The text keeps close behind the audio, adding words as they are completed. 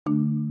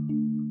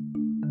Welcome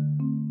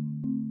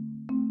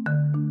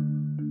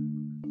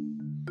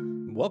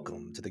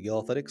to the Gill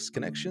Athletics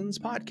Connections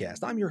podcast.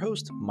 I'm your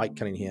host, Mike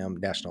Cunningham,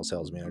 National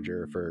Sales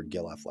Manager for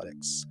Gill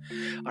Athletics.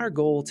 Our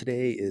goal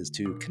today is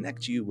to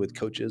connect you with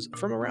coaches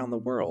from around the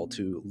world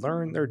to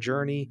learn their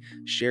journey,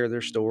 share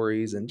their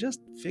stories, and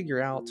just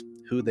figure out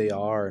who they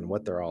are and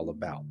what they're all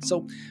about.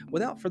 So,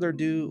 without further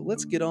ado,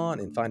 let's get on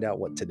and find out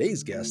what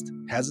today's guest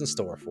has in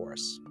store for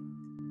us.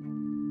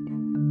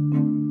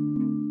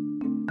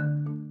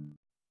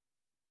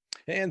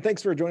 And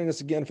thanks for joining us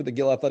again for the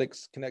Gill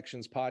Athletics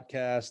Connections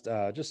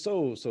podcast. Just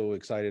so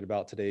excited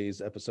about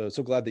today's episode.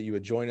 So glad that you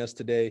would join us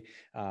today.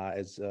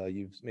 As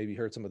you've maybe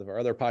heard some of our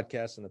other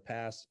podcasts in the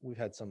past, we've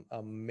had some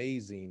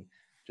amazing,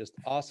 just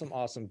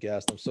awesome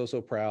guests. I'm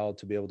so proud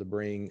to be able to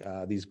bring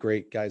these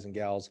great guys and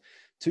gals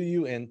to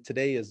you. And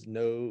today is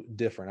no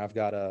different. I've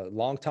got a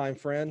longtime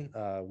friend.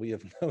 We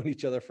have known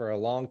each other for a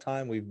long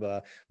time. We've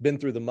been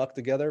through the muck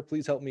together.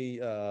 Please help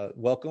me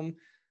welcome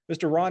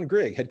Mr. Ron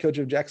Grigg, head coach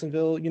of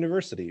Jacksonville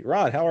University.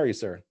 Ron, how are you,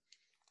 sir?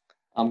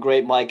 I'm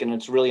great, Mike, and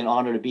it's really an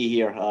honor to be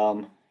here.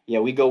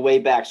 We go way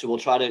back, so we'll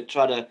try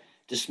to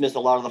dismiss a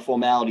lot of the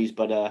formalities,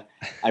 but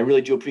I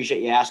really do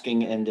appreciate you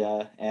asking, and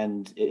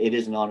it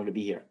is an honor to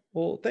be here.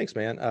 Well, thanks,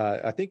 man.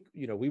 I think,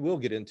 we will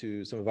get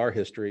into some of our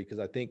history because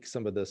I think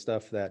some of the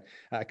stuff that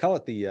I call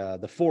it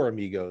the four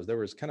amigos. There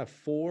was kind of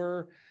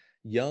four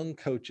young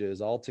coaches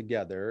all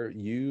together,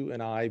 you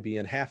and I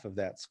being half of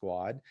that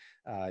squad.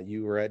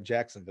 You were at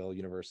Jacksonville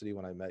University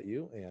when I met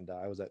you, and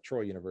I was at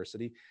Troy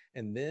University.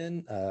 And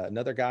then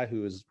another guy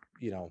who is,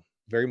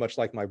 very much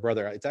like my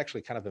brother. It's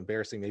actually kind of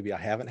embarrassing. Maybe I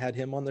haven't had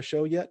him on the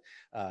show yet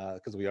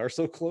because we are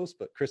so close,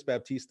 but Chris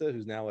Baptista,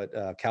 who's now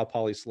at Cal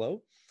Poly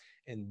SLO.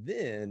 And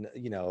then,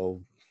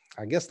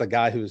 I guess the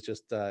guy who's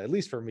just, at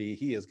least for me,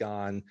 he has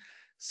gone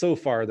so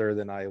farther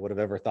than I would have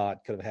ever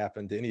thought could have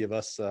happened to any of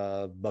us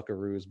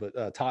Buckaroos,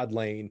 but Todd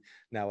Lane,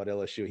 now at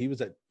LSU. He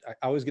was I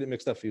always get it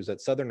mixed up. He was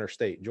at Southern or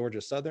State,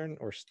 Georgia Southern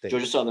or State?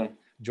 Georgia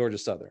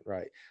Southern,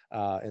 right.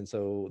 And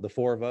so the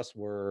four of us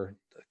were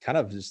kind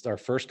of just our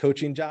first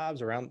coaching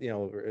jobs around, at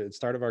the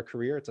start of our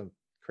career. It's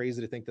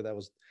crazy to think that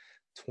was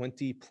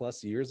 20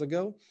 plus years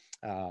ago.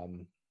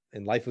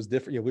 And life was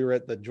different. We were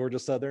at the Georgia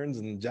Southerns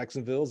and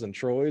Jacksonville's and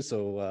Troy's.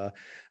 So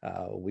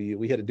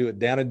we had to do it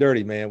down and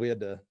dirty, man. We had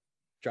to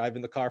drive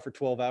in the car for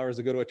 12 hours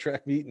to go to a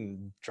track meet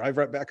and drive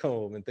right back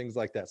home and things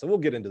like that. So we'll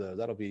get into those.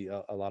 That'll be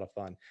a lot of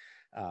fun.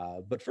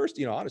 But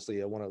first,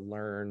 honestly, I want to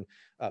learn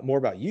more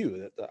about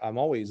you. I'm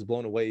always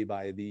blown away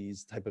by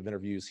these type of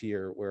interviews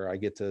here where I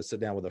get to sit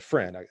down with a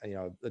friend,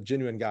 a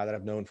genuine guy that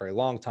I've known for a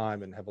long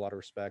time and have a lot of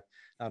respect,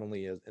 not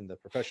only as in the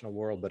professional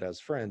world, but as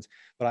friends.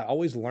 But I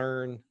always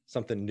learn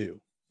something new,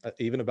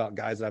 even about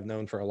guys that I've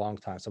known for a long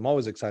time. So I'm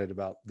always excited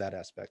about that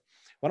aspect.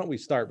 Why don't we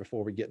start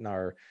before we get in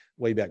our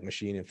Wayback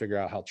Machine and figure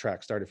out how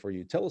track started for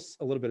you? Tell us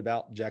a little bit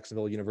about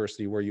Jacksonville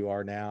University, where you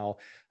are now.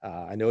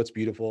 I know it's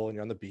beautiful and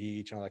you're on the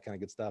beach and all that kind of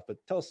good stuff, but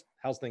tell us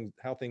how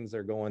things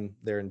are going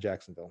there in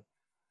Jacksonville.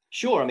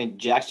 Sure.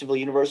 Jacksonville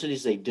University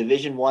is a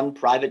Division I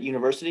private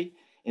university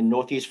in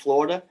Northeast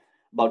Florida,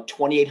 about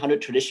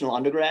 2,800 traditional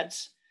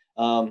undergrads.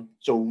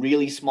 So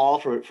really small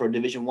for a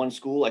Division I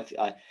school.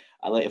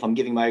 If I'm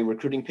giving my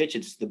recruiting pitch,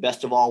 it's the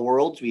best of all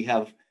worlds. We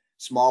have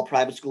small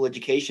private school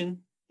education,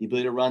 the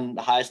ability to run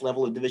the highest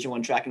level of Division I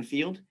track and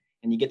field,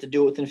 and you get to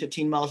do it within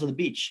 15 miles of the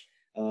beach.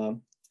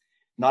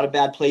 Not a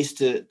bad place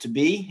to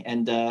be.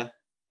 And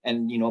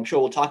I'm sure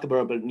we'll talk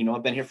about it, but,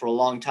 I've been here for a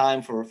long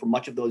time for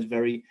much of those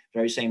very,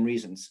 very same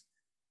reasons.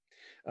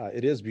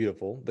 It is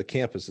beautiful. The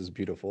campus is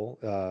beautiful.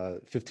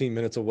 15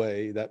 minutes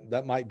away.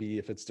 That might be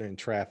if it's during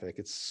traffic.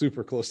 It's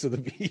super close to the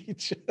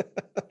beach.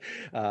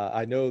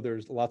 I know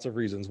there's lots of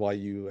reasons why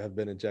you have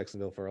been in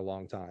Jacksonville for a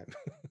long time.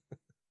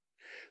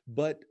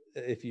 But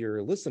if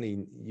you're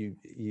listening,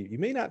 you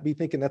may not be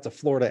thinking that's a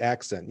Florida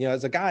accent.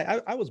 As a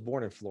guy, I was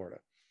born in Florida.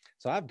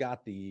 So I've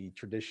got the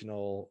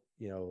traditional,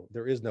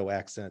 there is no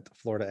accent,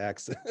 Florida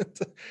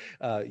accent.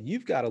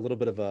 You've got a little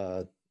bit of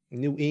a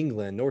New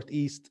England,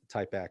 Northeast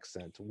type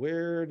accent.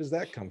 Where does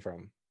that come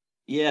from?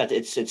 Yeah,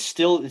 it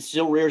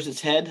still rears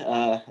its head,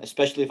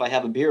 especially if I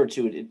have a beer or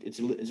two. It's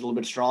a little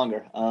bit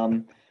stronger.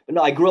 But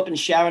no, I grew up in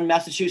Sharon,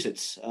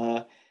 Massachusetts,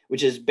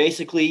 which is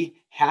basically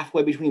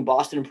halfway between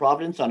Boston and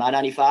Providence on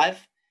I-95.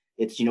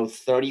 It's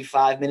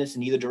 35 minutes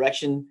in either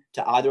direction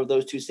to either of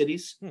those two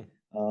cities.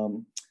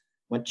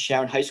 Went to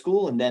Sharon High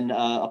School, and then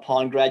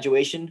upon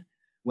graduation,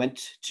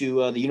 went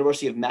to the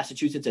University of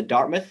Massachusetts at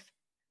Dartmouth,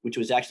 which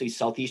was actually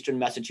Southeastern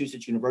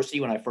Massachusetts University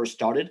when I first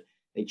started.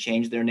 They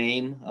changed their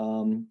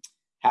name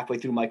halfway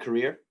through my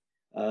career.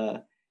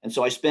 And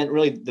so I spent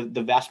really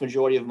the vast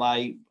majority of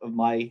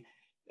my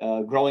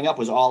growing up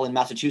was all in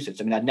Massachusetts.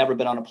 I'd never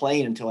been on a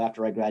plane until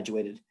after I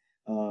graduated.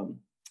 And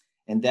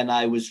then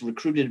I was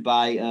recruited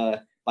by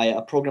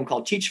a program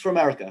called Teach for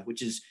America,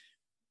 which is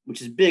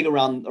big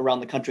around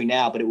the country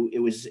now, but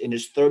it was in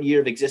its third year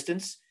of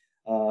existence.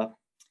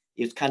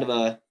 It's kind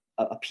of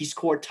a Peace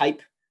Corps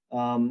type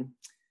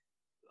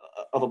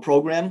of a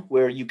program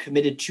where you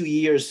committed 2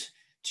 years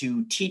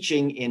to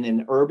teaching in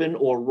an urban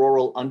or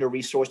rural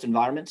under-resourced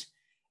environment.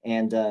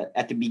 And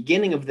at the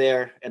beginning of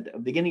their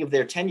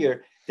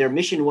tenure, their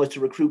mission was to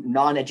recruit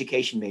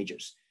non-education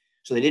majors.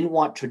 So they didn't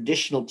want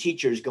traditional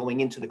teachers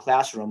going into the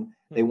classroom.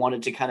 They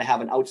wanted to kind of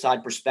have an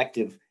outside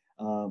perspective.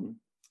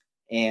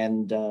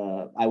 And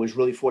I was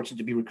really fortunate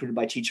to be recruited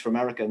by Teach for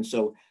America. And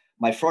so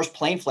my first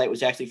plane flight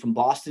was actually from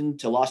Boston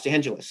to Los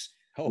Angeles,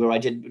 where I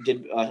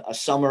did a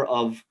summer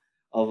of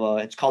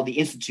it's called the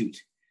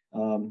Institute,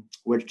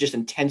 where it's just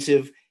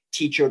intensive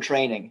teacher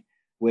training,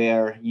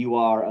 where you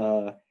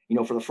are,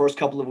 for the first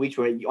couple of weeks,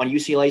 we're on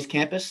UCLA's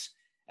campus,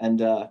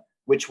 and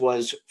which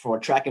was for a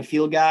track and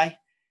field guy,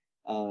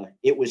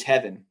 it was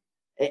heaven.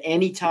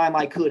 Anytime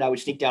I could, I would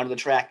sneak down to the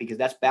track, because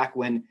that's back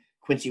when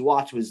Quincy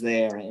Watts was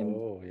there,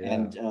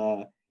 and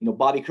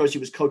Bobby Kersey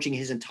was coaching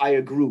his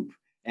entire group,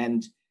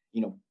 and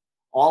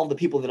all of the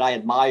people that I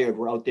admired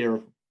were out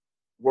there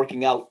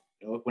working out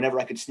whenever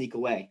I could sneak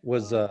away.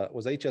 Was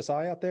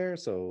HSI out there?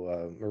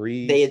 So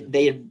Marie,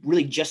 they had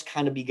really just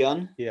kind of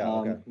begun. Yeah.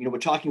 Okay. We're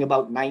talking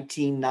about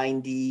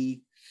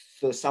 1990,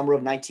 the summer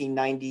of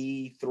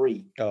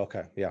 1993. Oh,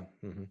 okay. Yeah.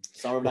 Mm-hmm.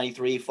 Summer of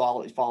 93,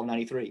 fall of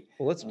 93.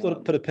 Well, let's put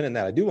a pin in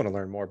that. I do want to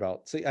learn more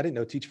about, see, I didn't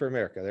know Teach for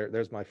America.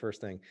 There's my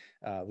first thing.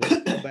 Let's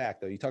go back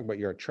though. You talk about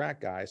you're a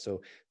track guy.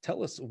 So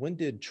tell us, when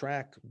did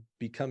track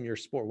become your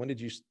sport? When did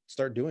you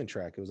start doing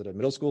track? Was it a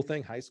middle school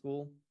thing, high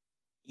school?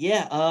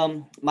 Yeah.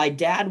 My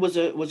dad was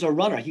a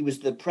runner. He was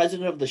the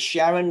president of the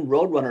Sharon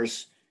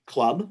Roadrunners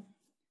Club.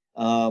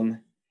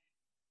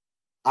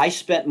 I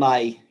spent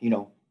my,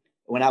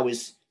 when I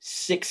was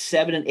 6,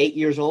 7, and 8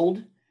 years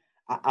old,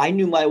 I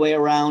knew my way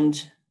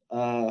around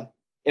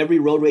every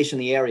road race in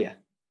the area.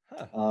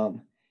 Huh.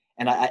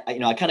 And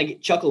I kind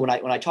of chuckle when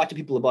I talk to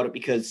people about it,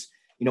 because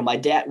my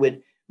dad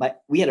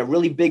we had a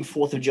really big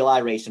 4th of July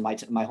race in my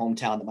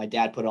hometown that my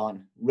dad put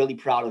on. Really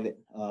proud of it.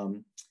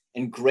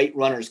 And great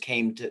runners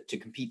came to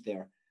compete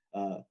there.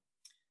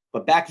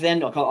 But back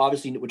then,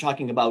 obviously, we're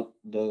talking about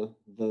the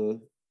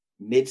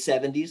mid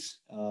 70s.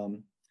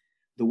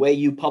 The way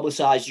you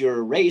publicized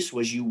your race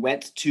was you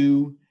went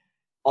to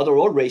other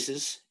road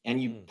races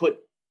and you put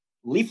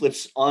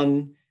leaflets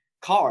on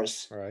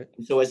cars. Right.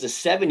 And so as a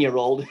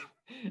 7-year-old,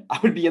 I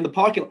would be in the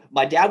parking lot.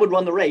 My dad would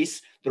run the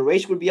race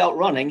would be out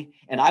running,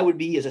 and I would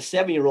be, as a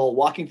 7-year-old,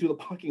 walking through the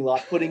parking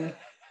lot, putting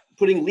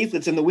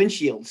leaflets in the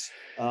windshields.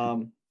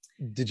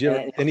 Did you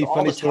ever any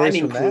funny stories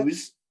from that?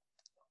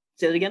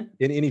 Say that again.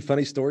 Any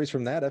funny stories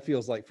from that? That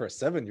feels like for a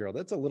 7-year-old,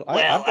 that's a little.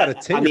 Well, I've got a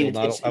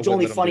 10-year-old. It's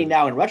only funny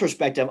now in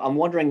retrospect. I'm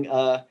wondering,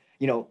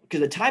 because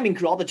the timing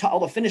crew, all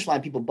the finish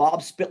line people,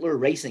 Bob Spittler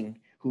Racing,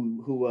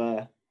 who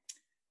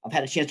I've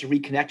had a chance to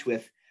reconnect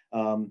with,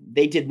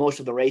 they did most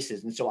of the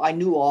races, and so I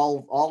knew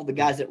all the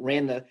guys that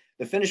ran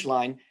the finish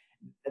line.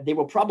 They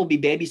were probably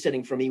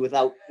babysitting for me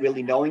without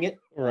really knowing it.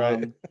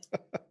 Right.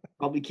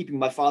 Probably keeping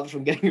my father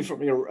from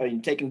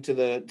getting taken to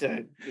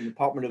the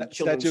Department of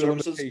Children's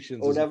Services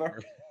or whatever.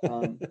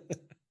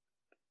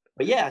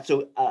 But yeah,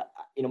 so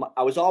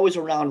I was always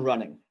around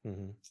running,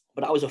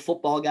 but I was a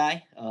football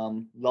guy.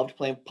 Loved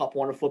playing Pop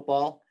Warner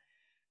football.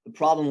 The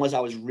problem was I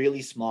was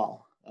really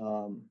small.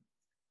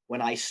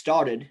 When I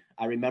started,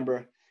 I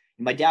remember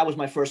my dad was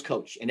my first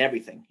coach in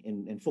everything,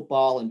 in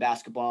football and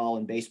basketball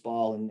and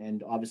baseball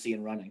and obviously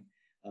in running.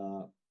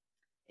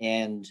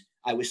 And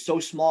I was so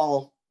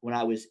small when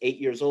I was 8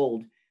 years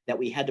old that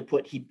we had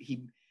to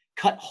he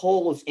cut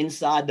holes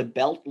inside the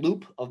belt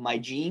loop of my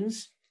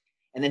jeans.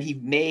 And then he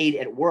made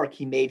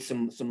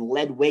some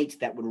lead weights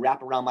that would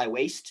wrap around my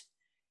waist.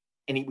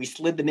 And we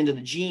slid them into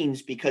the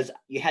jeans, because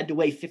you had to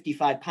weigh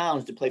 55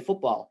 pounds to play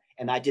football.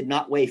 And I did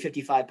not weigh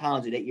 55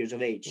 pounds at 8 years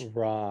of age.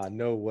 Rah,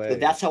 no way. So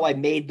that's how I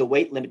made the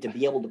weight limit to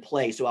be able to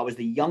play. So I was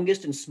the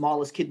youngest and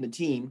smallest kid in the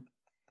team.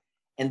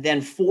 And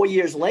then 4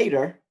 years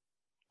later,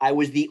 I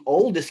was the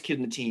oldest kid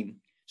in the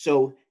team.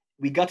 So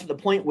we got to the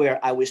point where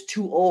I was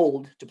too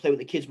old to play with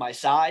the kids my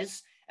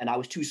size, and I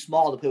was too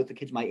small to play with the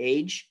kids my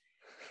age.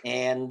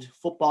 And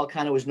football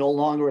kind of was no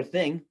longer a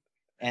thing.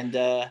 And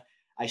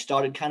I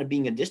started kind of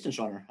being a distance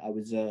runner. I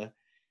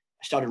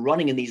started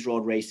running in these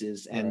road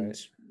races, and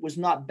was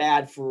not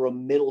bad for a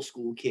middle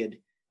school kid.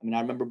 I mean,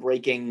 I remember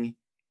breaking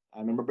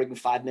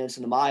 5 minutes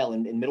in the mile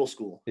in middle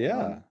school.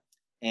 Yeah.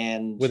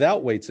 And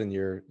without weights in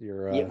your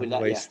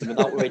waist.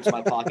 Without weights in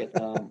my pocket.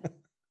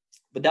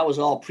 But that was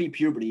all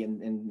pre-puberty,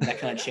 and that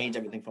kind of changed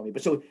everything for me.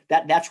 But so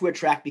that's where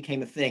track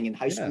became a thing. In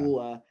high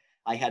school,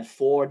 I had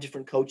 4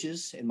 different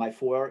coaches in my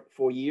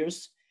four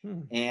years,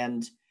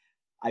 and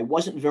I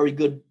wasn't very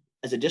good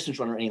as a distance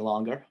runner any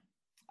longer.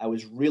 I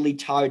was really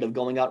tired of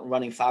going out and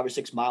running 5 or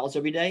 6 miles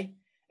every day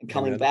and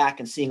coming back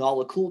and seeing all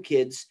the cool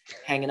kids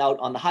hanging out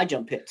on the high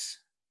jump pits.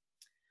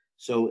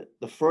 So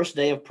the first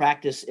day of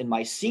practice in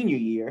my senior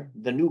year,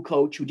 the new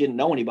coach, who didn't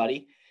know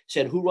anybody,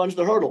 said, "Who runs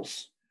the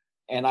hurdles?"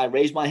 And I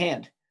raised my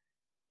hand.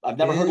 I've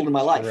never hurdled in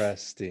my life.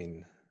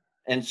 Interesting.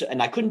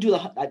 And I couldn't do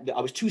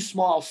I was too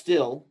small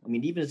still. I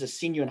mean, even as a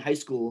senior in high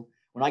school,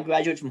 when I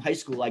graduated from high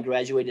school, I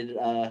graduated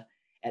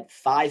at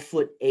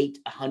 5'8",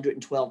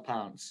 112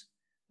 pounds.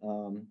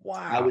 Wow.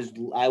 I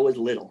was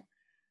little,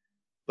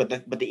 but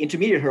the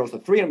intermediate hurdles, the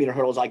 300-meter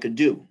hurdles, I could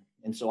do.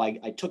 And so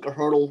I took a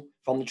hurdle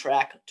from the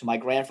track to my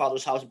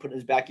grandfather's house and put it in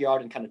his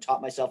backyard and kind of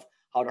taught myself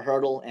how to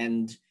hurdle,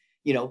 and,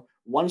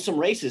 won some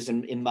races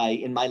in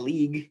my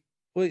league.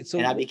 Wait, so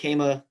and I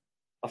became a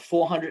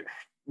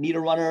 400-meter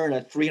runner and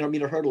a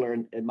 300-meter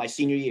hurdler in my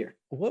senior year.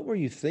 what were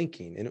you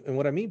thinking? And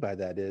what I mean by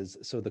that is,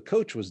 so the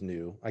coach was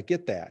new. I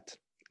get that.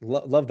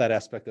 Love that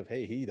aspect of,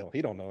 hey, he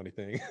don't know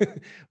anything.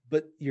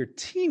 But your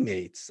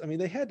teammates, I mean,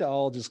 they had to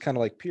all just kind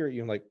of like peer at you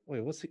and like,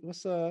 wait,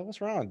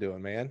 what's Ron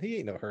doing, man? He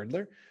ain't no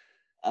hurdler.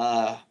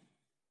 I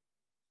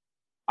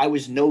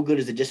was no good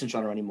as a distance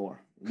runner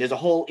anymore. There's a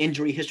whole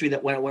injury history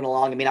that went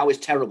along. I mean, I was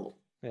terrible.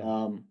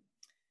 Yeah.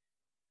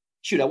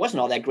 I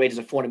wasn't all that great as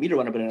a 400-meter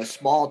runner, but in a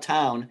small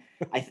town,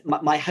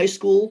 my high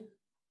school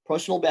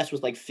personal best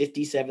was like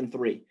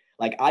 57.3.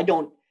 Like,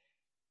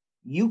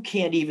 you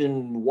can't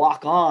even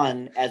walk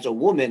on as a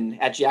woman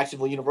at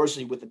Jacksonville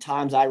University with the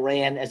times I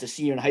ran as a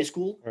senior in high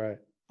school. Right.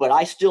 But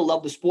I still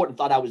loved the sport and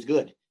thought I was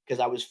good because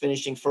I was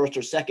finishing first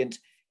or second,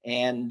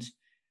 and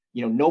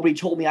nobody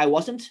told me I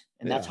wasn't,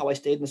 and that's how I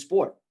stayed in the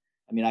sport.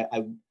 I mean,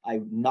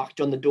 I knocked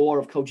on the door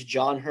of Coach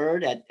John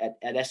Hurd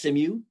at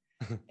SMU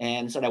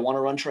and said I want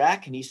to run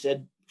track, and he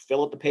said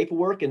fill out the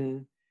paperwork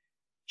and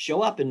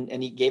show up,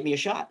 and he gave me a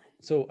shot.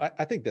 So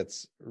I think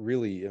that's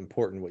really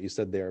important what you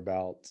said there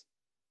about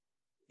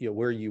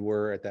where you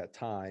were at that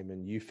time,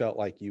 and you felt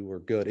like you were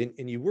good,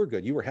 and you were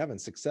good. You were having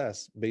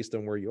success based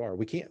on where you are.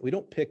 We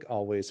don't pick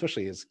always,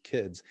 especially as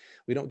kids,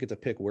 we don't get to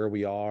pick where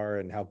we are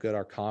and how good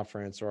our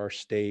conference or our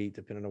state,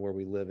 depending on where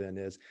we live in,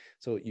 is.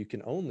 So you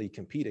can only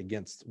compete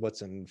against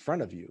what's in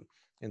front of you.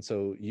 And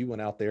so you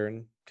went out there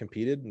and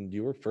competed, and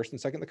you were first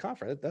and second in the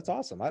conference. That's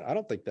awesome. I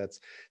don't think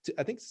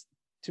I think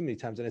too many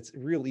times, and it's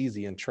real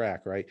easy in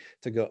track, right,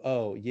 to go,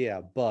 oh yeah,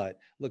 but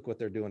look what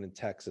they're doing in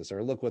Texas,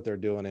 or look what they're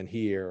doing in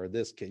here, or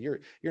this kid, you're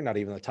not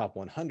even the top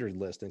 100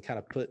 list, and kind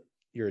of put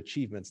your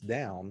achievements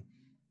down.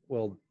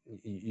 Well,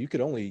 you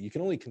can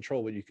only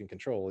control what you can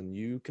control, and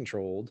you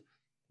controlled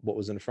what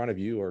was in front of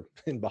you or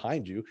in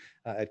behind you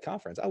at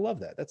conference. I love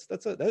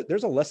that.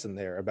 There's a lesson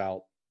there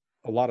about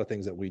a lot of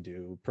things that we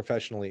do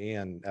professionally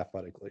and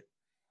athletically.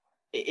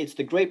 It's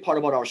the great part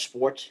about our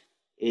sport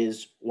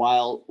is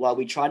while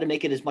we try to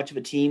make it as much of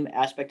a team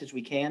aspect as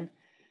we can,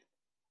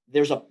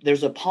 there's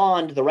a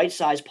pond, the right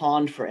size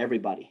pond for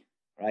everybody,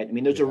 right? I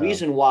mean, there's a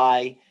reason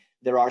why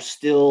there are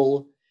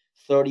still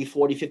 30,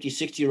 40, 50,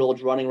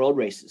 60-year-olds running road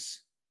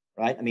races,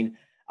 right? I mean,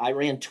 I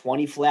ran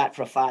 20 flat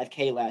for a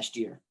 5K last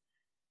year.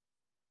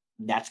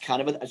 That's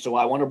kind of so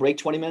I want to break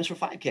 20 minutes for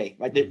 5K,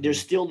 right? Mm-hmm. There's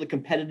still the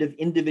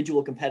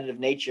individual competitive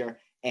nature,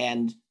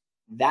 and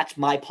that's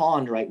my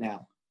pond right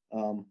now.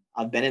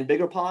 I've been in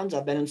bigger ponds,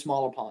 I've been in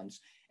smaller ponds,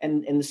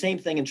 and the same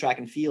thing in track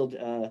and field.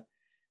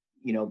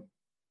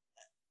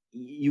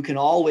 You can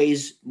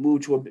always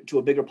move to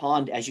a bigger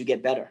pond as you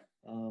get better.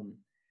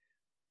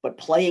 But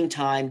playing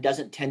time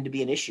doesn't tend to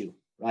be an issue,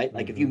 right?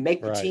 Like if you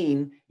make the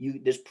team,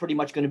 there's pretty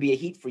much going to be a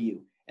heat for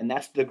you. And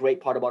that's the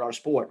great part about our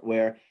sport,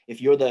 where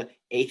if you're the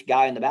 8th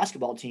guy in the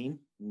basketball team,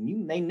 you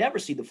may never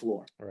see the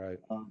floor. Right.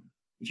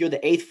 If you're the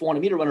 8th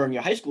 400-meter runner on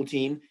your high school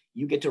team,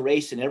 you get to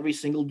race in every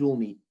single dual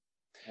meet.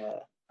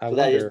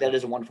 That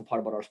is a wonderful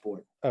part about our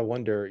sport. I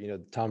wonder,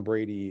 Tom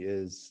Brady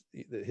his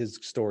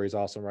story is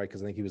awesome, right?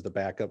 Because I think he was the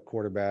backup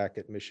quarterback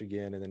at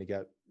Michigan, and then he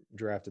got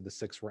drafted the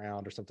 6th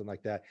round or something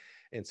like that.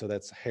 And so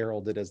that's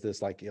heralded as this,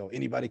 like,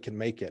 anybody can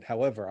make it.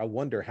 However, I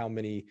wonder how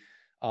many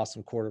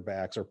awesome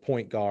quarterbacks or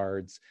point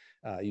guards,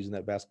 using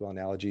that basketball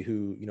analogy,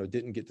 who,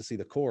 didn't get to see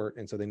the court.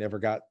 And so they never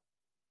got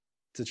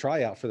to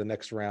try out for the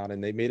next round.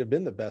 And they may have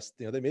been the best,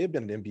 they may have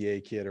been an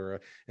NBA kid or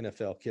an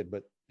NFL kid,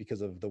 but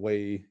because of the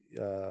way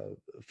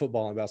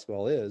football and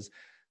basketball is,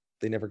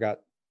 they never got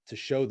to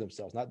show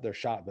themselves, not their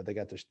shot, but they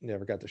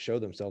never got to show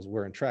themselves.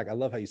 Where in track, I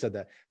love how you said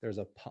that there's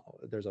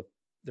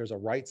a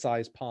right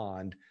size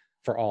pond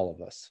for all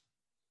of us.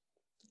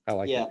 I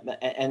like that.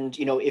 Yeah. And,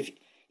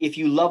 if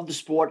you love the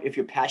sport, if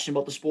you're passionate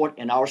about the sport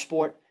and our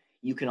sport,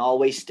 you can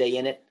always stay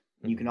in it.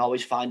 Mm-hmm. You can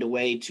always find a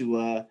way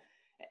to,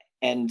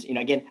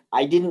 again,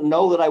 I didn't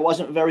know that I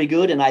wasn't very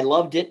good, and I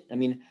loved it. I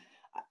mean,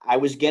 I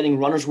was getting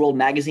Runner's World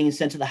magazine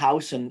sent to the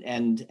house,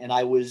 and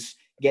I was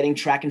getting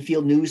track and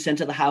field news sent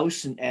to the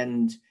house.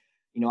 And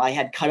I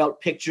had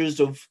cutout pictures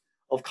of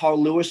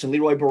Carl Lewis and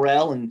Leroy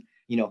Burrell, and,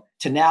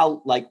 to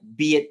now like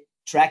be at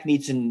track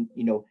meets and,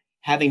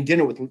 having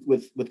dinner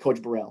with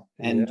Coach Burrell,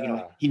 and,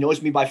 he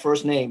knows me by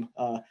first name.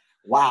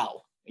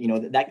 Wow.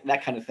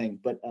 That kind of thing.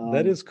 But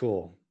that is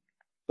cool.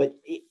 But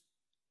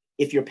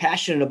if you're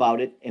passionate about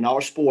it in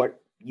our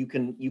sport, you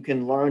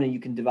can learn and you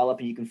can develop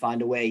and you can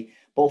find a way,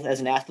 both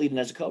as an athlete and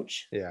as a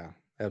coach. Yeah,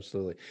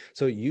 absolutely.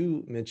 So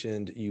you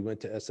mentioned you went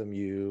to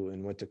SMU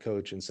and went to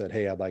coach and said,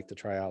 hey, I'd like to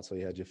try out. So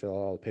he had you fill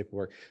out all the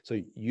paperwork.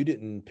 So you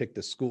didn't pick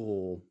the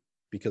school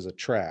because of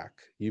track.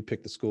 You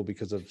picked the school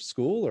because of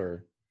school,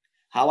 or?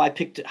 How I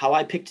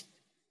picked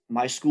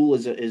my school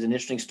is an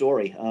interesting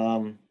story.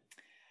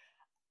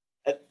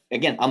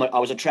 Again, I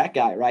was a track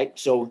guy, right?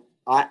 So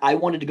I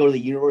wanted to go to the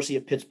University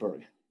of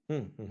Pittsburgh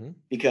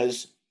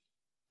because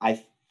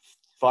I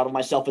thought of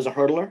myself as a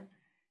hurdler,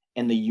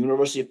 and the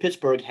University of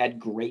Pittsburgh had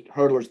great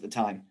hurdlers at the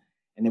time.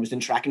 and it was in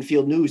track and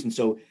field news. And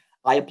so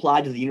I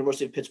applied to the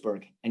University of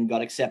Pittsburgh and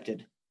got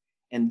accepted.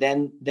 And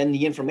then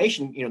the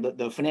information,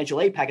 the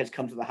financial aid packets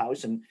come to the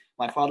house, and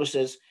my father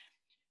says,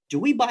 "Do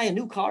we buy a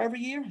new car every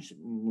year?" I said,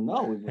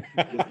 "No."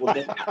 Well,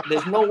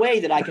 there's no way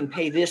that I can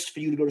pay this for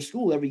you to go to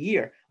school every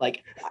year.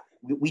 Like,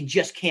 we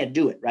just can't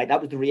do it, right?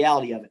 That was the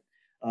reality of it.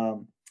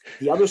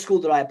 The other school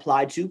that I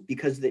applied to,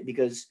 because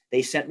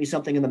they sent me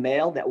something in the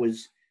mail that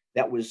was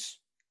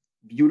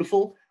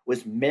beautiful,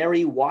 was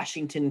Mary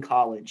Washington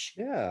College.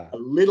 Yeah. A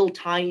little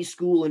tiny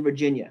school in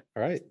Virginia.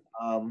 All right.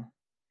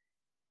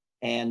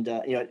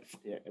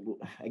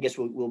 I guess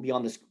we'll be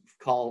on this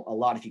call a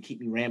lot if you keep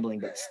me rambling,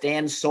 but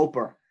Stan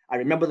Soper, I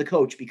remember the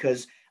coach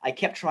because I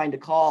kept trying to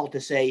call to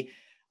say,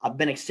 I've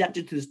been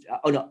accepted to this.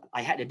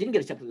 I didn't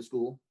get accepted to the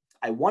school.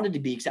 I wanted to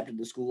be accepted to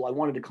the school. I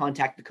wanted to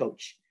contact the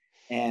coach.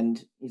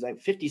 And he's like,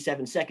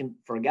 57 seconds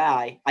for a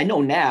guy. I know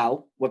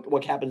now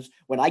what happens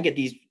when I get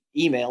these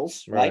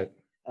emails, right?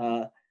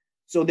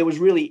 So there was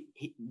really,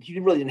 he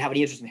really didn't have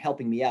any interest in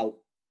helping me out.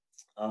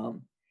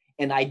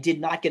 And I did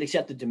not get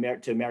accepted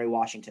to Mary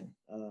Washington.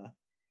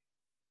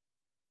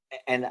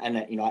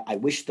 I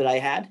wish that I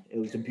had. It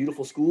was a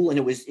beautiful school, and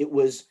it was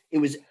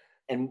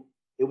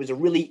a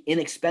really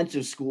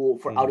inexpensive school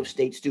for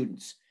out-of-state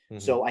students. Mm-hmm.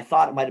 So I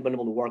thought it might have been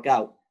able to work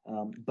out,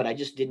 but I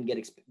just didn't get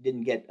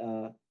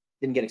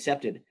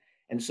accepted.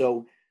 And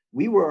so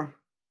we were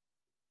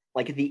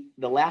like at the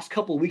last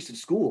couple of weeks of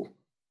school.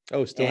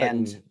 Oh, still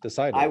hadn't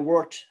decided. I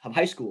worked in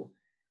high school,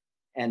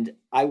 and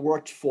I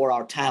worked for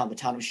our town, the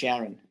town of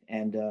Sharon,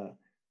 and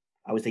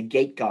I was a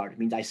gate guard. It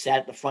means I sat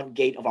at the front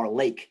gate of our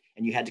lake,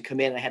 and you had to come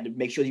in, and I had to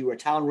make sure that you were a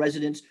town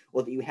resident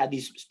or that you had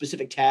these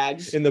specific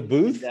tags. In the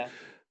booth? And,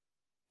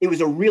 it was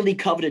a really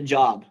coveted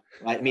job,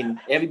 right? I mean,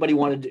 everybody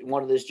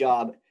wanted this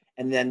job.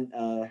 And then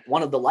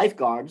one of the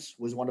lifeguards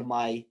was one of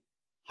my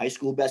high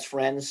school best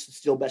friends,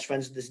 still best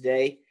friends to this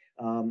day,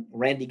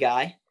 Randy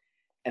Guy.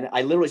 And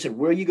I literally said,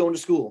 "Where are you going to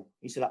school?"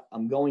 He said,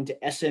 "I'm going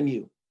to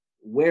SMU."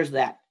 "Where's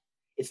that?"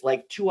 "It's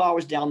like 2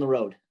 hours down the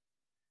road."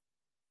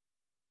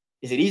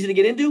 "Is it easy to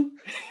get into?"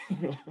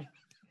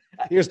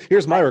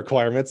 Here's my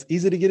requirements: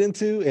 easy to get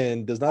into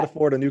and does not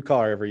afford a new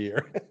car every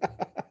year.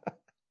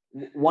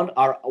 One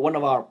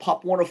of our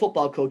Pop Warner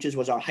football coaches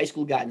was our high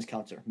school guidance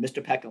counselor,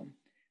 Mr. Peckham.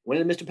 Went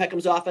into Mr.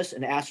 Peckham's office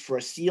and asked for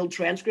a sealed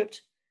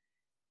transcript.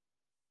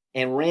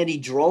 And Randy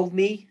drove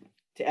me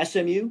to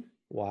SMU.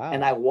 Wow.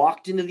 And I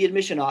walked into the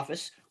admission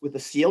office with a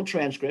sealed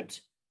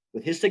transcript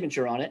with his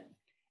signature on it.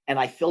 And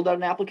I filled out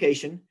an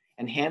application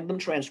and handed them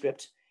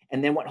transcript,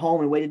 and then went home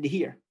and waited to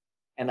hear.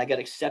 And I got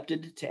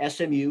accepted to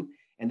SMU.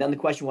 And then the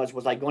question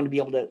was I going to be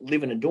able to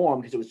live in a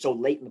dorm because it was so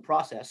late in the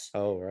process?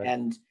 Oh, right.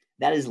 And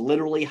that is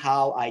literally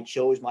how I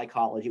chose my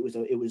college. It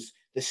was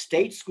the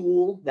state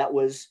school that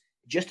was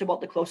just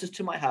about the closest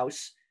to my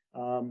house,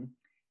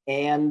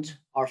 and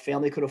our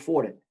family could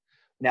afford it.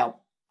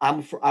 Now,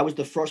 I was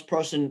the first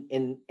person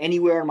in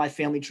anywhere in my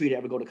family tree to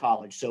ever go to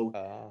college.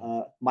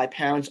 So my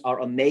parents are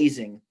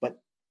amazing,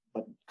 but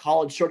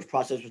college search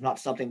process was not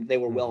something that they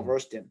were well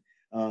versed in.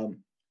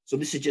 So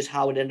this is just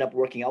how it ended up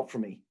working out for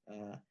me,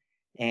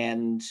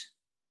 and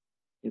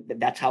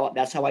that's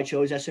how I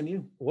chose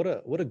SMU. What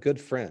a good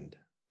friend.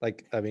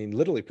 Like, I mean,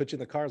 literally put you in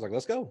the car. Like,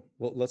 let's go.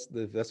 Well,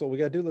 that's what we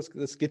got to do.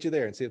 Let's get you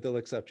there and see if they'll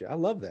accept you. I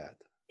love that.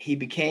 He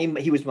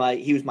was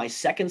my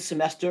second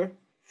semester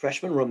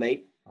freshman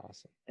roommate.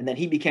 Awesome. And then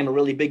he became a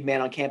really big man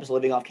on campus,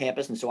 living off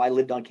campus. And so I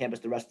lived on campus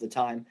the rest of the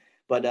time.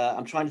 But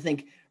I'm trying to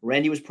think,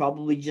 Randy was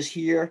probably just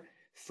here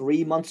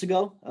 3 months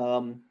ago.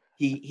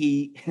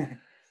 He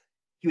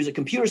was a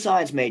computer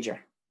science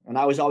major. And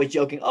I was always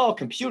joking, "Oh,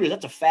 computers,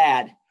 that's a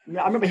fad."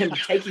 I remember him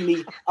taking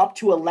me up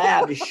to a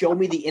lab to show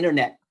me the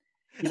internet.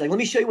 He's like, "Let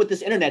me show you what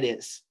this internet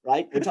is,"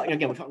 right? We're talking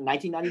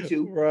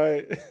 1992.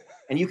 Right.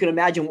 And you can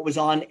imagine what was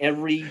on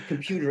every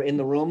computer in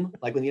the room.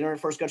 Like when the internet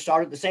first got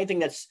started, the same thing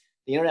that's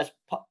the internet's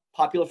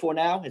popular for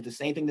now is the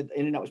same thing that the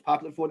internet was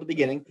popular for at the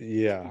beginning.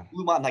 Yeah.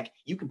 I'm like,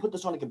 "You can put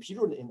this on a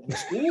computer in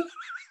school?"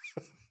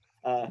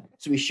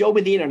 So he showed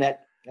me the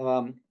internet,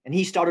 and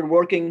he started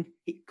working.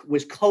 He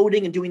was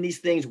coding and doing these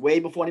things way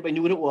before anybody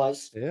knew what it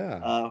was.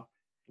 Yeah.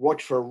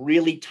 Worked for a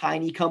really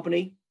tiny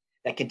company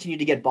that continued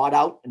to get bought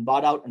out and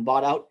bought out and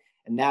bought out.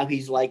 And now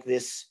he's like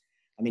this.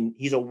 I mean,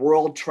 he's a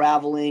world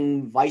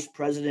traveling vice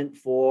president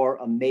for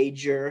a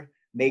major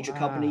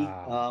company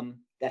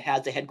that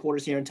has the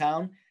headquarters here in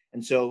town.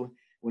 And so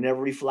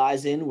whenever he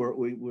flies in,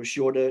 we're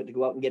sure to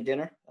go out and get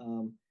dinner.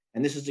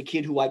 And this is a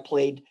kid who I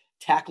played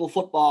tackle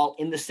football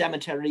in the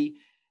cemetery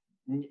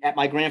at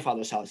my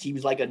grandfather's house. He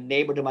was like a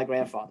neighbor to my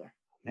grandfather.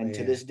 And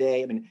to this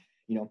day, I mean,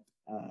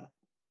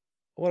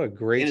 what a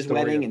great in his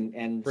story wedding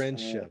and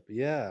friendship.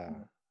 Yeah.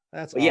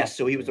 That's awesome. Yes.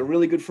 So he was a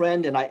really good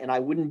friend, and I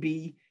wouldn't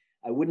be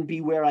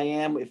where I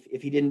am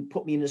if he didn't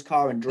put me in his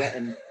car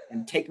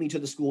and take me to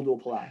the school to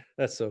apply.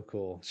 That's so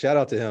cool. Shout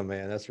out to him,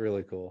 man. That's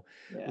really cool.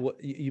 Yeah.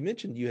 You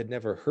mentioned you had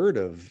never heard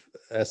of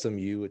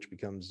SMU, which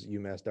becomes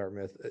UMass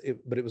Dartmouth,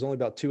 but it was only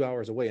about 2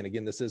 hours away. And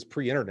again, this is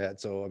pre-internet.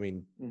 So, I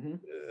mean,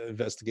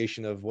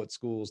 investigation of what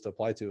schools to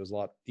apply to is a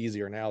lot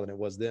easier now than it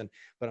was then,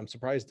 but I'm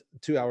surprised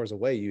 2 hours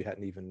away, you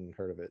hadn't even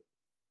heard of it.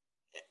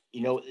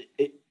 you know,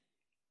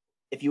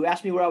 if you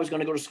asked me where I was going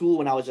to go to school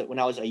when I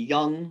was a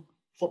young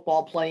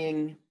football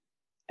playing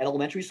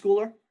elementary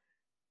schooler,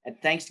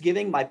 at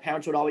Thanksgiving, my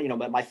parents would always,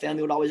 my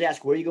family would always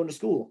ask, "Where are you going to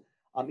school?"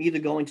 I'm either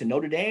going to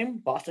Notre Dame,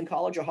 Boston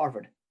College, or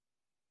Harvard.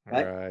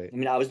 Right? Right. I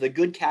mean, I was the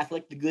good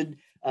Catholic, the good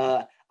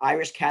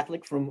Irish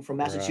Catholic from Right.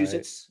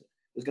 Massachusetts.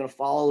 Was going to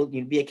follow,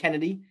 be a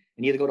Kennedy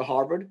and either go to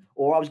Harvard,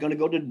 or I was going to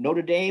go to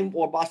Notre Dame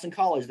or Boston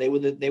College. They were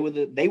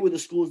the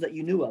schools that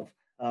you knew of.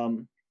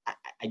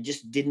 I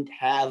just didn't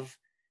have.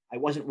 I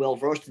wasn't well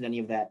versed in any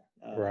of that.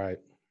 Right.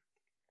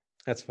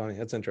 That's funny.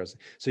 That's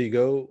interesting. So you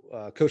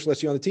go, coach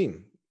lets you on the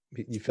team.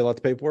 You fill out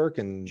the paperwork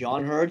and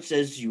John Hurd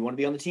says, "You want to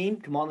be on the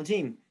team? Come on the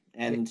team."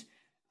 And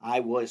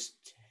I was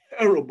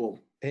terrible.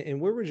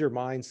 and where was your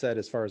mindset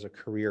as far as a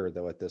career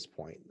though at this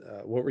point?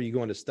 What were you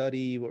going to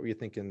study? What were you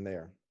thinking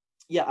there?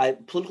 Yeah,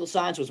 political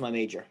science was my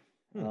major.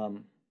 Hmm.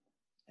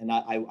 And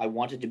I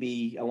wanted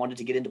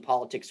to get into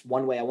politics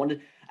one way.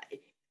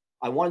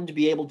 I wanted to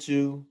be able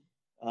to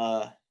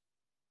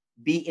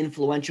be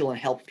influential and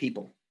help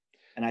people.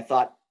 And I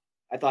thought,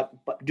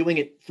 but doing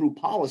it through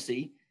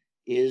policy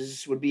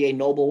would be a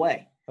noble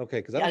way.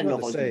 Okay, because Yeah, I I was didn't know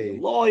about if to I was going to be a say,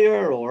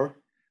 lawyer or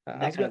I that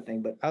was kind going of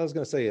thing. But I was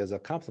going to say as a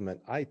compliment,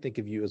 I think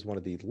of you as one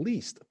of the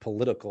least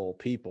political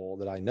people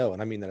that I know,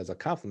 and I mean that as a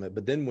compliment.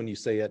 But then when you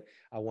say it,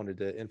 I wanted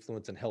to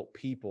influence and help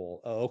people.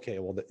 Oh, okay,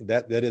 well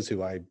that is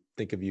who I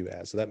think of you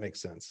as. So that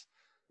makes sense.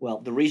 well,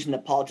 the reason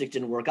that politics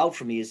didn't work out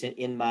for me is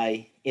in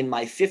my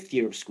fifth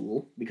year of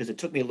school, because it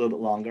took me a little bit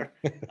longer.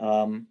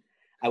 Um,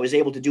 I was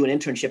able to do an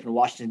internship in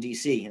Washington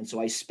D.C., and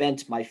so I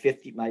spent my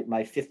fifth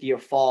year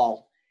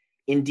fall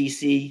in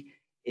D.C.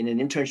 in an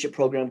internship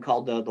program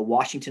called the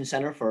Washington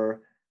Center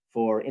for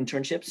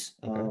Internships,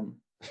 Okay.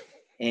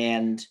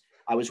 and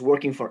I was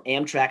working for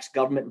Amtrak's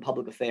Government and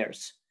Public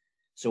Affairs.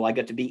 So I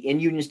got to be in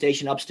Union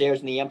Station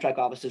upstairs in the Amtrak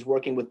offices,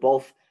 working with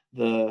both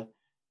the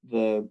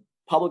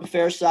public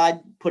affairs side,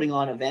 putting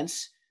on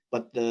events,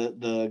 but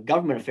the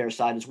government affairs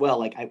side as well.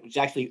 Like, I was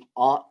actually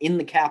in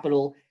the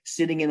Capitol,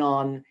 sitting in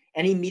on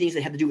any meetings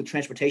that had to do with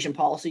transportation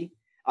policy.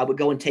 I would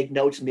go and take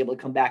notes and be able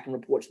to come back and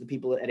report to the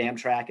people at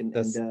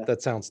Amtrak.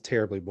 That sounds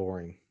terribly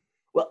boring.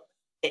 Well,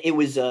 it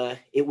was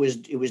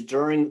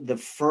during the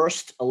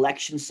first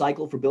election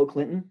cycle for Bill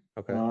Clinton,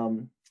 Okay.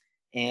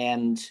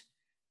 and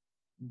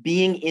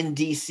being in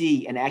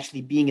DC and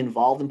actually being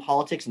involved in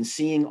politics and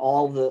seeing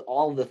all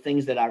the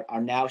things that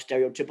are now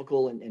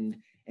stereotypical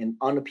and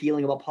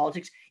unappealing about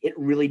politics, it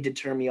really did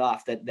turn me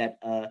off.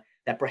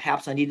 That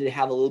perhaps I needed to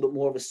have a little bit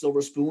more of a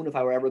silver spoon if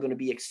I were ever going to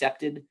be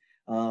accepted.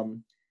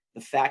 The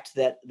fact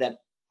that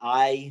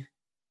I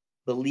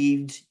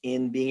believed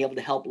in being able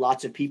to help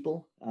lots of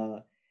people,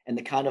 and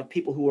the kind of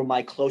people who were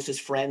my closest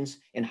friends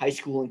in high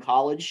school and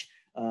college.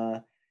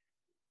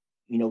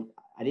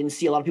 I didn't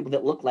see a lot of people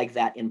that looked like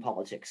that in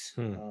politics.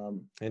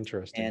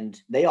 Interesting. And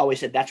they always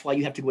said, "That's why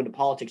you have to go into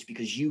politics,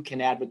 because you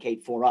can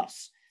advocate for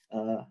us."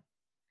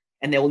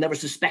 And they will never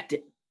suspect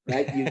it,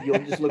 right? You'll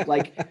just look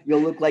like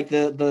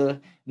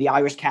the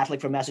Irish Catholic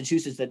from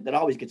Massachusetts that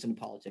always gets into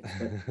politics.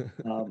 But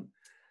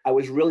I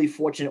was really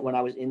fortunate when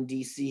I was in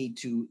DC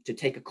to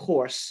take a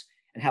course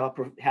and have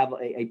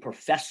a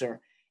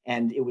professor,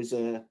 and it was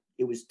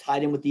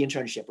tied in with the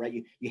internship,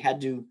 right? You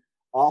had to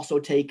also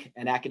take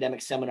an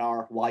academic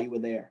seminar while you were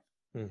there.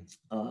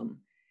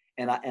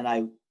 And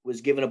I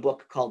was given a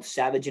book called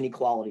Savage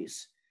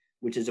Inequalities,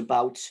 which is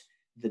about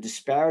the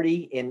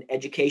disparity in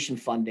education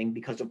funding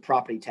because of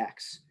property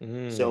tax.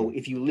 So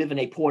if you live in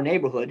a poor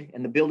neighborhood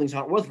and the buildings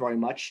aren't worth very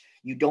much,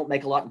 you don't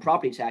make a lot in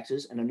property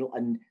taxes,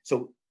 and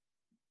so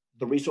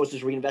the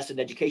resources reinvested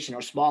in education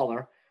are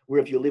smaller. Where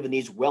if you live in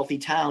these wealthy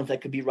towns that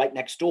could be right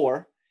next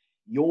door,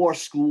 your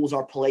schools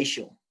are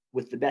palatial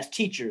with the best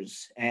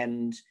teachers,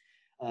 and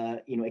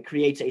it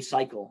creates a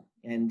cycle.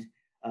 And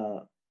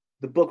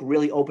the book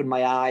really opened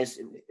my eyes.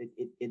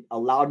 It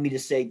allowed me to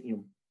see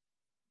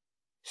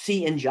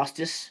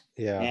injustice,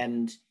 Yeah.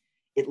 and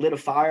it lit a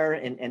fire.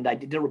 And I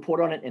did a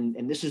report on it.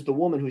 And this is the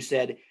woman who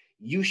said,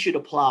 "You should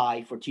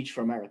apply for Teach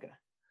for America."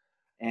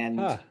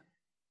 And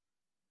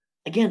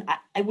again,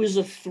 I was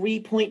a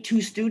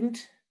 3.2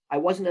 student. I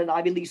wasn't at an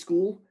Ivy League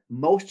school.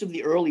 Most of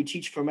the early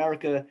Teach for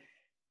America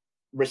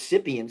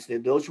recipients,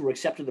 those who were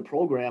accepted to the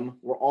program,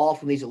 were all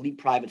from these elite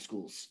private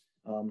schools,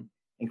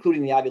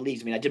 including the Ivy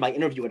Leagues. I mean, I did my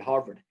interview at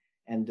Harvard,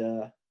 and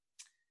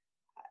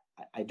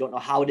I don't know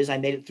how it is I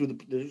made it through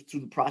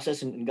the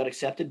process and got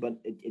accepted, but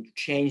it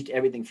changed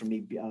everything for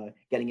me,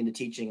 getting into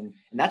teaching, and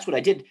that's what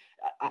I did.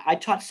 I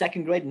taught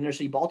second grade in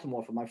University of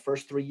Baltimore for my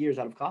first 3 years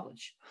out of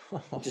college,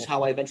 which is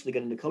how I eventually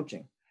got into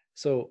coaching.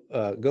 So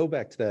go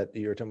back to that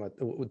you were talking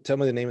about. Tell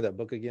me the name of that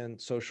book again.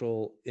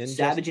 Social Injustice.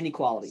 Savage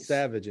Inequalities.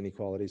 Savage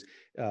Inequalities.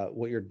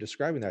 What you're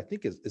describing, I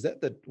think, is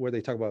that where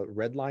they talk about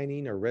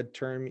redlining or red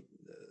term?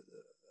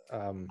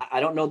 I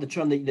don't know the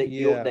term that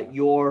you're. But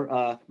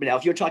now,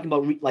 if you're talking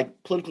about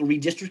like political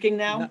redistricting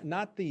now,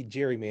 not the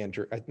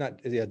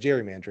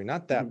gerrymandering,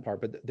 not that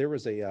part. But there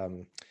was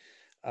a.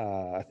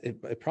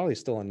 It probably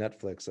still on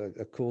Netflix.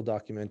 A cool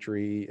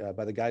documentary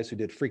by the guys who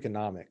did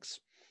Freakonomics.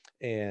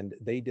 and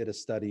they did a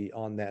study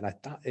on that. And I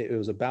thought it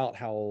was about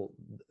how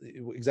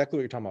exactly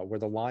what you're talking about, where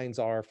the lines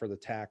are for the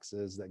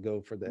taxes that go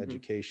for the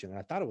education. And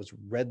I thought it was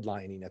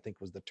redlining, I think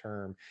was the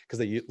term, because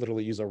they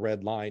literally use a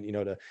red line,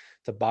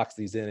 to box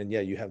these in. And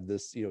yeah, you have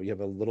this, you have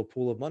a little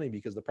pool of money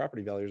because the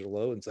property values are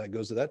low. And so that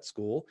goes to that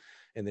school.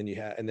 And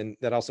then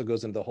that also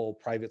goes into the whole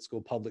private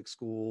school, public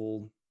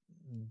school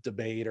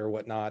debate or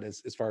whatnot,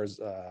 as far as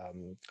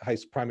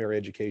primary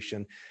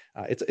education.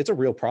 It's a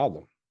real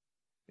problem.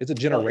 It's a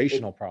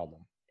generational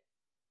problem.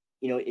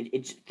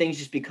 Things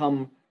just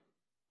become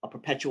a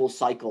perpetual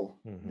cycle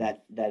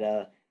that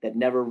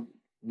never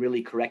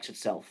really corrects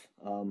itself.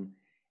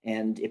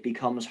 And it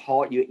becomes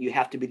hard. You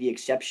have to be the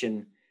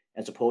exception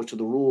as opposed to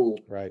the rule,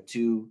 right,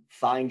 to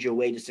find your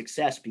way to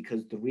success,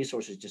 because the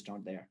resources just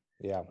aren't there.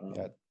 Yeah.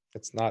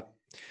 It's not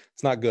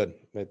good.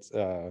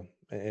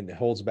 And it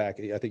holds back.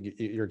 I think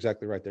you're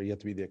exactly right there. You have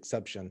to be the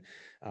exception.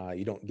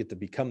 You don't get to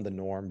become the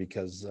norm,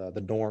 because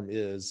the norm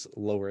is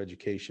lower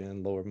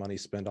education, lower money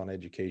spent on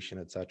education,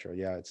 et cetera.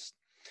 Yeah, it's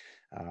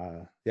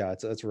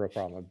a real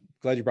problem. I'm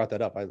glad you brought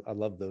that up. I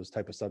love those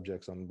type of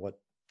subjects on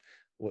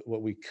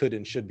what we could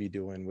and should be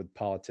doing with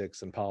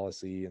politics and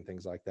policy and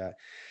things like that.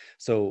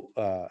 So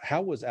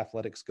how was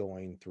athletics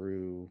going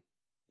through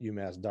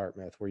UMass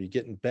Dartmouth? Were you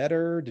getting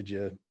better? Did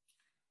you?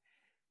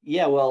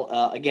 Yeah,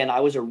 well, again, I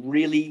was a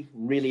really,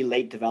 really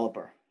late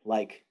developer.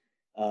 Like,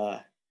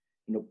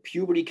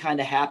 puberty kind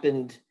of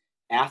happened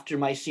after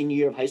my senior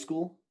year of high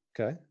school.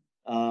 Okay.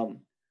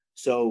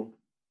 So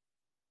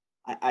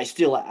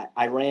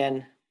I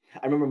ran,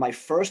 I remember my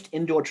first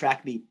indoor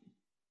track meet,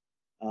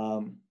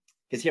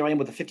 because here I am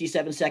with a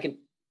 57-second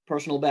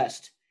personal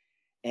best.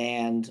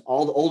 And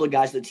all the older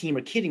guys of the team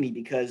are kidding me,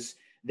 because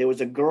there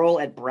was a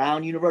girl at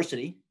Brown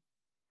University.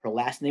 Her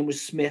last name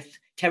was Smith,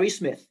 Terry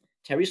Smith.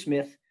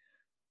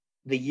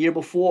 The year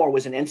before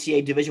was an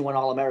NCAA Division I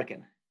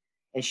All-American,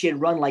 and she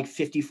had run like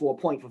 54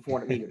 point for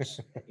 400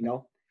 meters,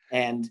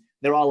 and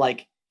they're all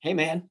like, "Hey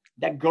man,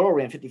 that girl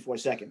ran 54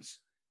 seconds."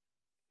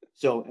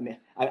 So, I mean,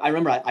 I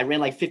remember I ran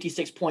like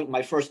 56 point in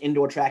my first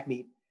indoor track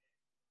meet,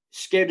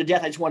 scared to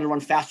death. I just wanted to run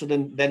faster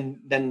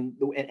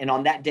and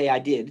on that day I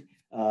did.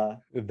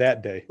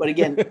 That day. But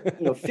again,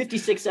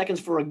 56 seconds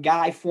for a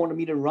guy 400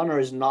 meter runner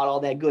is not all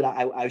that good.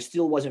 I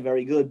still wasn't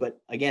very good, but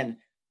again,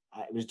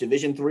 it was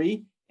Division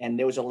III. And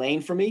there was a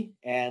lane for me,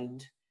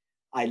 and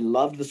I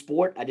loved the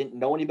sport. I didn't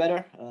know any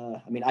better.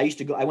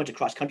 I went to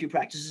cross country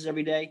practices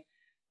every day.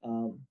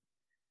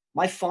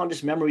 My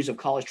fondest memories of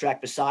college track,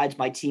 besides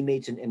my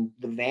teammates and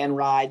the van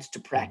rides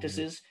to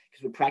practices,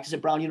 because we practice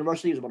at Brown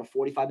University, it was about a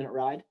 45-minute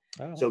ride.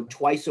 Oh, so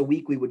twice a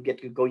week we would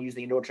get to go use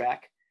the indoor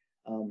track.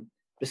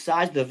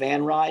 Besides the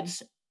van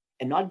rides,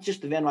 and not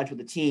just the van rides with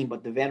the team,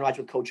 but the van rides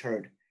with Coach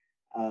Hurd.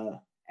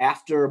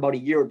 After about a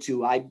year or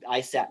two,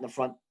 I sat in the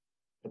front,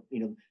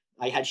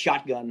 I had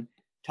shotgun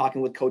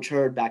talking with Coach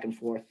Hurd back and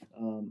forth.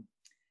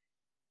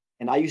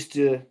 And I used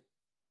to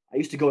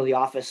go to the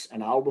office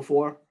an hour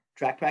before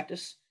track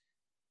practice,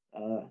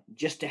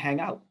 just to hang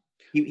out.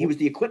 He was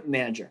the equipment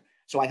manager.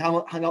 So I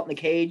hung out in the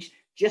cage,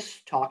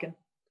 just talking.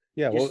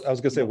 Yeah. Well, I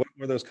was going to say, what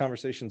were those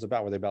conversations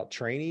about? Were they about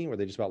training? Were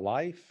they just about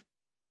life?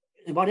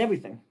 About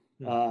everything.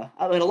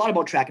 I learned a lot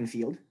about track and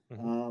field.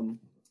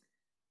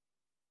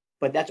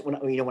 But that's when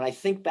I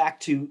think back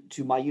to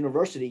my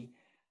university,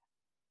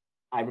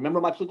 I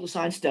remember my political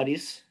science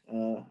studies.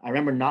 I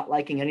remember not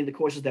liking any of the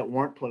courses that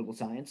weren't political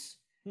science.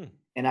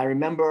 And I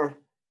remember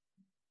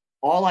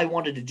all I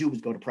wanted to do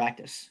was go to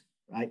practice,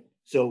 right?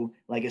 So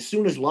like as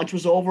soon as lunch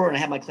was over and I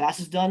had my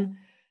classes done,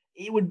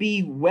 it would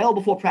be well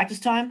before practice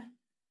time,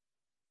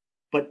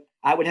 but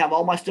I would have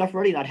all my stuff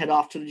ready and I'd head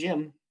off to the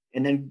gym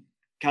and then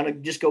kind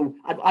of just go,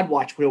 I'd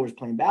watch whoever was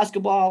playing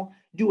basketball,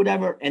 do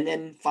whatever, and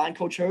then find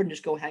Coach Hurd and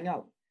just go hang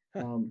out.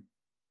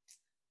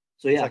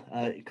 So yeah,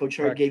 Coach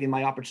Hurd gave me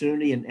my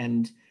opportunity,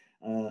 and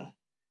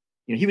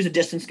he was a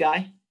distance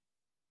guy,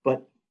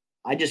 but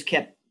I just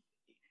kept,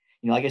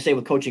 like I say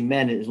with coaching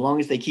men, as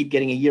long as they keep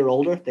getting a year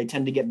older, they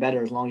tend to get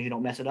better as long as you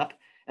don't mess it up.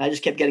 And I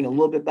just kept getting a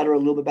little bit better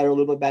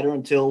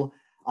until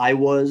I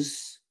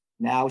was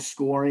now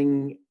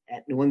scoring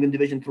at New England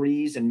Division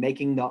IIIs and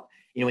making the,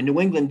 in New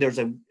England, there's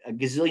a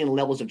gazillion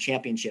levels of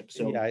championships.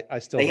 So yeah, I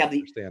still don't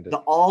understand it. The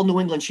all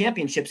New England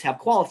championships have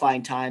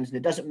qualifying times, and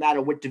it doesn't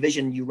matter what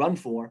division you run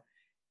for.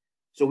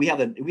 So we had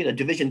a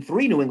Division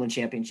III New England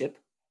championship,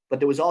 but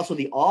there was also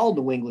the All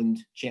New England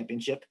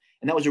championship.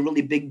 And that was a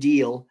really big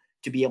deal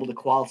to be able to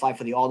qualify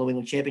for the All New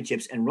England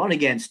championships and run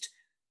against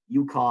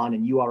UConn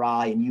and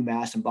URI and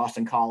UMass and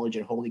Boston College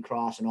and Holy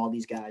Cross and all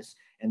these guys,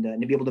 and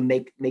to be able to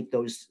make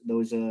those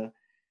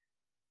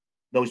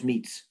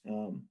meets.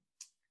 And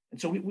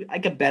so I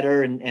got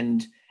better and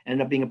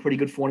ended up being a pretty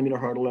good 400-meter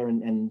hurdler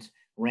and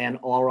ran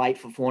all right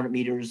for 400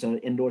 meters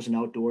indoors and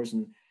outdoors,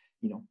 and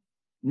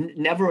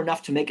never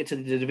enough to make it to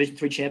the Division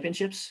III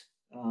championships.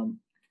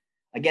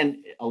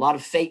 Again, a lot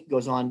of fate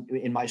goes on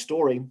in my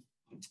story.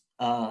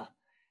 What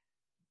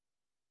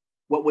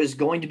was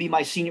going to be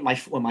my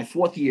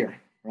fourth year,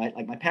 right?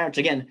 Like my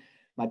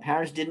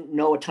parents didn't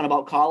know a ton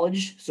about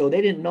college, so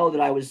they didn't know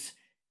that I was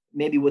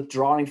maybe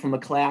withdrawing from a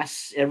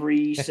class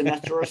every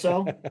semester or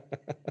so.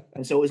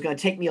 And so it was going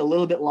to take me a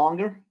little bit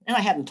longer. And I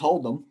hadn't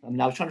told them. I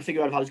mean, I was trying to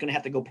figure out if I was going to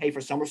have to go pay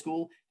for summer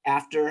school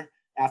after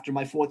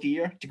my fourth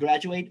year to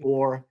graduate,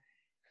 or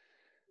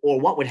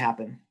what would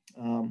happen.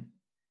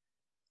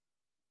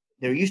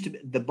 There used to be,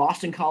 the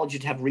Boston College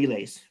used to have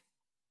relays.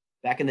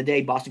 Back in the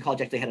day, Boston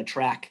College actually had a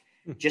track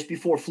just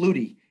before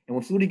Flutie. And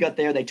when Flutie got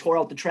there, they tore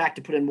out the track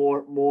to put in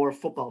more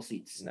football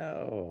seats.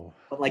 No.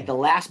 But like the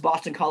last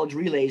Boston College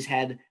relays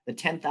had the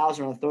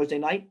 10,000 on a Thursday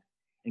night,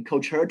 and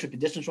Coach Hurd took the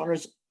distance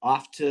runners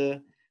off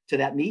to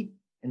that meet.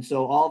 And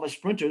so all of us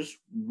sprinters,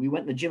 we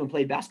went in the gym and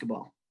played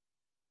basketball.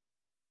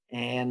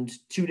 And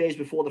 2 days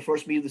before the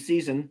first meet of the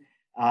season,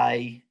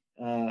 I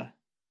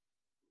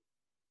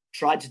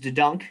tried to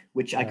dunk,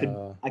 which I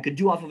could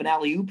do off of an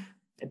alley-oop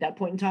at that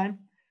point in time.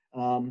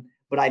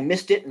 But I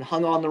missed it and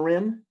hung on the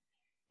rim,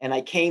 and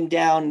I came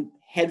down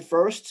head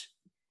first.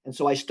 And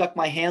so I stuck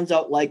my hands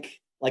out like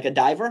a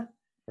diver.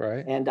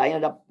 Right. And I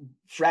ended up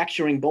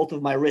fracturing both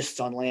of my wrists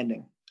on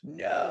landing.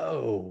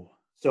 No.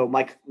 So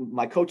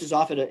my coach is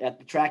off at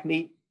the track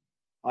meet.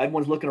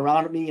 Everyone's looking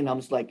around at me, and I'm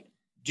just like,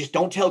 just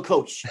don't tell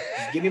coach.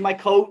 Just give me my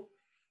coat,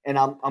 and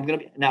I'm gonna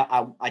be.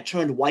 Now I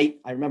turned white.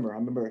 I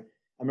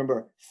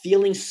remember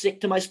feeling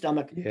sick to my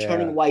stomach,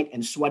 turning white,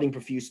 and sweating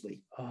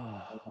profusely,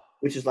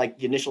 which is like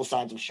the initial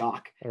signs of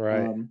shock.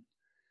 Right.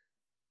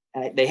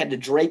 And they had to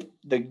drape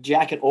the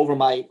jacket over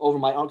my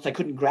arm because I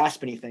couldn't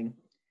grasp anything.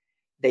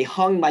 They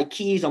hung my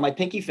keys on my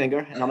pinky finger,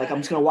 and I'm like, I'm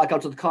just going to walk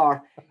out to the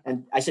car.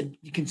 And I said,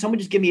 can someone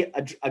just give me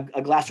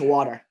a glass of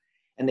water?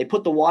 And they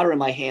put the water in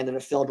my hand, and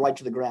it fell right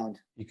to the ground.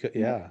 You could,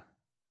 yeah.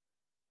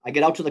 I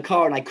get out to the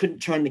car, and I couldn't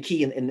turn the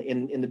key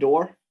in the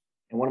door.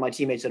 And one of my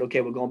teammates said, okay,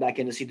 we're going back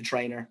in to see the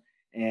trainer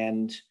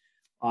and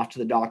off to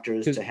the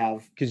doctors to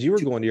have. Because you were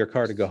going to your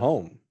car to go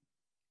home.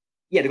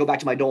 Yeah, to go back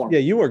to my dorm. Yeah,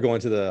 you were going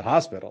to the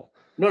hospital.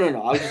 No.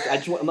 I'm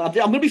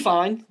going to be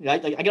fine. I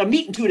got a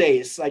meet in 2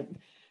 days.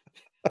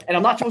 And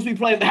I'm not supposed to be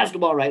playing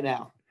basketball right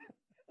now.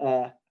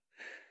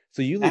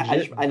 So you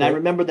legit. I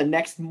remember the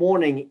next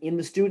morning in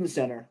the student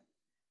center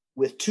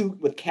with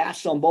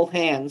casts on both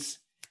hands,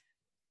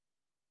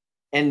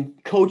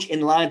 and coach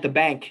in line at the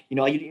bank. You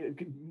know,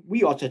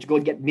 we also had to go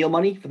and get meal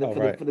money for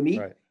the meet.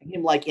 Right. And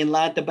him like in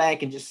line at the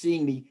bank and just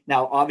seeing me.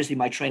 Now, obviously,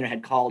 my trainer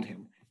had called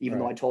him, even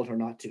though I told her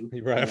not to.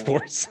 Right, of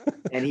course.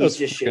 And he's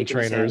just shaking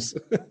his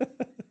head,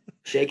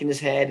 shaking his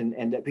head,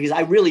 and because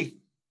I really,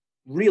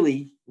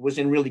 really was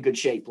in really good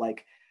shape.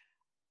 Like,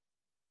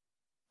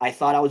 I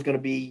thought I was going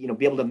to be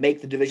able to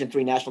make the Division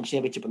III national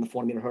championship in the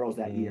 400-meter hurdles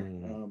that year.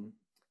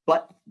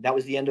 But that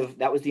was the end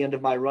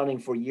of my running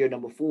for year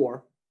number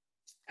 4.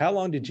 How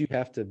long did you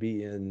have to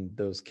be in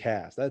those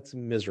casts? That's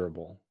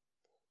miserable.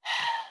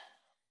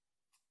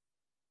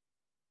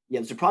 Yeah,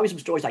 there's probably some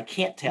stories I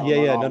can't tell.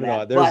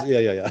 No.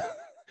 There's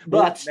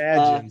But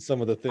imagine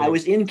some of the things. I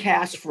was in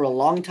casts for a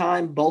long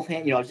time, both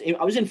hands.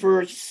 I was in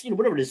for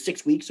whatever it is,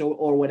 6 weeks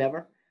or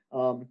whatever.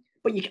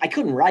 But I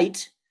couldn't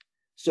write,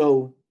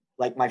 so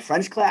like my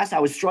French class, I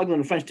was struggling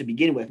in French to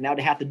begin with. Now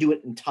to have to do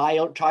it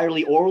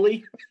entirely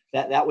orally,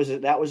 that was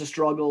a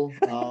struggle.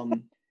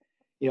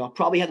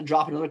 Probably had to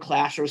drop another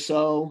class or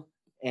so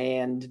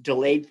and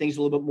delayed things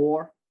a little bit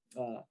more.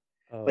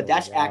 But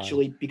that's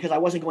actually because I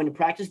wasn't going to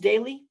practice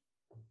daily,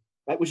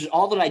 right? Which is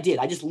all that I did.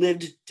 I just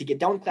lived to get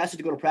done with classes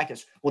to go to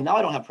practice. Well, now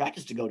I don't have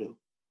practice to go to.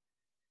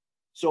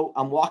 So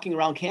I'm walking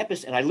around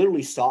campus and I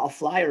literally saw a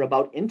flyer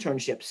about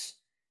internships.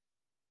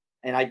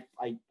 And I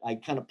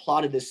kind of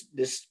plotted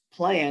this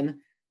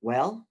plan.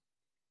 Well,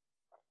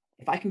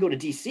 if I can go to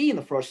DC in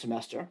the first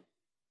semester,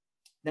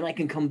 then I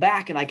can come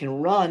back and I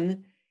can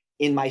run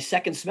in my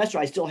second semester.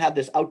 I still have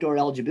this outdoor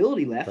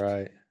eligibility left.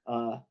 Right.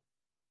 Now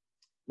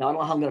I don't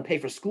know how I'm going to pay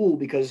for school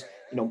because,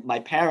 my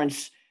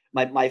parents,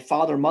 my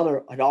father and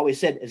mother had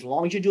always said, as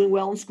long as you're doing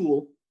well in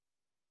school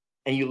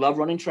and you love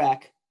running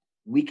track,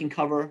 we can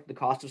cover the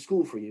cost of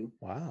school for you.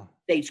 Wow.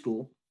 State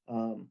school.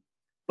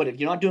 But if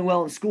you're not doing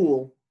well in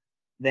school,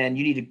 then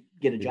you need to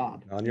get a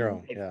job on your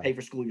own. Pay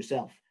for school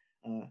yourself.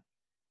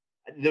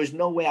 There's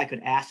no way I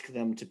could ask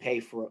them to pay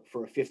for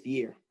a fifth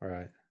year.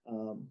 Right.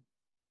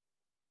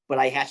 But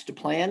I hatched a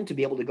plan to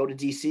be able to go to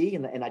DC,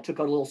 and I took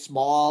out a little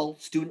small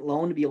student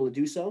loan to be able to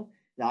do so.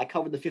 Now I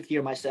covered the fifth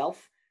year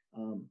myself.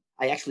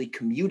 I actually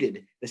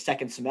commuted the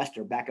second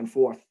semester back and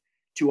forth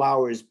 2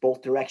 hours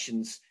both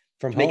directions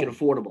from to make it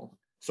affordable,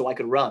 so I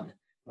could run.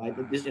 Right.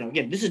 Wow.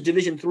 This is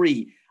Division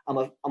III.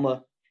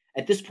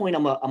 At this point,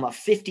 I'm a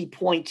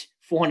 50-point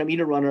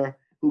 400-meter runner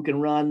who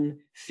can run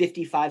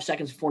 55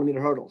 seconds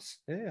 400-meter hurdles.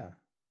 Yeah.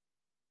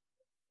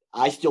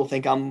 I still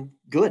think I'm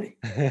good.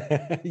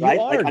 You right?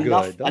 are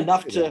like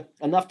good.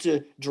 Enough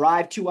to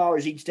drive 2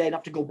 hours each day,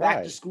 enough to go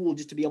back to school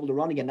just to be able to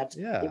run again.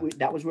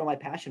 That was where my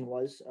passion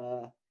was.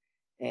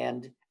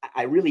 And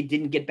I really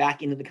didn't get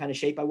back into the kind of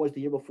shape I was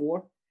the year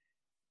before.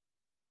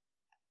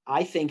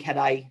 I think had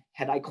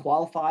I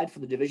qualified for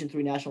the Division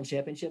III national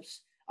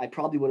championships, I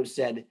probably would have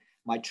said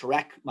my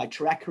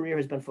track career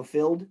has been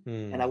fulfilled,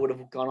 and I would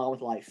have gone on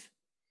with life.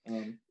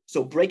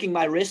 So breaking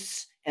my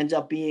wrists ends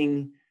up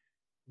being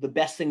the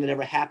best thing that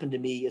ever happened to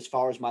me as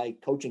far as my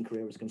coaching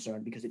career was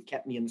concerned, because it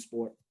kept me in the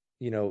sport.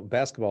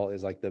 Basketball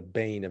is like the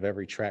bane of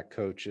every track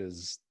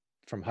coach's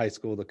from high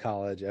school to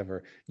college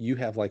ever. You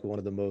have like one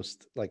of the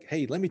most like,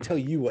 hey, let me tell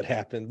you what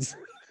happens.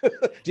 Do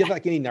you have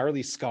like any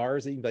gnarly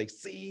scars that you can be like,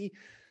 see?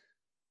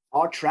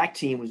 Our track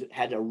team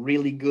had a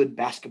really good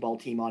basketball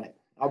team on it.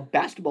 Our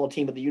basketball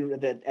team at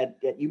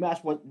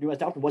UMass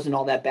Dalton wasn't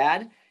all that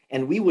bad,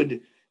 and we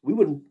would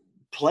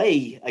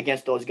play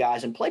against those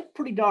guys and play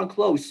pretty darn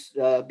close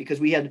because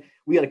we had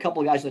a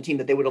couple of guys on the team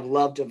that they would have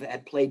loved to have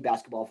had played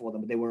basketball for them,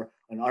 but they were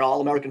an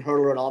All-American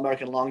hurdler, an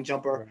All-American long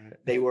jumper. Right.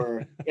 They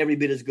were every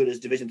bit as good as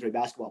Division III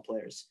basketball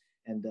players,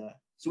 and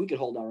so we could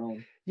hold our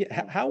own.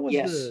 Yeah. How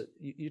was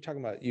you're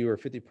talking about you were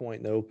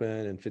 50-point in the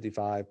open and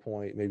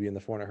 55-point maybe in the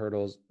 400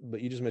 hurdles,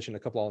 but you just mentioned a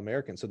couple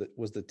All-Americans. So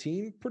was the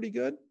team pretty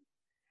good?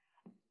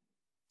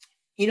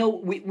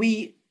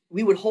 We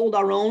would hold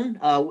our own.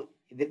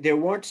 There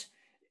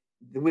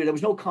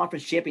was no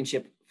conference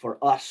championship for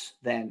us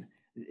then.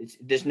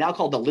 There's now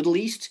called the Little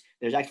East.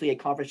 There's actually a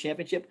conference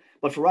championship,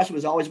 but for us, it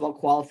was always about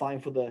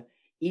qualifying for the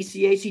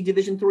ECAC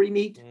Division III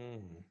meet,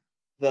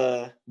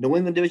 the New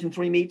England Division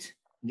III meet,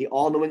 the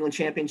All New England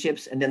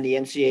Championships, and then the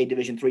NCAA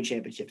Division III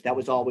championships. That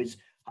was always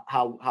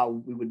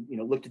how we would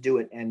look to do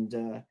it.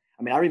 And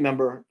I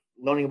remember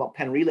learning about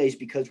Penn relays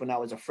because when I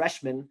was a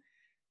freshman,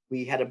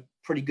 we had a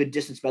pretty good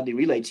distance medley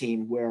relay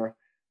team where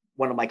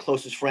one of my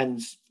closest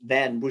friends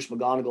then, Bruce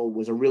McGonigal,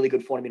 was a really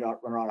good 40-meter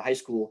runner out of high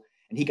school,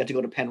 and he got to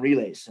go to Penn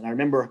relays. And I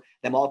remember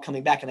them all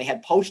coming back, and they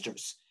had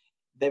posters.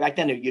 Back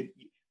then,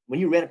 when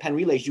you ran at Penn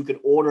relays, you could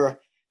order.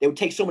 They would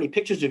take so many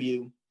pictures of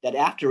you that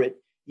after it,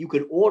 you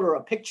could order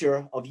a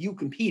picture of you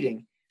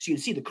competing. So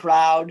you'd see the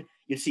crowd,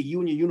 you'd see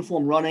you in your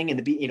uniform running, and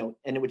and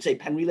it would say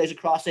Penn relays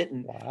across it.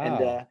 And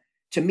wow.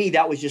 To me,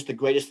 that was just the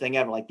greatest thing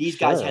ever. Like these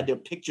guys had their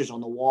pictures on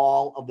the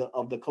wall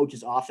of the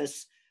coach's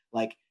office.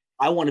 Like,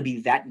 I want to be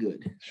that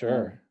good.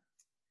 Sure.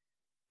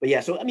 But yeah,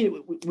 so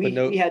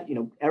we had,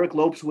 Eric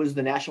Lopes was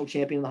the national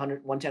champion in the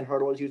 110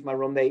 hurdles. He was my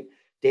roommate.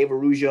 Dave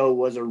Araujo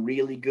was a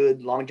really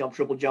good long jump,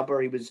 triple jumper.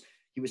 He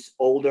was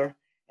older,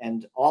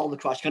 and all the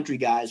cross country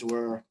guys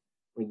were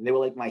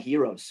like my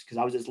heroes because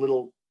I was this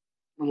little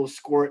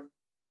squirt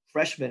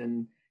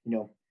freshman,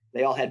 and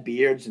they all had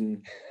beards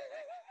and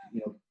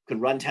could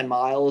run 10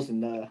 miles,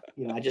 and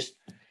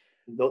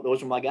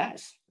those were my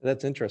guys.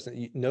 That's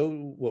interesting.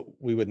 What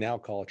we would now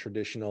call a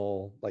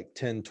traditional like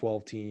 10,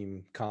 12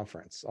 team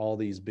conference, all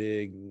these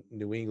big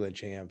New England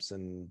champs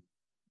and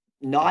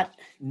not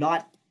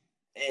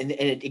and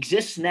it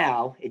exists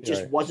now. It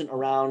just wasn't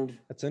around.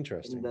 That's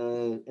interesting.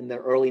 In the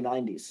early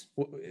 90s.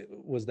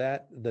 Was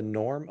that the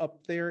norm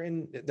up there?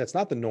 That's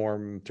not the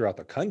norm throughout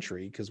the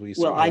country because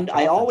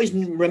I always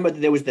remember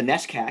that there was the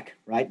NESCAC,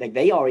 right? Like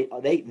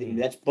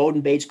that's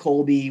Bowdoin, Bates,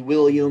 Colby,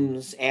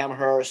 Williams,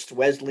 Amherst,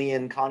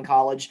 Wesleyan, Conn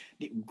College,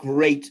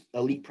 great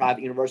elite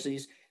private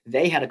universities.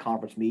 They had a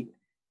conference meet.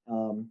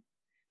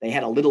 They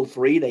had a Little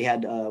Three. They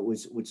had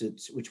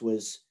which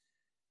was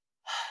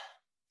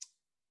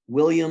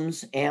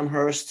Williams,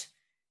 Amherst,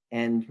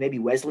 and maybe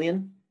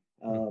Wesleyan.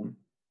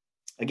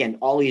 Again,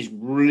 all these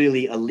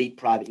really elite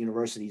private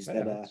universities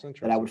that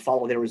I would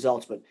follow their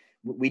results, but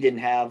we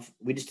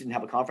just didn't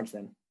have a conference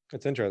then.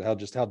 It's interesting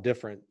how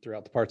different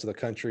throughout the parts of the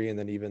country. And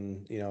then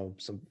even,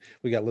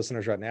 we got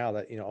listeners right now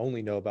that,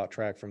 only know about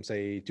track from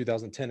say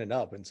 2010 and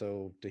up. And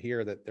so to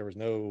hear that there was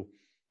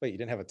you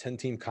didn't have a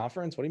 10-team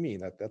conference? What do you mean?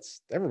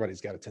 That's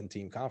everybody's got a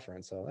 10-team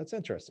conference. So that's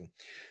interesting.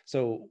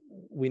 So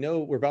we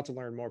know we're about to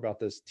learn more about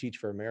this Teach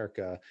for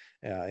America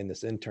in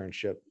this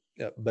internship.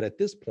 But at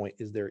this point,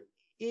 is there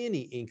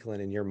any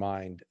inkling in your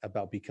mind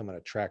about becoming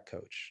a track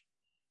coach?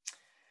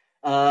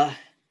 I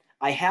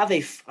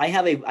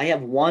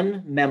have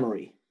one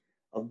memory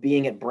of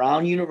being at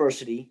Brown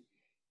University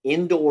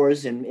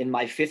indoors in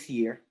my fifth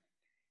year.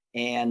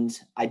 And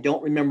I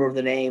don't remember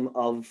the name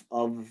of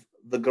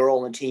the girl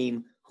on the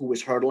team who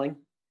was hurdling.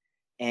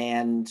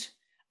 And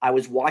I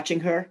was watching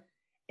her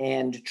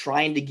and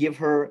trying to give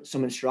her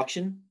some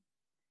instruction.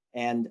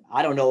 And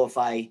I don't know if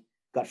I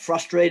got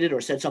frustrated or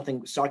said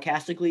something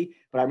sarcastically,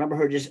 but I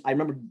remember this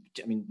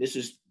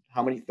is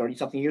how many, 30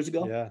 something years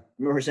ago? Yeah. I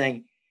remember her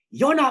saying,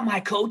 "You're not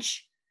my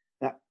coach."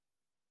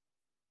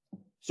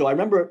 So I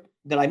remember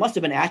that I must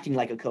have been acting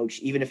like a coach,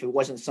 even if it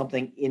wasn't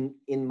something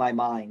in my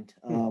mind.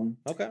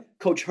 Okay.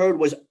 Coach Hurd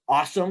was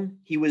awesome.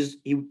 He was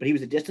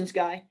a distance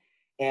guy.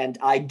 And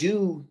I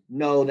do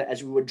know that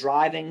as we were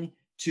driving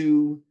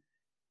to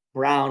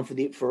Brown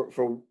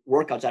for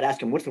workouts, I'd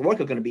ask him, "What's the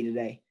workout going to be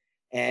today?"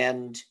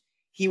 And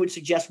he would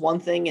suggest one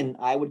thing, and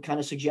I would kind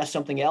of suggest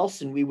something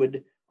else, and we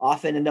would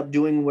often end up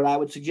doing what I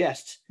would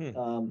suggest.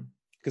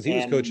 Because he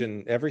was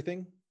coaching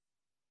everything.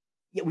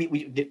 Yeah,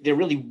 there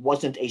really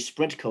wasn't a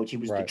sprint coach. He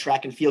was the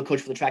track and field coach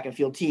for the track and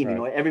field team.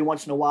 Right. Every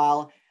once in a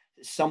while,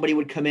 somebody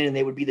would come in and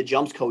they would be the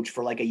jumps coach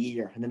for like a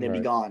year, and then they'd be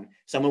gone.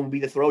 Someone would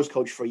be the throws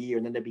coach for a year,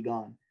 and then they'd be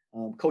gone.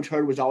 Coach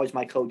Hurd was always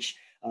my coach.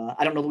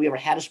 I don't know that we ever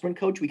had a sprint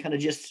coach. We kind of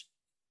just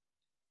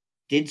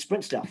did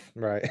sprint stuff.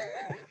 Right.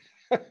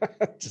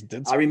 Just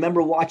did. I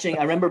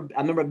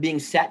remember being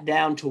sat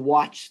down to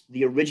watch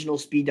the original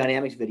Speed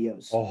Dynamics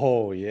videos.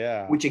 Oh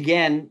yeah. Which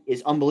again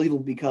is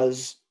unbelievable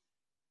because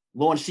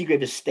Lawrence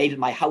Seagrave just stayed at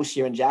my house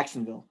here in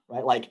Jacksonville,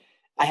 right? Like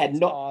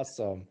That's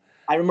awesome.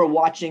 I remember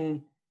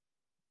watching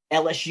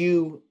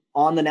LSU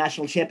on the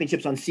national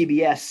championships on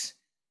CBS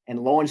and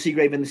Lawrence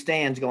Seagrave in the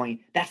stands going,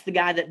 that's the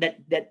guy that's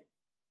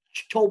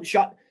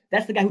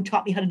the guy who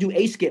taught me how to do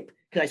A-skip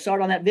because I saw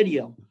it on that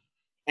video.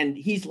 And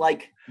he's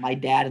like my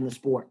dad in the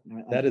sport.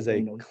 Right? That is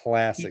a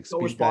classic. He's so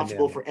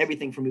responsible for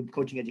everything from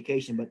coaching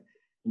education, but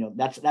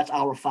that's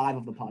hour 5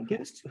 of the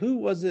podcast. Who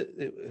was it?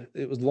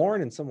 It was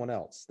Lauren and someone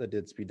else that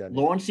did Speed Dynamics.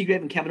 Lawrence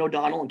Seagrave and Kevin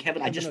O'Donnell. And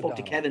Kevin, I just spoke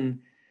to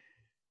Kevin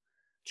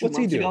 2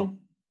 months ago.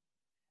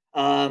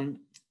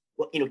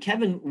 Well,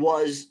 Kevin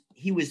was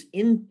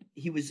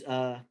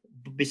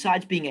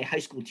besides being a high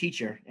school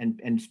teacher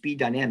and Speed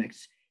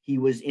Dynamics, he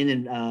was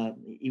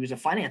he was a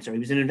financer. He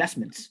was in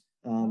investments.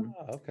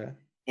 Okay.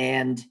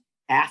 And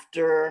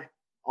after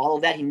all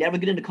of that, he never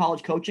got into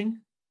college coaching.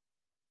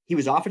 He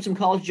was offered some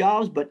college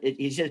jobs, but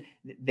he said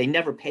they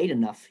never paid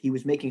enough. He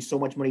was making so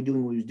much money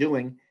doing what he was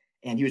doing,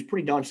 and he was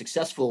pretty darn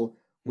successful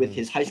with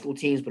his high school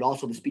teams, but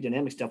also the Speed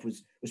Dynamics stuff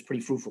was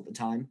pretty fruitful at the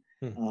time.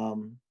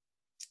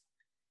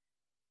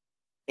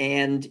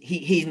 And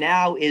he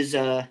now is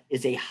a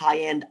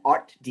high-end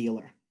art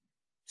dealer,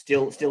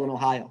 still in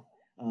Ohio.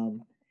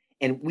 And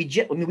we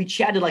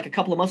chatted like a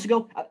couple of months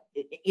ago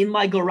in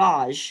my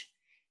garage.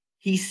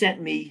 He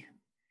sent me,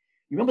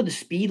 you remember the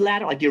speed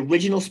ladder, like the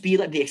original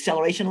speed ladder, the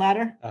acceleration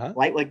ladder,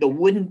 right? Like the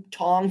wooden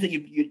tongs that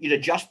you'd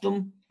adjust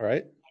them.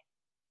 Right.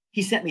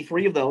 He sent me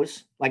 3 of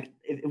those. Like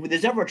if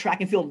there's ever a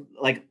track and field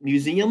like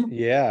museum,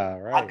 yeah,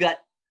 right. I've got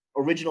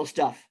original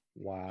stuff.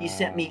 Wow. He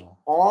sent me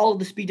all of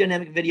the Speed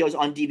Dynamic videos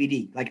on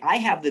DVD. Like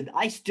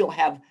I still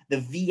have the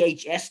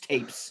VHS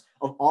tapes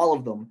of all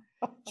of them.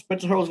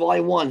 Sprints and Hurdles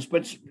Volume 1,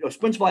 Sprints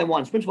Volume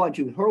 1, Sprints Volume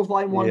 2, Hurdles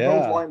Volume 1,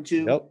 Hurdles Volume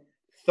 2. Yep.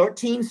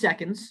 13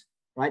 seconds,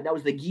 right? That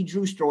was the Guy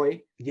Drew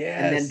story.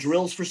 Yes. And then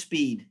Drills for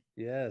Speed.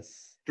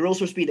 Yes. Drills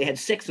for Speed. They had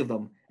 6 of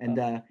them.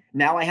 And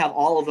now I have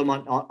all of them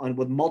on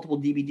with multiple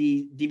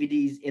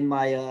DVDs in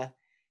my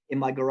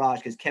garage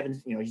because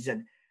Kevin's, he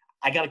said,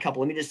 I got a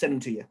couple. Let me just send them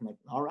to you. I'm like,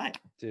 all right.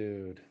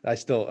 Dude, I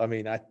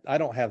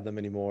don't have them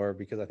anymore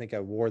because I think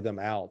I wore them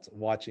out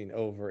watching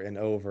over and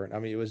over. And I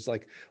mean, it was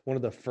like one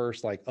of the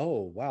first, like,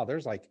 oh, wow,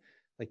 there's like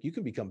you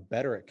can become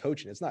better at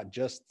coaching. It's not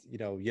just,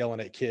 yelling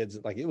at kids.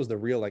 Like it was the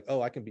real, like,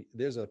 oh,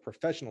 there's a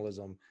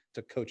professionalism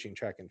to coaching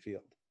track and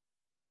field.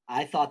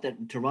 I thought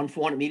that to run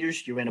 400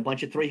 meters, you ran a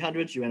bunch of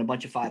 300s, you ran a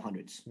bunch of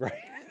 500s. Right.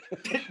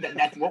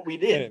 That's what we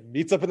did. And it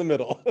meets up in the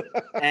middle.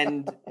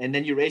 and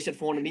then you race at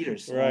 400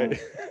 meters. Right.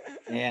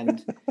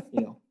 And,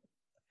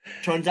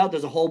 turns out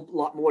there's a whole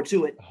lot more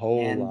to it. A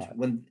whole lot.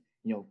 When,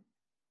 but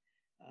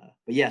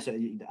yeah, so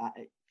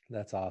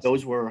that's awesome.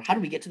 Those were, how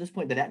did we get to this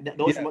point?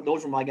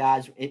 Those were my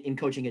guys in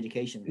coaching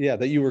education. Yeah.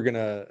 That you were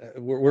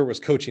where was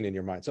coaching in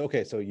your mind? So,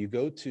 okay. So you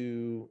go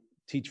to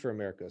Teach for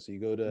America. So you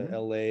go to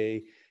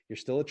LA. You're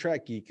still a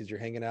track geek because you're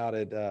hanging out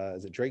at,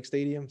 is it Drake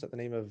Stadium? Is that the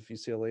name of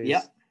UCLA?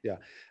 Yep. Yeah.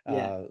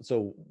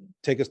 So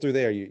take us through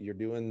there. You're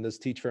doing this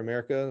Teach for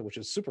America, which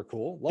is super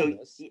cool. Love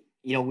this.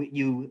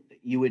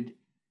 You would,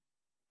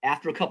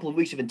 after a couple of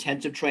weeks of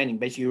intensive training,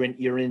 basically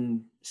you're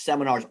in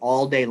seminars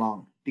all day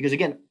long because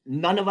again,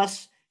 none of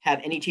us have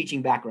any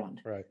teaching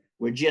background. Right.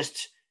 We're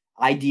just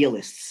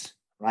idealists,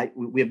 right?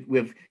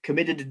 We've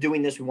committed to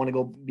doing this. We want to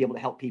go be able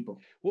to help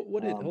people.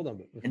 Hold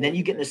on. And then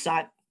you get in the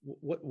side.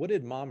 What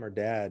did mom or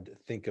dad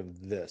think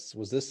of this?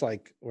 Was this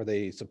like, were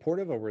they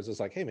supportive or was this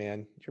like, hey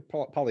man, you're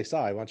poli-sci,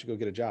 why don't you go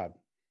get a job?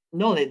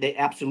 No, they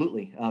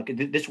absolutely.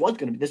 This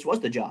was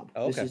the job.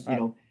 Oh, okay. This is, I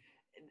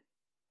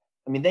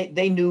mean,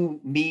 they knew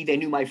me, they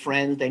knew my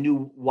friends, they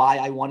knew why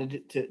I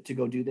wanted to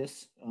go do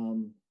this.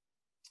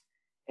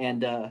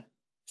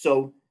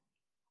 So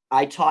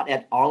I taught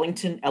at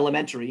Arlington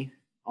Elementary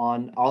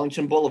on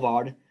Arlington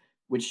Boulevard,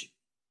 which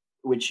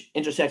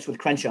intersects with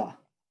Crenshaw.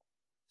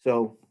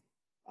 So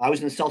I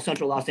was in South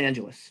Central Los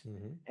Angeles,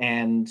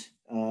 and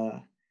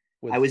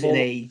I was in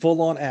a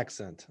full-on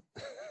accent.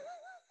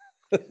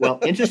 Well,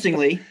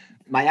 interestingly,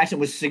 my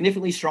accent was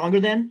significantly stronger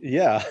then.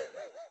 Yeah.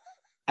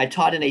 I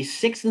taught in a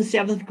 6th and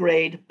 7th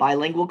grade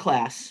bilingual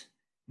class.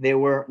 There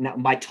were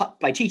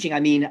by teaching,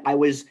 I mean I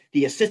was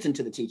the assistant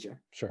to the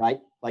teacher, sure.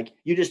 Right? Like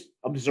you're just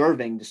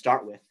observing to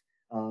start with,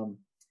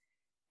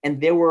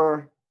 and there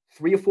were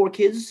 3 or 4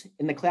 kids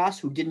in the class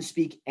who didn't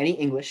speak any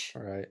English,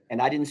 right.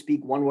 And I didn't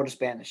speak one word of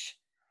Spanish.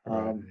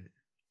 Right.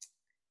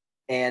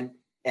 And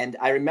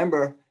I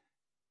remember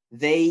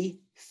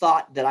they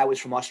thought that I was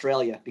from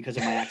Australia because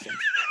of my accent.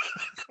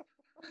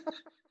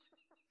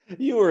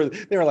 They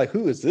were like,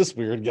 who is this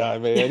weird guy,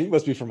 man? He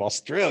must be from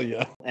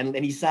Australia. And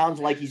he sounds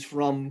like he's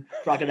from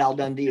Crocodile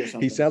Dundee or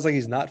something. He sounds like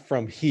he's not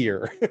from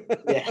here.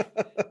 Yeah.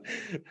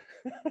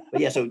 But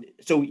yeah,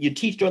 so you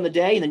teach during the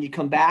day and then you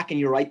come back and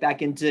you're right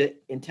back into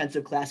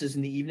intensive classes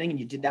in the evening, and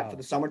you did that for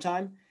the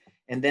summertime.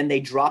 And then they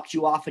dropped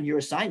you off in your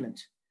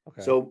assignment.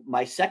 Okay. So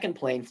my second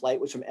plane flight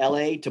was from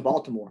LA to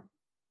Baltimore.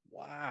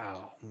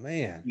 Wow,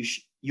 man.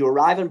 You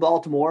arrive in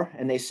Baltimore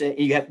and they say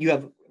we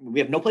have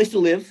no place to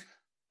live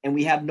and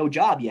we have no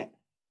job yet.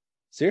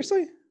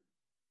 Seriously?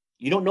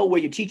 You don't know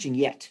where you're teaching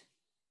yet.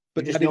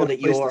 But you just not even know a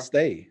that place to you're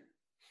stay.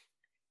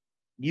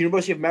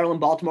 University of Maryland,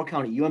 Baltimore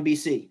County,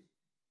 UMBC.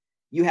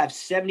 You have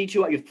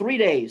 72 hours, 3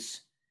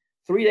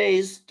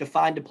 days to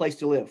find a place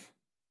to live.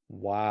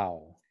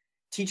 Wow.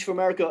 Teach for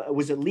America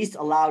was at least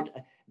allowed.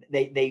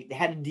 They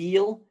had a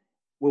deal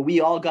where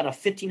we all got a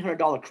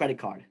 $1,500 credit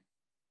card,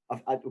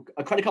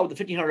 a credit card with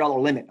a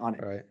 $1,500 limit on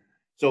it. Right.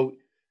 So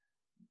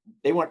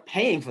they weren't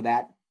paying for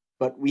that,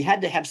 but we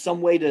had to have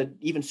some way to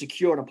even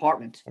secure an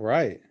apartment.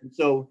 Right. And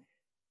so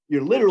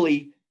you're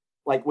literally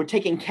like, we're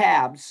taking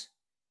cabs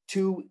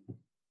to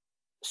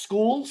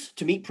schools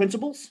to meet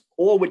principals,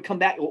 or would come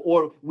back,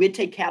 or we'd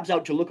take cabs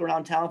out to look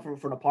around town for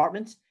an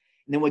apartment.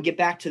 And then we'd get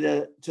back to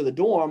the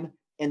dorm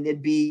and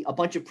there'd be a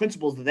bunch of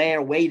principals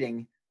there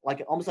waiting,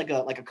 like almost like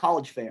a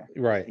college fair.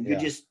 Right. And yeah.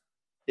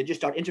 they just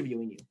start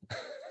interviewing you.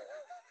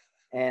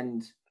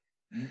 And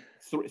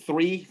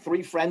three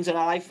friends and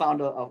I found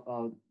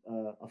a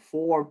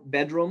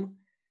 4-bedroom,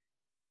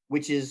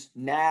 which is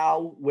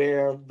now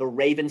where the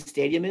Raven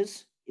Stadium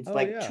is.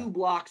 It's 2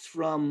 blocks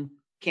from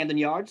Camden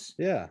Yards.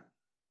 Yeah.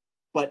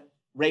 But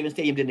Raven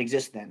Stadium didn't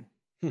exist then.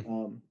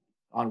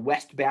 On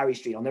West Barry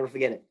Street. I'll never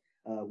forget it.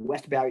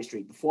 West Barry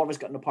Street. The 4 of us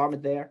got an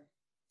apartment there.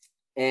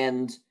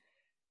 And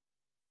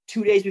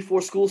 2 days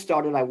before school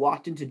started, I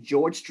walked into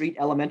George Street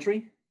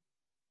Elementary,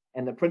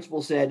 and the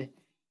principal said,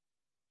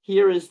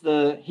 here's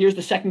the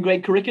 2nd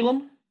grade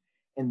curriculum,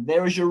 and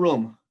there's your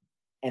room.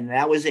 And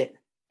that was it.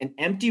 An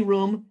empty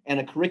room and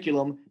a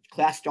curriculum.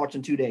 Class starts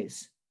in 2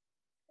 days.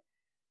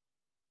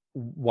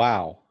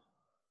 Wow.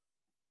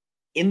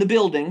 In the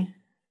building,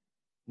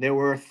 there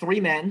were 3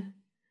 men,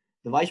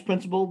 the vice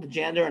principal, the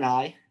janitor, and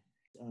I.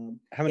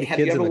 How many have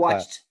kids you ever in the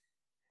watched class?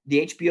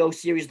 The HBO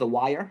series The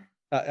Wire?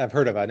 I've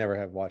heard of it. I never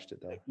have watched it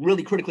though.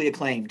 Really critically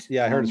acclaimed.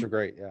 Yeah, I heard it's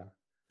great. Yeah.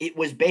 It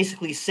was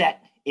basically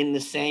set in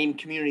the same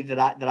community that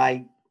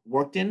I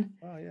worked in.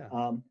 Oh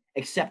yeah.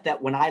 Except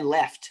that when I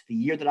left, the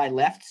year that I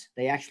left,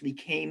 they actually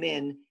came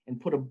in and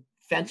put a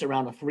fence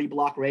around a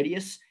 3-block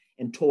radius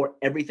and tore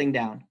everything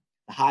down.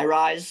 The high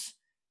rise,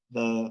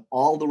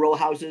 all the row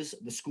houses,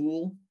 the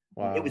school.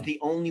 Wow. It was the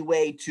only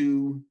way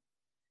to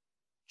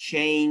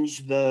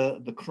change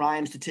the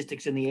crime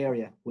statistics in the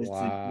area was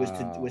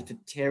to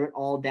tear it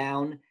all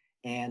down.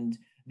 And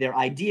their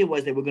idea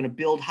was they were going to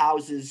build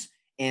houses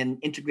and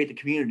integrate the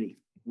community,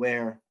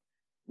 where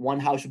one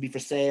house would be for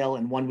sale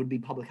and one would be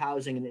public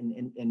housing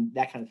and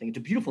that kind of thing. It's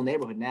a beautiful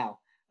neighborhood now.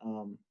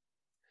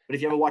 But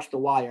if you ever watched The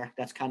Wire,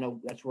 that's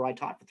where I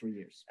taught for 3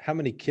 years. How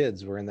many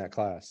kids were in that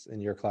class, in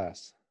your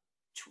class?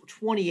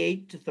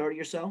 28 to 30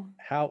 or so.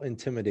 How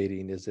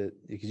intimidating is it?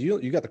 Because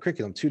you got the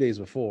curriculum 2 days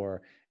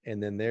before,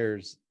 and then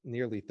there's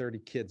nearly 30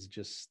 kids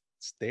just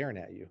staring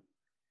at you.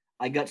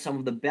 I got some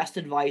of the best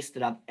advice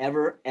that I've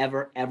ever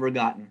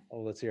gotten.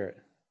 Oh, let's hear it.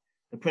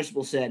 The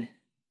principal said,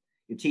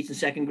 "You teach in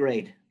 2nd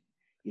grade.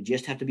 You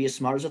just have to be as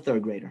smart as a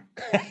 3rd grader."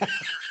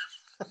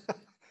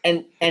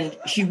 and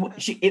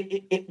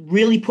it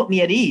really put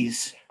me at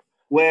ease,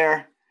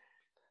 where,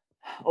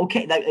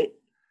 okay,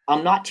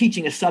 I'm not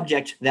teaching a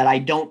subject that I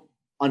don't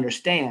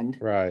understand.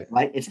 Right.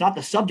 It's not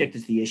the subject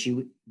that's the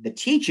issue. The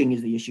teaching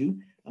is the issue.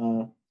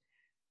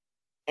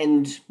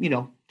 And,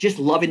 just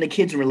loving the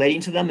kids and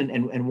relating to them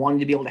and wanting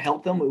to be able to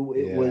help them.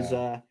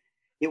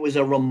 It was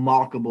a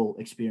remarkable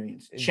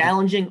experience.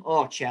 Challenging.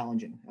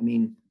 I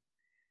mean,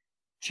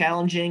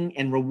 challenging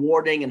and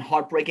rewarding and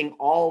heartbreaking,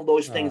 all of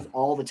those things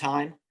all the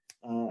time.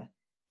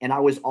 And I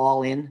was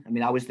all in. I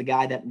mean, I was the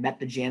guy that met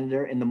the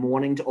janitor in the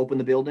morning to open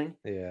the building.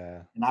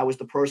 Yeah. And I was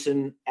the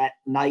person at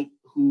night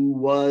who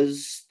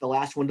was the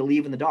last one to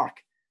leave in the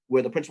dark,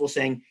 where the principal was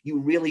saying, you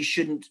really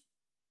shouldn't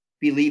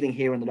be leaving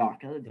here in the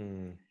dark.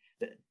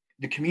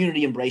 The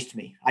community embraced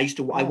me.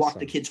 I walked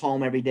the kids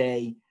home every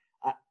day.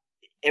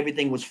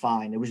 Everything was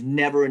fine. There was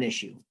never an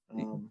issue.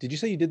 Did you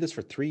say you did this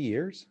for 3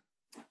 years?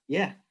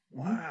 Yeah.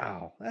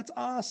 Wow. That's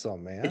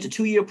awesome, man. It's a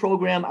 2-year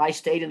program. I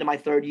stayed into my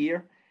 3rd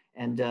year,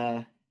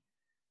 and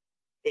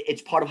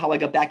it's part of how I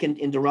got back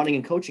into running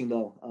and coaching,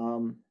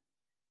 though.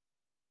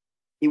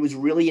 It was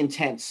really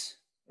intense.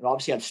 And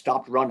obviously I'd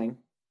stopped running.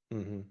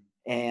 Mm-hmm.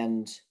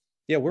 And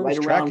yeah, where was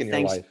track in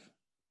your life?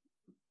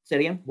 Say it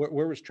again?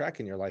 Where was track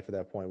in your life at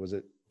that point? Was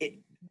it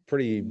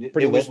pretty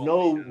there was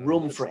no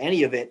room for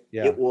any of it.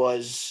 Yeah. It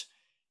was,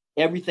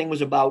 everything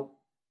was about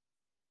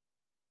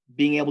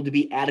being able to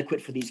be adequate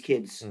for these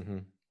kids. Mm-hmm.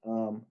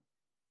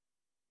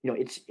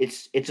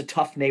 It's a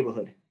tough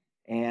neighborhood,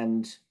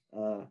 and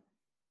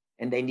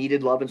they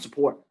needed love and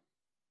support,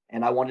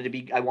 and I wanted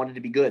to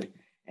be good.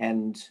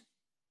 And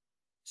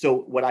so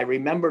what I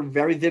remember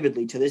very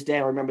vividly to this day,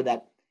 I remember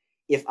that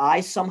if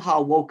I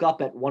somehow woke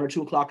up at 1 or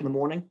 2 o'clock in the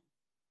morning,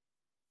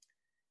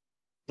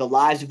 the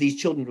lives of these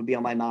children would be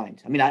on my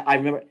mind. I mean, I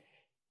remember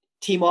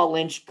T-Maul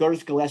Lynch,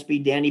 Gertis Gillespie,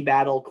 Danny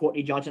Battle,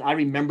 Courtney Johnson. I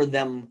remember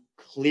them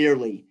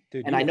clearly.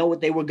 Dude, and I know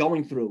what they were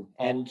going through.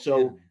 And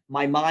so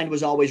my mind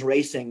was always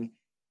racing,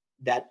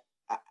 that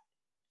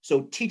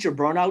So teacher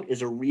burnout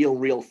is a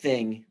real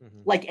thing.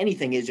 Mhm. Like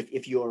anything is,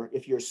 if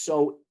you're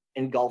so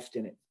engulfed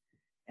in it.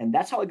 And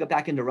that's how I got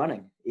back into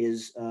running,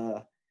 is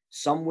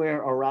somewhere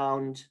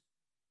around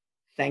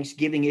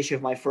Thanksgiving issue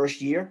of my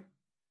first year.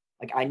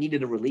 Like, I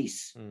needed a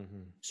release.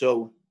 Mhm.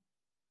 So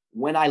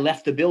when I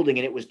left the building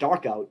and it was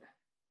dark out,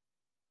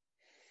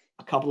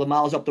 a couple of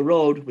miles up the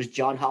road was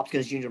Johns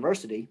Hopkins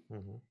University.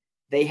 Mhm.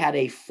 They had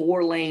a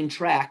 4-lane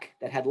track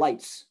that had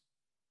lights.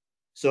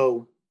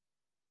 So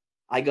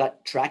I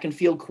got Track and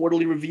Field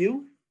Quarterly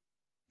Review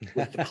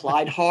with the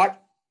Clyde Hart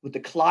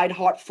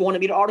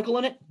 400-meter article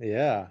in it.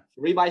 Yeah.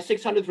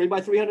 3x600,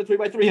 3x300,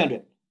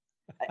 3x300.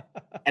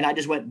 And I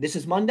just went, this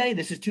is Monday,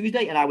 this is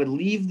Tuesday, and I would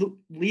leave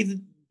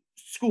the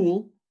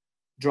school,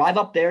 drive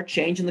up there,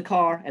 change in the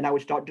car, and I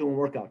would start doing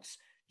workouts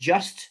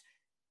just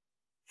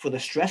for the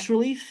stress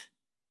relief,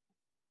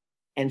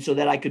 and so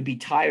that I could be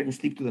tired and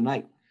sleep through the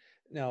night.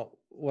 Now,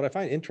 what I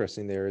find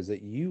interesting there is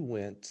that you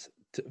went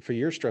for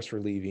your stress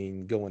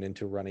relieving going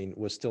into running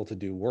was still to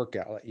do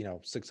workout,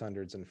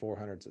 600s and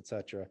 400s, et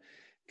cetera.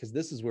 Because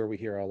this is where we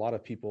hear a lot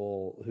of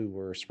people who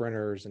were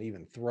sprinters and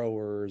even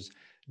throwers,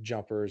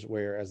 jumpers,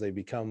 where as they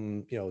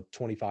become,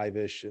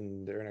 25-ish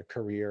and they're in a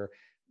career,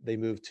 they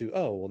move to,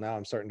 oh, well, now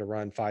I'm starting to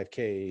run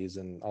 5Ks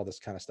and all this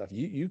kind of stuff.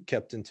 You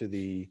kept into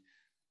the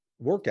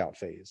workout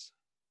phase.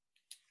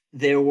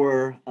 There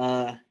were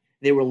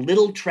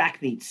little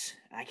track meets.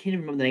 I can't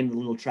even remember the name of the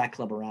little track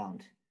club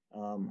around.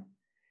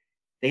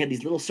 They had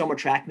these little summer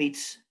track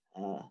meets,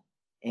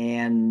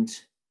 and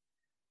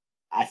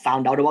I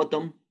found out about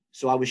them.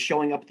 So I was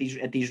showing up at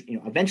these,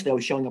 eventually I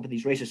was showing up at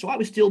these races. So I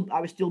was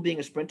still being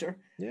a sprinter.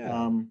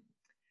 Yeah.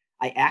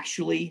 I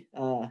actually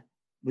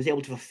was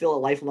able to fulfill a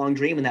lifelong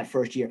dream in that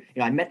first year.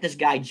 I met this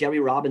guy, Jerry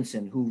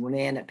Robinson, who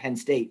ran at Penn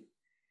State,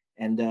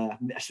 and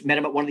met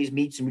him at one of these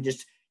meets, and we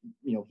just,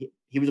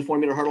 he was a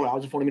 400-meter hurdler, I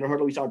was a 400-meter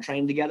hurdler. We started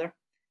training together,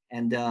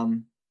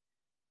 and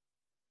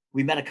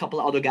we met a couple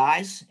of other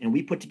guys, and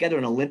we put together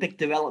an Olympic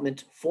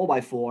development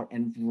 4x4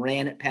 and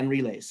ran at Penn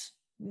Relays.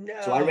 No.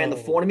 So I ran the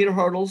 400-meter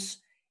hurdles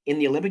in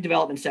the Olympic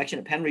development section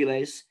at Penn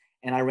Relays,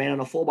 and I ran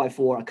on a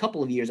 4x4 a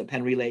couple of years at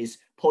Penn Relays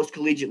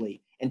post-collegiately.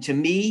 And to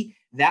me,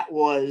 that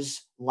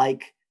was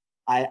like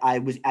I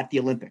was at the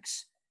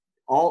Olympics.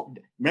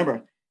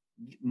 Remember,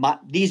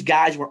 these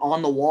guys were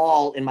on the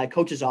wall in my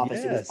coach's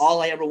office. Yes. It was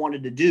all I ever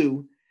wanted to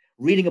do,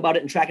 reading about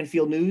it in Track and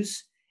Field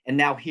News. And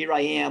now here I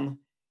am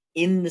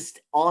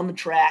on the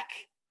track.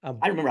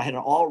 I remember I had an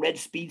all red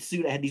speed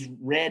suit. I had these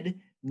red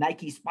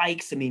Nike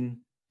spikes. I mean,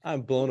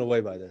 I'm blown away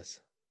by this.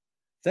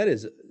 That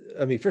is,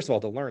 first of all,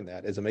 to learn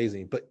that is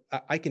amazing, but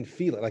I can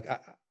feel it. Like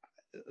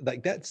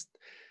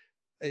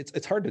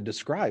it's hard to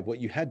describe what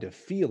you had to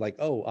feel like.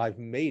 Oh, I've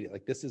made it.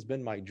 Like, this has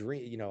been my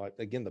dream,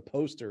 again, the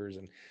posters,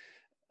 and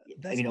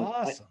that's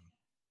awesome.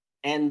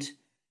 And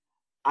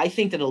I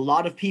think that a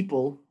lot of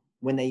people,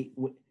 when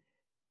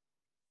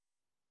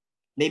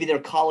maybe their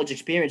college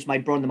experience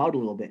might burn them out a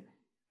little bit.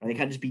 Right? They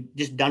kind of be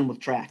done with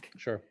track.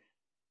 Sure.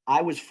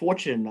 I was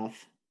fortunate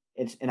enough,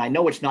 and I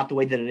know it's not the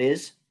way that it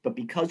is, but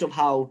because of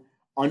how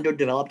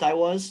underdeveloped I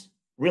was,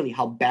 really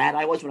how bad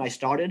I was when I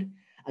started,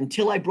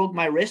 until I broke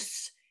my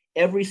wrists,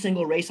 every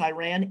single race I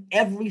ran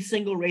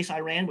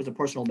was a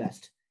personal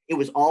best. It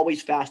was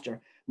always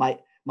faster.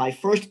 My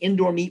first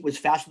indoor meet was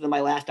faster than my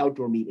last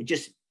outdoor meet. It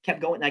just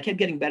kept going, and I kept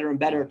getting better and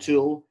better and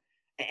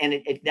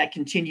that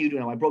continued.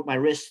 I broke my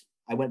wrist,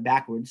 I went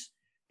backwards,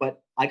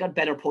 but I got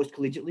better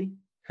post-collegiately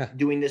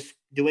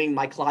doing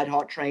my Clyde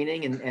Hart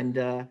training and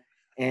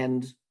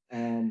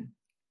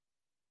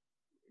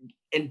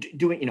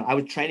doing, I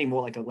was training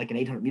more like an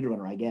 800-meter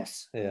runner, I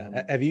guess.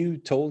 Yeah. Have you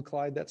told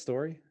Clyde that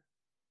story?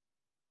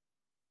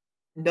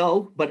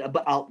 No,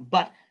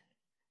 but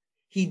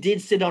he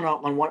did sit on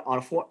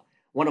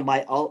one of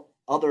my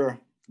other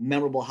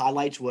memorable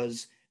highlights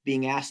was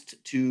being asked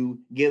to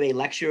give a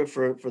lecture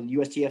for the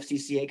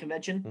USTF-CCA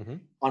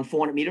convention on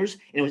 400 meters.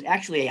 And it was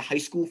actually a high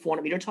school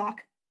 400-meter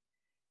talk.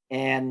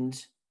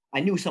 And I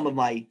knew some of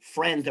my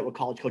friends that were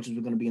college coaches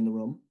were going to be in the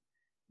room,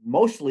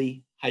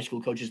 mostly high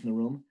school coaches in the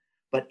room.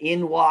 But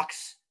in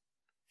walks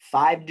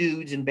 5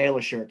 dudes in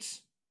Baylor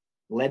shirts,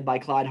 led by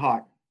Clyde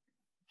Hart,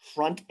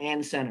 front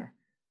and center.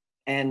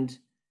 And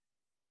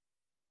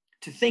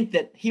to think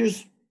that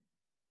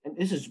and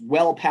this is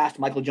well past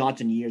Michael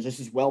Johnson years. This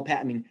is well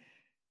past,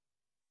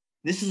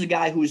 this is a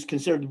guy who's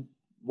considered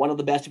one of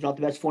the best, if not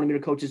the best 400-meter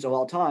coaches of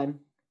all time.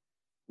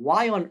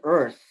 Why on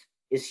earth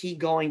is he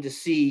going to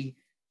see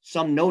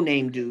some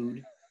no-name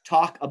dude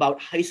talk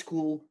about high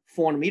school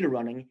 400-meter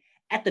running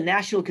at the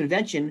national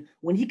convention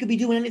when he could be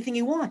doing anything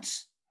he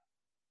wants?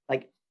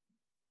 Like,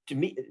 to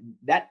me,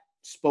 that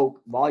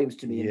spoke volumes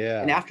to me.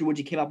 Yeah. And afterwards,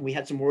 he came up and we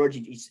had some words.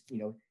 He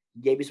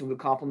gave me some good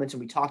compliments,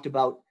 and we talked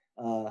about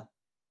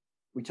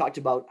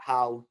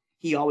how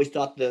he always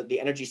thought the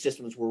energy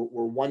systems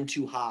were one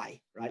too high,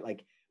 right?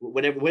 Like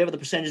whatever the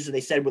percentages that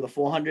they said were the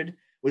 400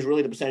 was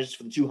really the percentages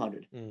for the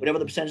 200. Whatever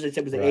the percentage they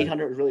said was the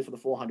 800 was really for the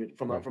 400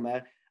 from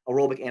a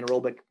aerobic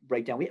anaerobic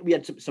breakdown. We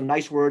had some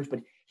nice words,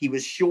 but he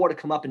was sure to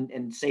come up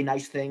and say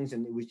nice things.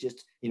 And it was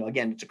just,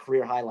 again, it's a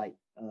career highlight.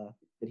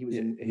 that he was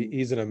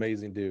He's an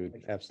amazing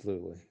dude.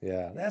 Absolutely.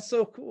 Yeah. That's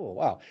so cool.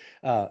 Wow.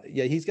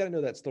 Yeah. He's got to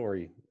know that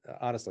story.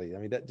 Honestly. I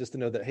mean, that just to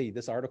know that, hey,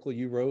 this article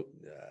you wrote,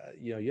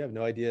 you have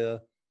no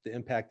idea the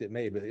impact it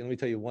made, but let me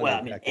tell you one Well, I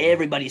mean, impact.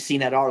 everybody's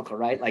seen that article,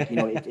 right? Like,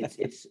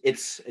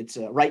 it's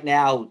right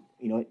now,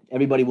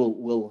 everybody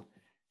will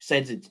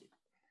sense it,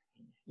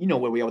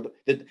 where we are.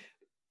 The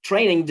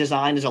training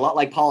design is a lot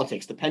like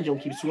politics. The pendulum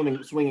keeps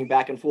swinging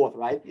back and forth,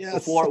 right? Yes.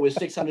 Before it was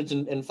 600s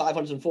and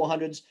 500s and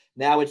 400s.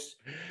 Now it's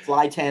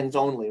fly 10s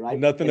only, right?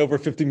 Nothing over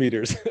 50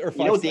 meters or 5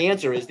 You know what the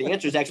answer is? The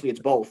answer is actually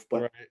it's both,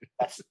 but right.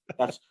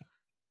 that's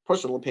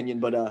personal opinion.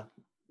 But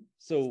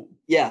so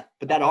yeah,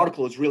 but that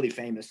article is really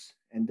famous.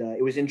 And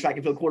it was in Track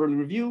and Field Quarterly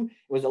Review.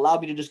 It was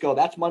allowed me to just go,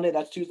 that's Monday,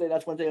 that's Tuesday,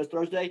 that's Wednesday, that's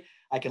Thursday.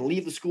 I can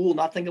leave the school,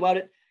 not think about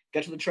it,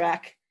 get to the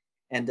track.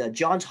 And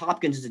Johns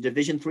Hopkins is a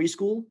Division III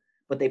school,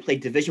 but they played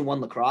Division I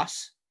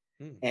lacrosse.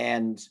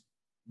 And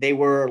they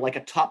were like a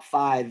top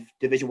 5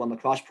 Division I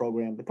lacrosse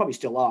program. They probably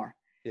still are.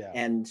 Yeah.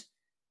 And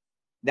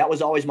that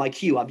was always my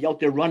cue. I'd be out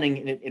there running,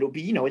 and it'll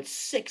be, it's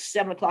 6,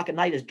 7 o'clock at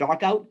night. It's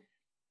dark out.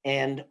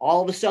 And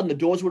all of a sudden, the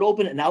doors would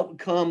open, and out would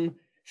come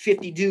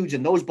 50 dudes,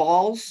 and those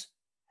balls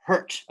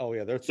hurt. Oh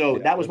yeah,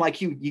 that was my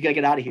cue. You gotta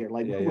get out of here.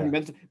 Like,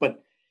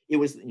 but it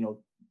was,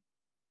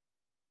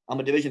 I'm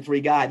a Division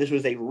III guy. This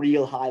was a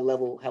real high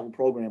level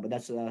program, but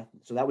that's so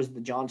that was the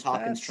Johns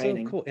Hopkins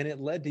training. So cool, and it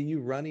led to you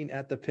running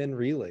at the Penn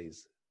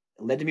relays.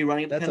 It led to me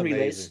running at the Penn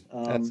relays.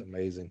 That's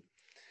amazing.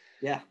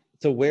 Yeah.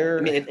 So where?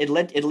 I mean, it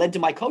led to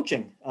my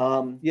coaching.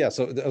 Yeah.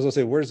 So I was gonna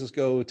say, where does this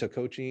go to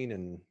coaching?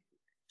 And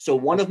so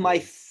one of my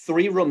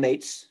 3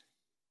 roommates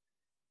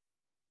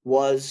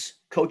was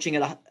coaching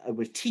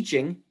was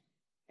teaching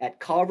at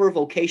Carver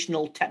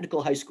Vocational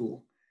Technical High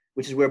School,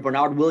 which is where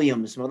Bernard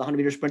Williams, the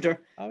 100-meter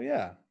sprinter. Oh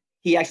yeah.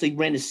 He actually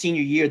ran his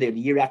senior year there, a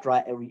year after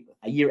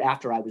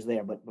I was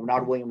there. But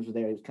Bernard Williams was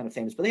there; he was kind of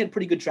famous. But they had a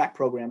pretty good track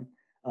program.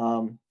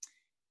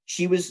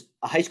 She was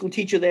a high school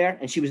teacher there,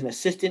 and she was an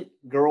assistant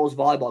girls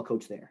volleyball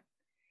coach there.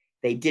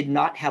 They did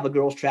not have a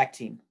girls track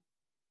team.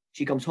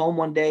 She comes home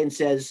one day and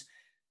says,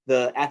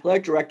 the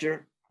athletic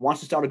director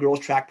wants to start a girls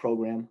track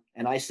program.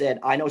 And I said,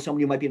 I know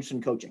somebody who might be interested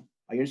in coaching.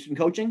 Are you interested in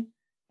coaching?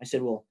 I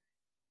said, well,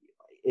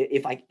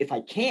 if I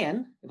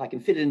can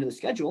fit it into the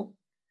schedule.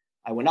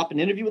 I went up and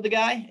interviewed with the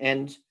guy.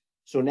 And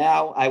so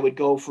now I would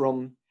go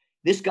from,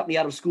 this got me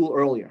out of school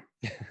earlier.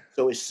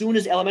 So as soon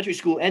as elementary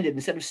school ended,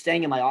 instead of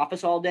staying in my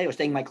office all day or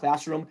staying in my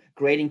classroom,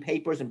 grading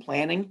papers and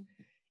planning,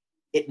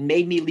 it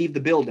made me leave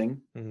the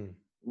building,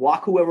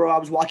 walk whoever I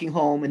was walking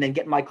home, and then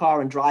get in my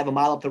car and drive a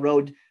mile up the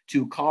road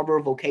to Carver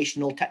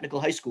Vocational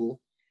Technical High School.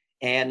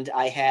 And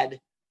I had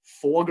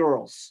 4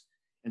 girls.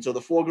 And so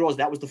the 4 girls,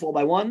 that was the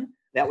 4x1.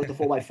 That was the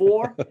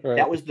 4x4. Right.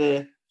 That was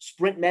the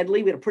sprint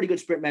medley. We had a pretty good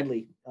sprint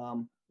medley.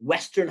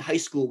 Western High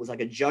School was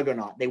like a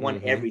juggernaut. They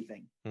won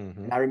everything.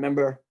 And I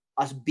remember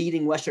us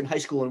beating Western High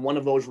School in one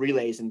of those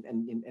relays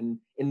and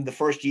in the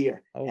first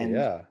year. Oh, and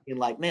yeah. And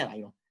like, man,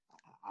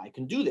 I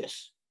can do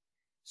this.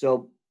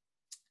 So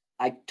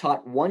I taught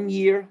I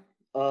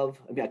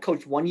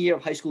coached 1 year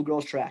of high school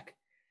girls track.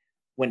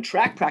 When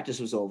track practice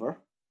was over,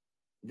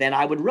 then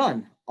I would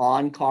run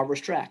on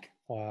Carver's track.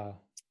 Wow.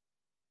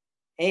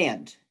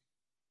 And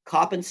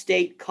Coppin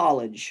State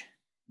College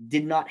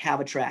did not have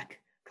a track.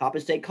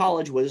 Coppin State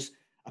College was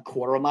a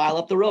quarter of a mile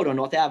up the road on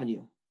North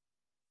Avenue.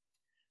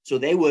 So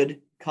they would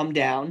come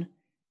down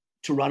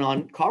to run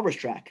on Carver's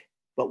track.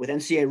 But with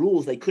NCAA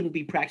rules, they couldn't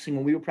be practicing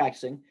when we were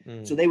practicing.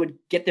 So they would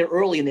get there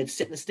early and they'd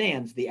sit in the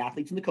stands, the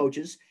athletes and the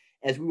coaches,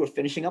 as we were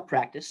finishing up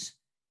practice.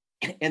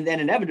 And then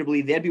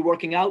inevitably they'd be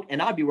working out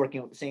and I'd be working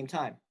out at the same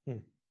time.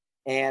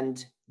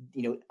 And,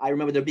 I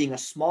remember there being a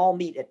small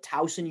meet at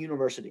Towson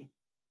University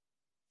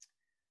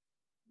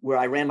where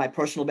I ran my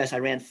personal best. I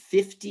ran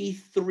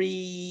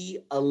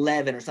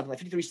 53:11 or something like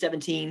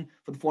 53:17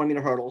 for the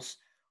 400-meter hurdles.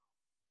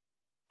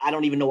 I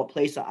don't even know what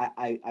place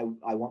I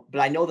want,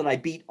 but I know that I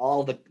beat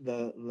all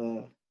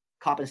the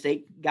Coppin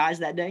State guys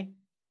that day.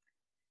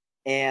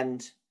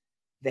 And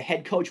the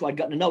head coach who I'd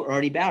gotten to know,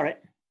 Ernie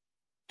Barrett,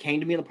 came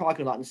to me in the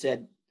parking lot and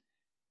said,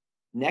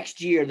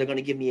 next year they're going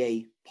to give me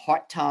a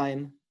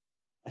part-time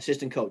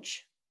assistant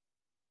coach.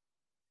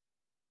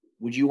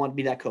 Would you want to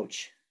be that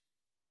coach?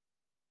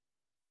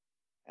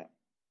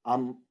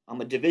 I'm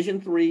a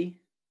Division III,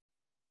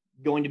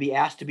 going to be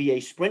asked to be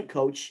a sprint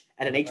coach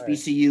at an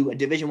HBCU, a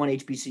Division I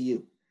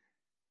HBCU.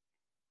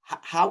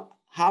 How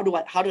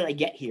did I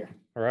get here?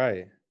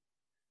 Right.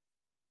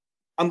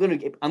 I'm gonna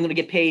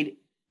get paid.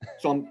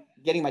 So I'm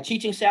getting my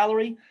teaching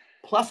salary,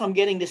 plus I'm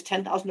getting this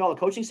 $10,000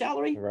 coaching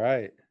salary.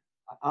 Right.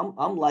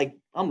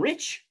 I'm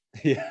rich.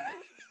 Yeah.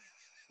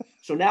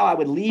 So now I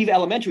would leave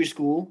elementary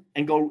school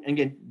and go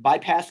and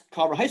bypass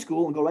Carver High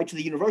School and go right to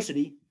the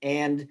university.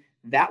 And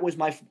that was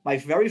my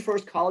very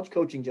first college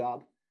coaching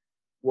job,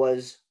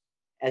 was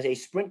as a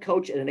sprint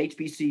coach at an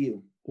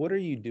HBCU. What are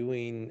you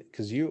doing?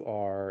 Because you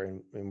are,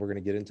 and we're going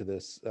to get into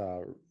this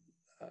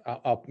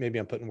maybe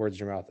I'm putting words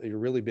in your mouth. You're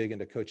really big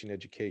into coaching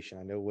education.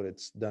 I know what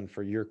it's done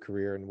for your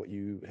career and what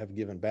you have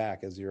given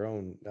back as your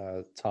own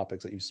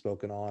topics that you've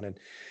spoken on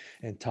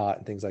and taught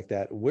and things like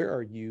that. Where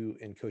are you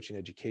in coaching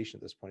education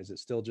at this point? Is it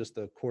still just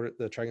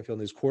the Track and Field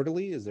News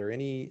Quarterly? Is there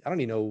any? I don't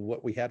even know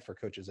what we had for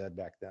Coaches Ed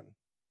back then.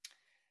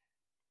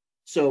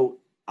 So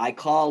I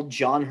called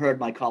John Hurd,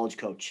 my college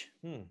coach,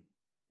 and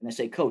I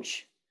say,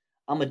 Coach,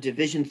 I'm a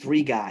Division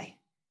III guy.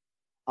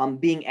 I'm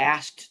being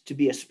asked to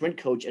be a sprint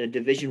coach at a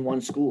Division I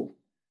school.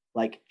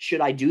 Like,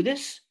 should I do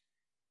this?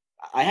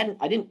 I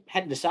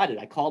hadn't decided.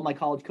 I called my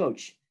college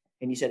coach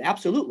and he said,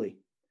 absolutely.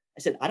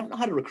 I said, I don't know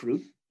how to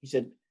recruit. He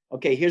said,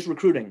 okay, here's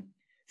recruiting.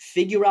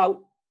 Figure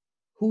out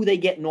who they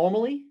get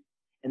normally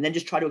and then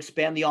just try to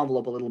expand the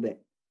envelope a little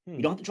bit.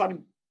 You don't have to try to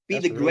be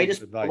the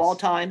greatest of all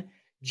time.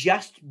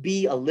 Just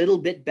be a little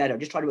bit better.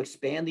 Just try to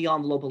expand the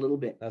envelope a little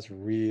bit. That's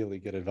really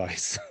good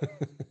advice.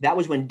 That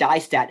was when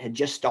DieStat had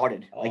just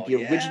started, like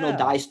the original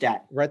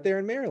DieStat. Right there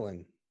in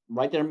Maryland.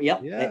 Right there,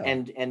 yep. Yeah.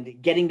 And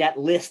getting that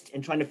list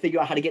and trying to figure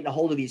out how to get a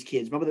hold of these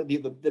kids. Remember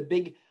the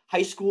big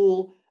high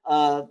school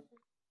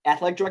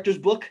athletic director's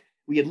book?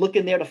 We could look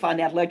in there to find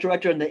the athletic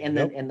director and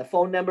the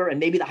phone number and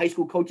maybe the high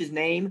school coach's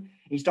name. And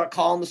you start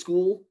calling the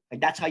school.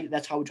 Like that's how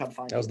we try to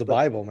find. That was the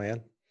Bible,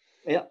 man.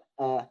 Yeah.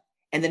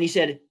 And then he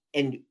said,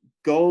 and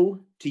go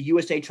to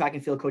USA Track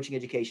and Field Coaching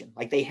Education.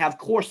 Like they have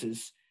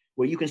courses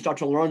where you can start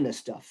to learn this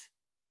stuff.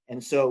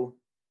 And so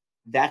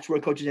that's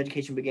where coaching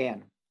education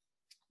began.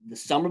 The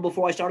summer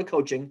before I started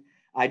coaching,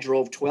 I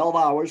drove 12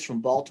 hours from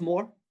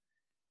Baltimore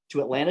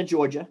to Atlanta,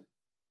 Georgia,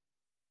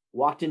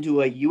 walked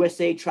into a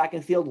USA Track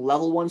and Field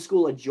Level 1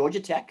 school at Georgia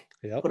Tech,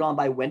 put on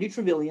by Wendy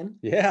Trevelyan.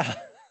 Yeah.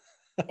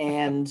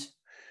 And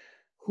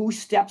who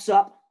steps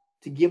up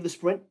to give the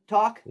sprint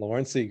talk?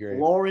 Lauren Seagrave.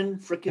 Lauren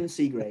frickin'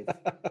 Seagrave.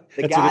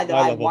 The guy that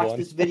I watched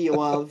this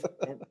video of,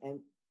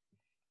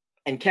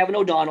 and Kevin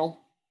O'Donnell,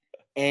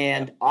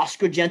 and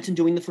Oscar Jensen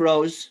doing the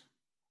throws,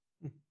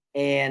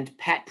 and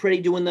Pat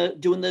Pretty doing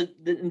the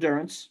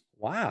endurance.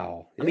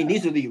 Wow. Yeah. I mean,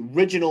 these are the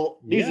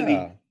original, these are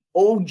the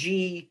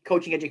OG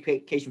coaching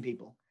education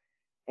people.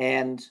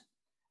 And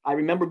I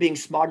remember being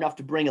smart enough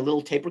to bring a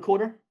little tape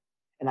recorder,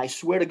 and I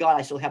swear to God,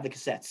 I still have the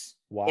cassettes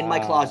in my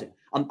closet.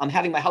 I'm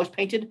having my house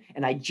painted,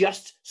 and I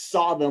just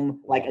saw them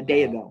like a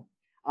day ago.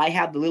 I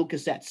have the little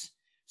cassettes.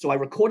 So I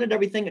recorded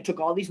everything. I took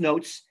all these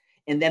notes.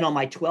 And then on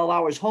my 12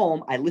 hours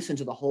home, I listened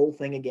to the whole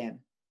thing again.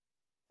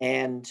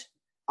 And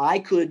I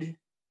could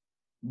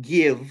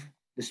give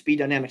the Speed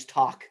Dynamics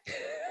talk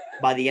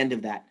by the end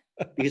of that,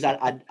 because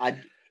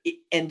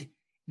and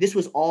this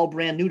was all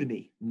brand new to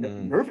me.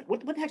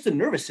 What the heck's the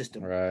nervous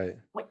system? Right.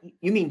 What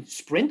you mean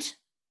sprint?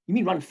 You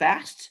mean run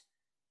fast?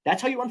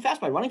 That's how you run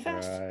fast, by running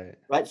fast?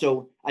 Right.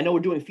 So I know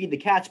we're doing Feed the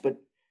Cats, but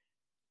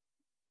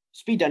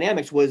Speed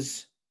Dynamics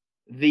was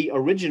the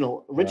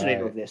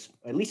originator of this,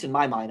 at least in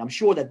my mind. I'm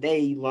sure that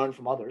they learned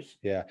from others.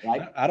 Yeah.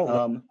 Right? I don't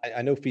know.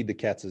 I know Feed the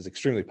Cats is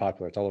extremely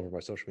popular. It's all over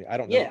my social media. I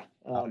don't know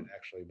about it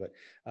actually, but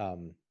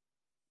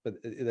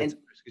that's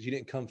because you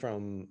didn't come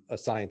from a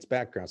science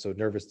background. So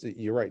nervous,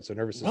 you're right. So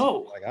nervous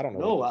system, like, I don't know.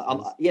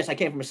 No, yes, I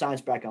came from a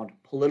science background,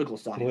 political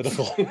science.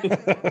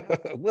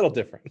 A little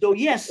different. So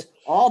yes,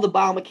 all the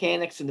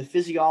biomechanics and the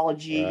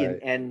physiology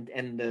and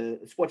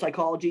the sports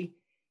psychology,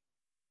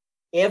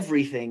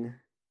 everything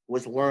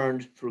was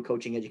learned through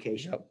coaching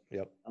education.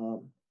 Yep.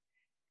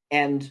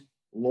 And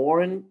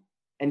Lauren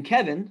and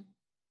Kevin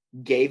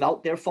gave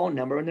out their phone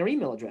number and their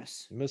email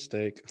address.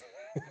 Mistake.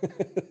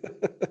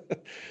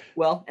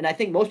 Well, and I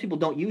think most people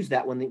don't use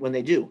that when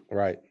they do.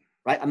 Right.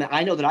 I mean,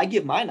 I know that I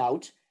give mine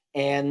out,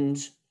 and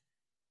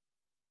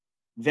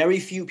very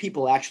few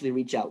people actually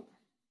reach out,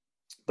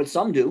 but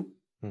some do.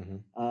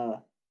 Mm-hmm.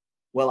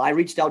 Well, I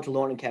reached out to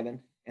Lauren and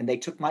Kevin, and they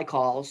took my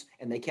calls,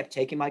 and they kept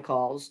taking my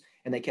calls,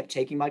 and they kept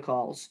taking my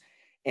calls.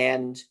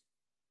 And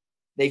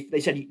they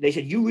said,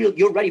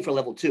 you're ready for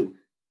level 2. I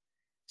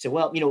said,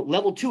 well,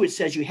 level 2, it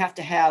says you have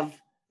to have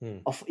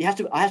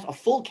a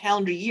full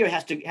calendar year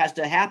has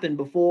to happen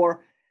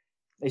before.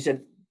 They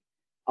said,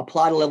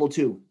 apply to level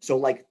 2. So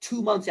like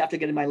 2 months after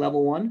getting my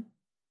level 1,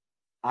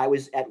 I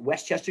was at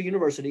Westchester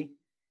University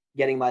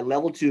getting my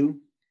level 2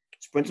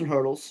 sprints and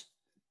hurdles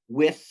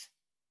with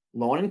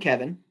Lauren and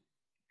Kevin.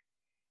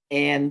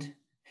 And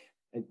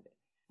I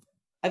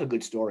have a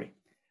good story.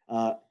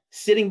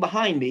 Sitting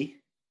behind me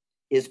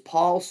is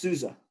Paul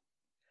Souza.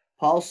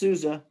 Paul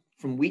Souza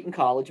from Wheaton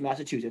College,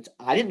 Massachusetts.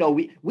 I didn't know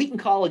Wheaton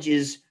College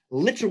is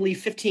literally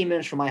 15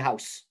 minutes from my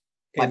house.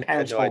 My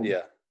parents' home.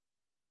 Idea.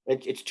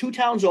 It's 2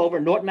 towns over,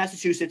 Norton,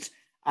 Massachusetts.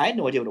 I had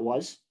no idea what it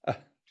was.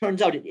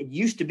 Turns out it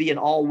used to be an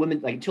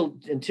all-women, like until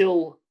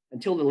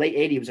the late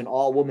 80s, it was an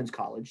all-women's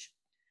college,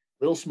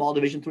 little small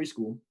Division III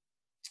school.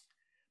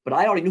 But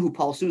I already knew who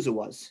Paul Souza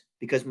was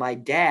because my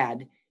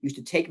dad used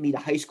to take me to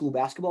high school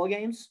basketball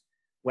games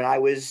when I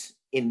was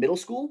in middle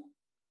school.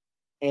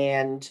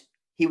 And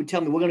he would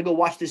tell me, we're going to go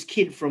watch this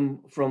kid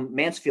from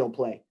Mansfield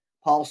play,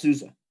 Paul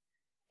Souza.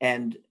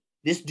 And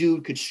this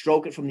dude could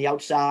stroke it from the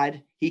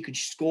outside. He could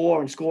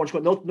score and score and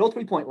score. No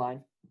 3-point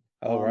line.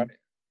 Oh, right.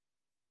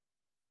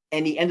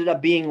 And he ended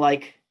up being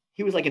like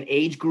he was like an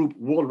age group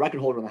world record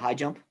holder on the high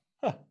jump.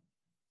 Huh.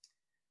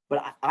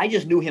 But I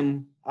just knew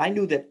him. I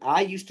knew that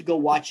I used to go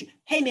watch.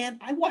 Hey, man,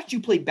 I watched you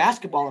play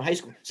basketball in high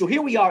school. So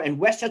here we are in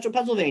West Central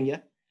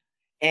Pennsylvania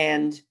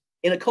and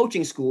in a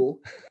coaching school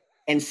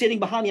and sitting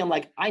behind me. I'm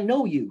like, I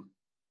know you.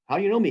 How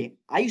do you know me?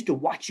 I used to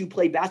watch you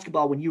play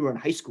basketball when you were in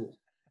high school.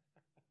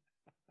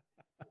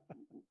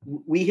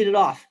 We hit it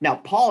off. Now,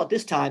 Paul at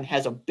this time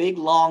has a big,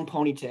 long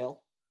ponytail,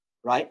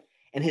 right?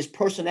 And his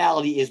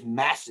personality is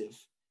massive.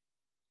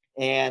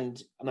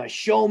 And I'm a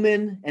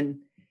showman. And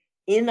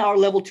in our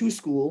level 2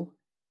 school,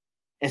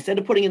 instead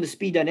of putting in the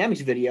Speed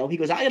Dynamics video, he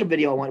goes, I got a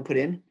video I want to put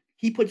in.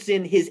 He puts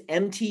in his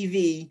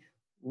MTV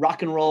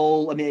rock and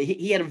roll. I mean,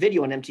 he had a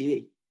video on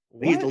MTV.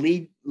 He's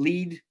the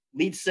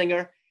lead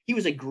singer. He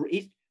was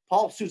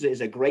Paul Souza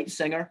is a great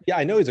singer. Yeah,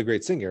 I know he's a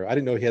great singer. I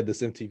didn't know he had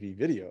this MTV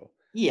video.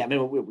 Yeah, I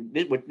mean,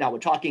 now we're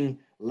talking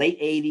late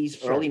 80s,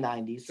 sure. Early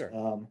 90s,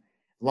 sure.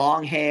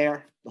 Long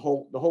hair, the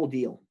whole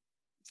deal.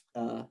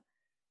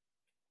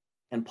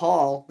 And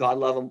Paul, God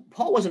love him,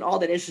 Paul wasn't all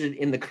that interested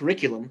in the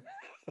curriculum.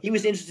 He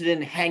was interested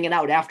in hanging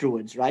out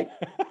afterwards, right?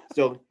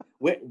 So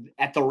we're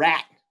at the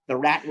Rat. The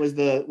Rat was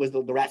the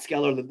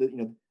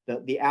Rathskeller,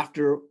 the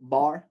after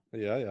bar.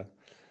 Yeah.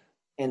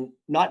 And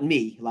not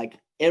me. Like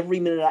every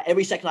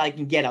second I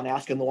can get, I'm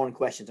asking Lauren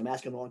questions.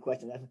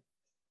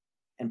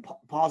 And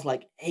Paul's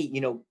like, hey,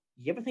 you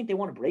ever think they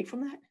want to break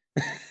from that?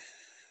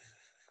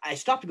 I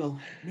stopped and go,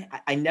 man,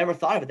 I never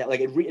thought of it that way.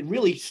 Like it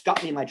really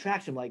stopped me in my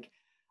tracks. I'm like,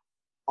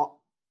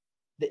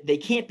 they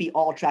can't be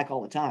all track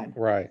all the time.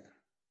 Right.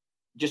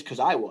 Just because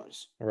I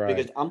was. Right.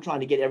 Because I'm trying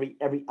to get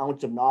every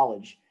ounce of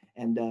knowledge.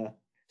 And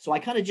so I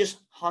kind of just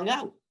hung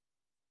out.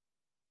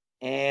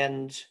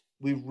 And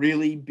we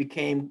really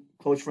became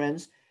close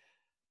friends.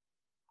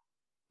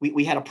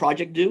 We had a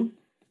project due.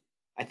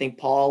 I think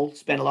Paul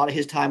spent a lot of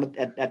his time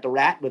at the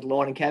Rat with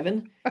Lauren and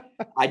Kevin.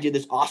 I did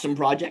this awesome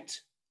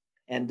project.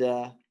 And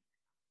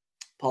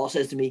Paul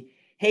says to me,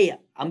 hey,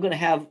 I'm going to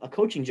have a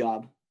coaching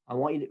job. I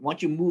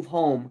want you to move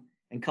home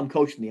and come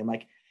coach with me. I'm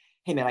like,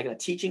 hey, man, I got a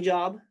teaching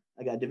job.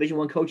 I got a Division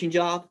I coaching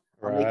job.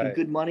 I'm making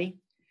good money.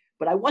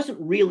 But I wasn't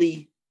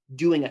really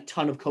doing a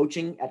ton of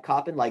coaching at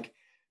Coppin. Like,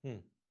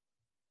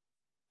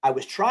 I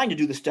was trying to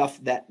do the stuff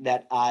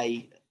that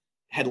I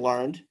had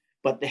learned.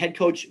 But the head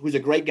coach, who's a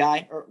great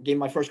guy, gave me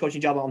my first coaching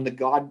job. I'm the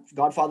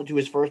godfather to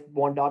his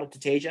firstborn daughter,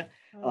 Tasia,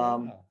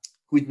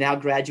 who's now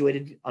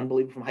graduated,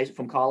 unbelievable,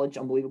 from college,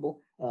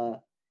 unbelievable.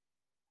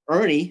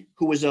 Ernie,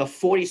 who was a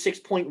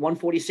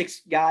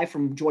 46.146 guy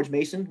from George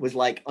Mason, was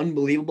like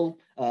unbelievable.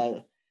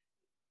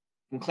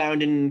 From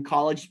Clarendon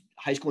College,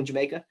 high school in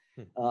Jamaica.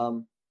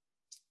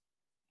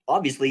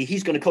 Obviously,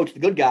 he's going to coach the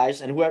good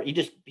guys, and he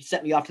just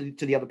sent me off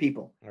to the other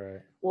people. All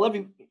right.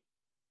 Well,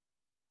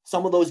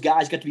 some of those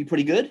guys got to be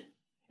pretty good.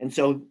 And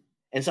some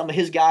of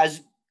his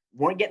guys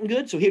weren't getting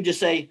good. So he'd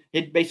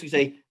basically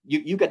say,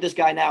 you got this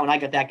guy now and I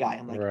got that guy.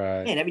 I'm like,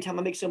 man, every time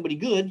I make somebody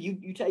good,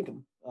 you take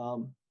them.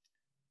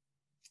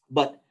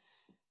 But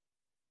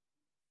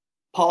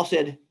Paul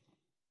said,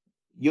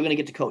 you're going to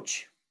get to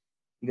coach.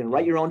 You're going to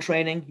write your own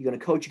training. You're going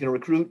to coach. You're going to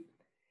recruit.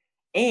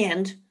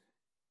 And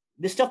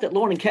this stuff that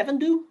Lauren and Kevin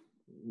do,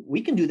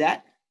 we can do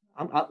that.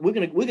 We're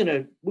going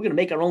to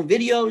make our own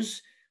videos.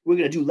 We're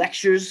going to do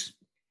lectures.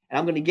 And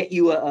I'm going to get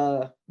you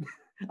a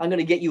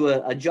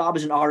job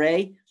as an RA,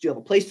 so you have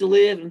a place to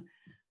live. And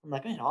I'm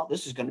like, man,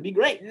 this is going to be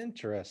great.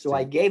 Interesting. So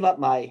I gave up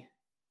my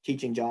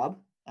teaching job.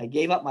 I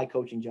gave up my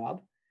coaching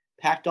job,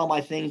 packed all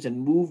my things and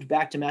moved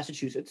back to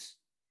Massachusetts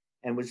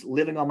and was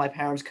living on my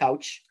parents'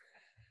 couch,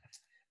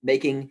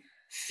 making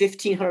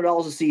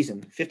 $1,500 a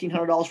season,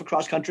 $1,500 for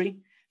cross country,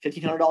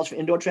 $1,500 for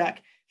indoor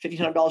track,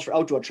 $1,500 for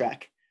outdoor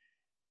track.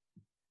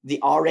 The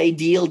RA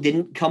deal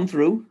didn't come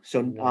through.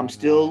 So I'm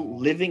still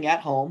living at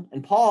home.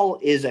 And Paul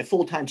is a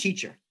full-time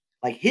teacher.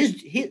 Like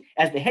his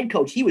as the head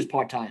coach, he was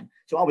part-time.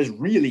 So I was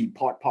really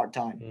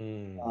part-time.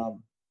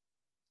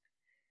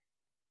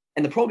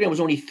 And the program was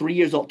only 3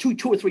 years old, two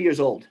or 3 years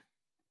old.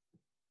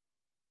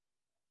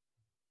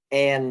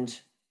 And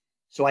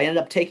so I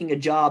ended up taking a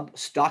job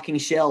stocking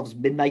shelves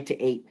midnight to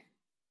 8.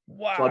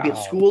 Wow. So I'd be at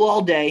school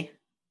all day,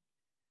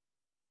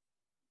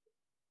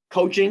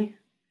 coaching,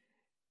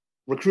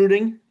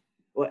 recruiting.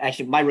 Well,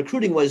 actually, my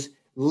recruiting was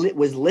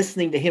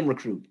listening to him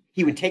recruit.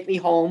 He would take me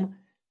home.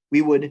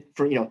 We would,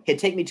 he'd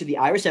take me to the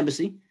Irish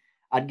Embassy.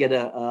 I would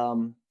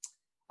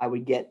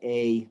get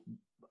a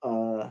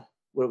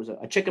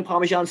chicken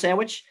Parmesan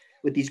sandwich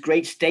with these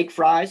great steak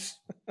fries.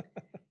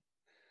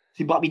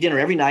 He bought me dinner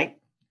every night.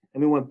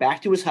 And we went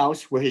back to his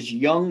house where his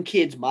young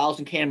kids, Miles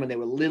and Cameron, they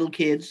were little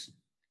kids.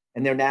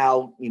 And they're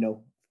now,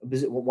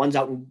 one's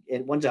out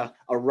and one's a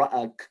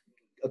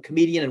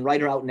comedian and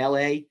writer out in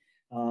LA.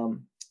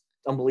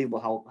 It's unbelievable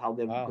how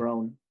they've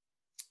grown.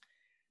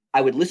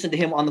 I would listen to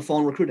him on the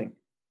phone recruiting.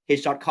 He'd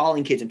start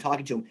calling kids and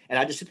talking to them. And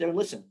I'd just sit there and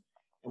listen.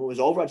 And when it was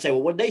over, I'd say,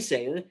 well, what did they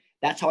say? And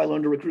that's how I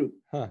learned to recruit,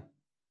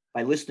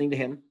 by listening to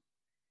him.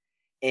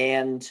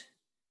 And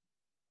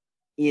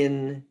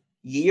in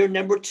year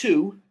number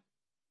 2,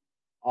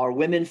 our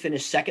women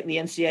finished second in the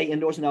NCAA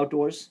indoors and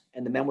outdoors,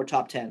 and the men were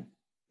top 10.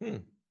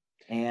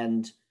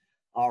 And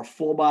our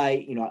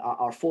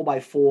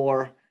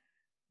 4x4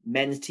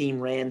 men's team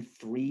ran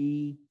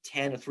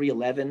 3:10 or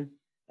 3:11.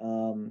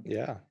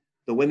 Yeah.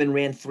 The women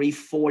ran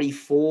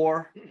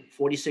 3:44,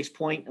 46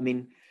 point. I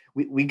mean,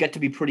 we got to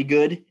be pretty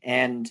good.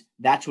 And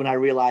that's when I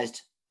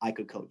realized I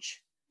could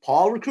coach.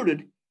 Paul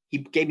recruited. He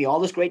gave me all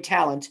this great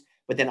talent,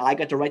 but then I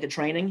got to write the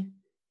training,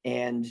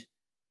 and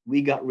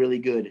we got really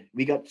good.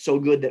 We got so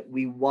good that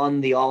we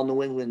won the All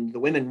New England. The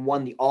women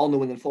won the All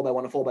New England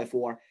 4x1 and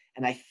 4x4.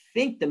 And I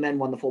think the men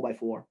won the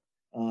 4x4.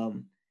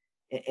 And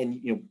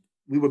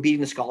we were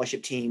beating the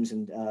scholarship teams,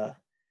 and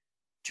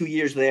 2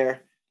 years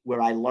there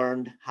where I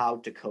learned how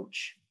to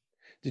coach.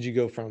 Did you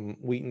go from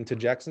Wheaton to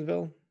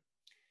Jacksonville?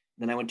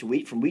 Then I went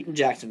to from Wheaton,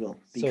 Jacksonville,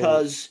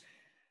 because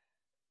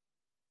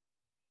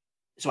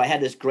so I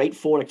had this great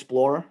Ford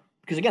Explorer,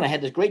 because again, I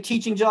had this great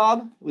teaching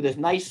job with this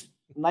nice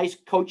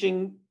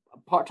coaching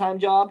part-time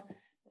job.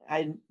 I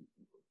had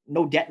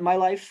no debt in my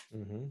life.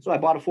 Mm-hmm. So I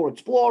bought a Ford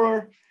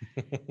Explorer.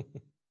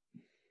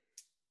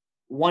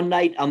 One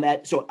night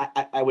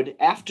I would,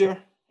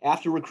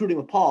 after recruiting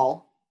with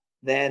Paul,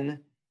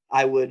 then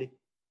I would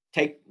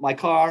take my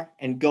car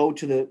and go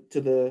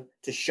to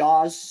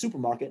Shaw's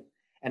supermarket,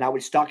 and I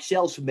would stock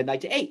shelves from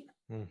midnight to 8.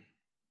 Mm.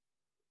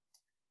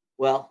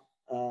 Well,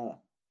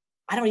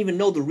 I don't even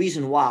know the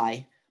reason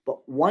why,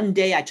 but one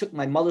day I took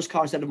my mother's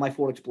car instead of my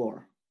Ford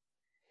Explorer,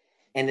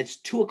 and it's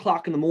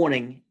 2:00 in the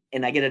morning,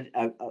 and I get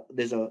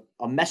there's a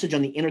message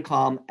on the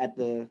intercom at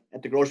the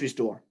grocery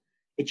store.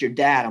 It's your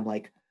dad. I'm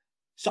like,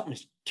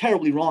 something's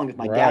terribly wrong if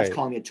my dad's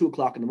calling me at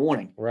 2:00 in the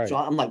morning. Right. So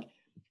I'm like,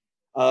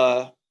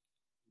 a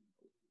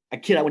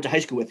kid I went to high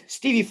school with,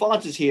 Stevie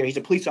Fonts is here. He's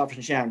a police officer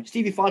in Sharon.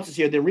 Stevie Fonts is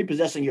here. They're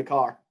repossessing your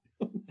car.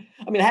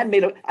 I mean,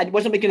 I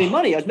wasn't making any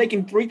money. I was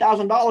making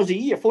 $3,000 a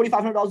year,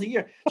 $4,500 a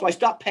year. So I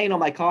stopped paying on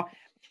my car.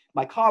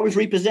 My car was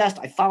repossessed.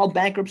 I filed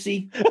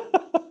bankruptcy.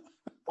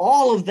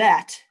 All of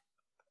that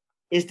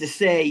is to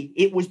say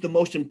it was the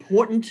most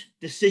important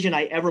decision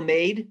I ever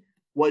made,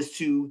 was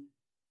to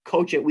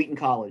coach at Wheaton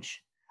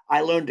College.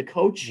 I learned to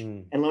coach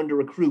and learned to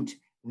recruit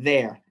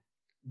there.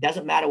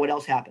 Doesn't matter what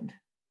else happened.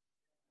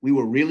 We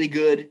were really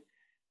good.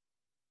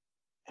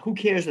 Who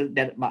cares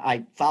that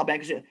I filed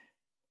bankruptcy?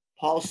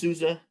 Paul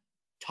Souza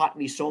taught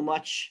me so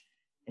much,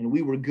 and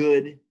we were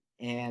good,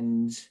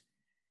 and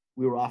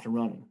we were off and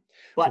running.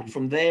 But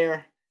from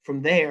there,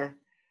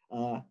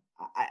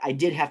 I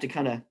did have to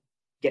kind of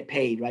get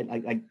paid, right?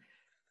 Like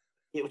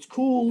it was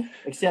cool,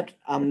 except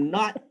I'm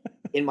not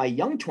in my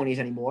young 20s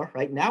anymore,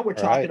 right? Now we're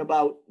talking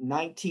about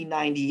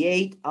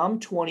 1998. I'm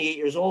 28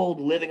 years old,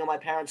 living in my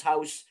parents'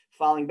 house,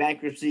 filing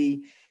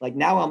bankruptcy. Like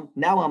now I'm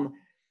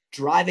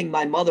driving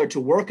my mother to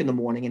work in the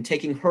morning and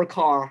taking her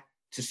car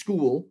to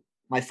school.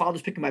 My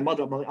father's picking my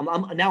mother up.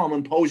 I'm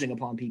imposing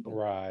upon people.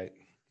 Right.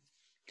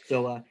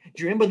 So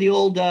do you remember the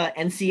old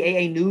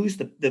NCAA news,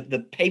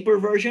 the paper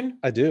version?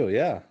 I do,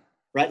 yeah.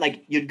 Right,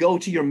 like you'd go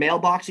to your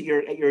mailbox at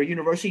your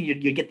university,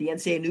 you'd get the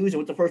NCAA news, and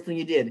what's the first thing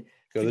you did?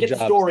 Forget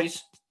the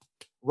stories.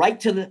 Right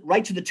to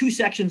the two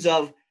sections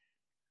of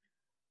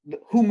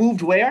who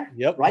moved where.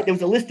 Yep. Right, there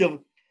was a list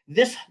of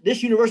this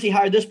university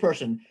hired this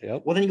person.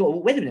 Yep. Well, then you go,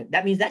 well, wait a minute,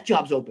 that means that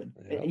job's open,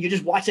 and you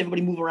just watch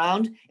everybody move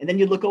around, and then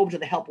you look over to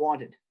the help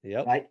wanted.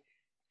 Yep. Right.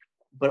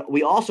 But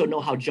we also know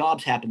how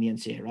jobs happen in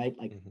the NCAA, right?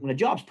 Like when a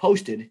job's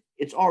posted,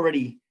 they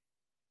already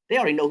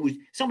know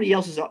somebody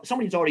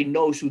already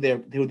knows who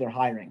they're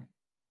hiring.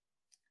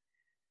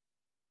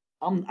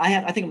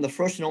 I think I'm the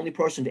first and only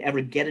person to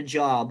ever get a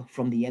job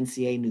from the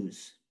NCAA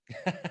news.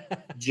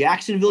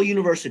 Jacksonville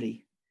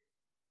University,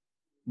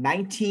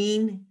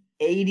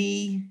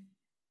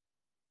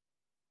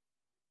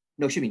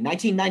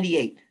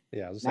 1998.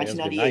 Yeah, I was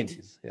 1998.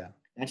 90s. Yeah.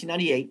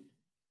 1998.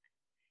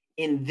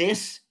 In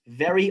this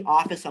very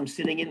office I'm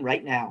sitting in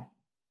right now,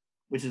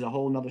 which is a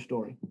whole nother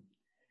story.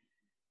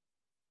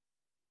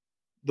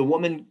 The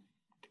woman,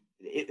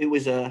 it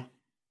was going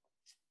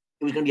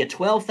to be a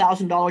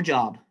 $12,000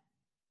 job,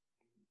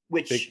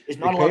 which is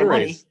not a lot of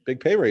money. Big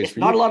pay raise. It's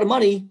not a lot of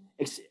money,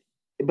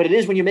 but it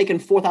is when you're making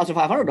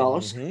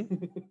 $4,500.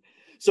 Mm-hmm.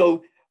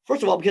 So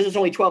first of all, because it's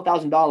only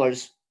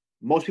 $12,000,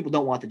 most people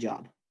don't want the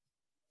job.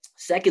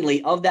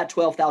 Secondly, of that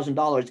 $12,000,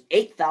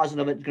 $8,000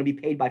 of it is going to be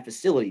paid by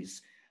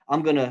facilities.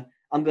 I'm gonna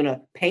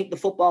paint the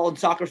football and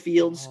soccer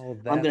fields.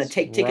 I'm gonna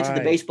take tickets to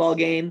the baseball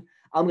game.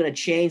 I'm gonna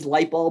change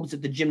light bulbs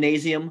at the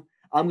gymnasium.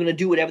 I'm gonna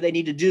do whatever they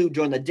need to do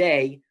during the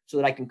day so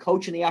that I can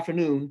coach in the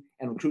afternoon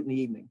and recruit in the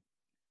evening.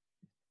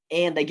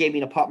 And they gave me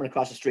an apartment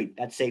across the street.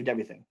 That saved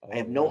everything. I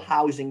have no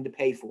housing to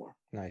pay for.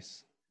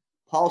 Nice.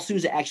 Paul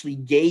Souza actually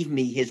gave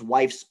me his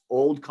wife's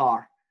old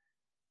car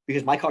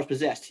because my car's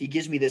possessed. He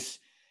gives me this,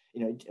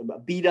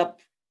 beat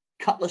up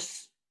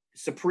Cutlass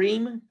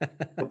Supreme,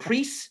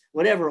 Caprice,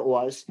 whatever it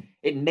was.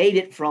 It made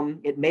it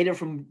from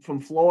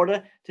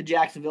Florida to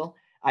Jacksonville.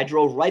 I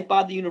drove right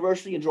by the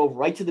university and drove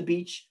right to the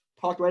beach,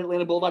 parked right at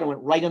Atlanta Boulevard, and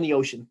went right on the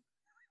ocean.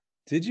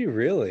 Did you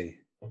really?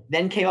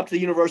 Then came up to the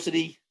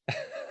university,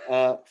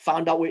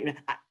 found out where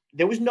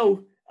there was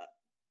no.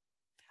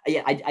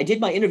 I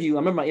did my interview. I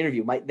remember my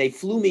interview. They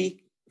flew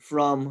me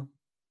from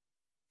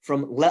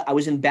I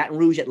was in Baton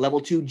Rouge at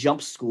level 2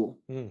 jump school.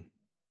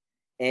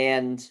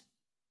 and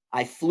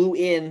I flew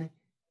in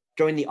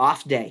during the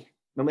off day.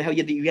 Remember how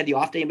you had the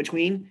off day in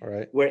between,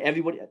 Right. where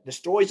everybody, the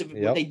stories of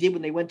what they did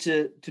when they went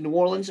to New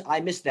Orleans, I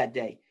missed that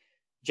day.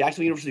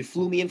 Jacksonville University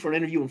flew me in for an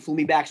interview and flew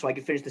me back so I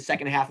could finish the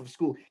second half of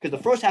school. Because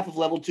the first half of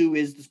level 2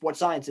 is the sports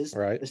sciences.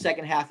 Right. The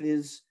second half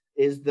is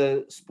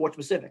the sports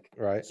specific.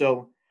 Right.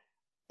 So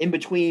in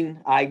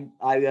between, I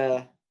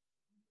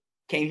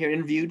came here,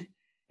 interviewed,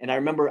 and I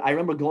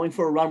remember going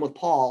for a run with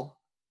Paul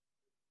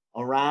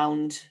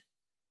around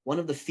one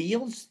of the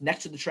fields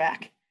next to the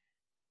track,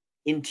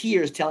 in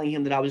tears, telling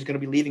him that I was going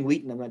to be leaving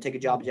Wheaton. I'm going to take a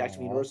job at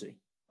Jacksonville University.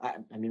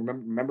 I mean,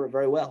 remember it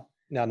very well.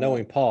 Now,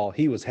 knowing Paul,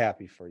 he was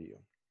happy for you.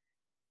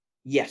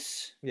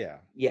 Yes. Yeah.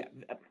 Yeah.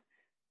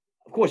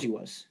 Of course he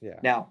was. Yeah.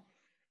 Now,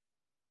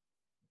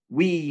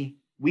 we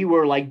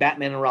were like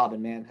Batman and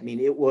Robin, man. I mean,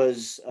 it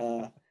was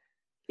a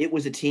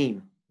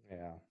team.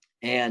 Yeah.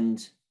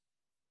 And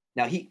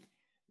now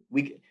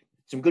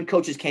some good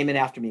coaches came in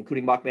after me,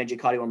 including Mark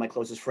Mangiacotti, one of my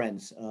closest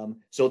friends.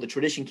 So the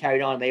tradition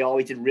carried on. They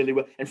always did really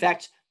well. In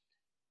fact,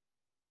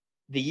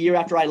 the year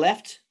after I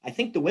left, I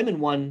think the women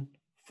won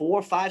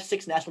 4, 5,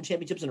 6 national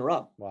championships in a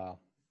row. Wow.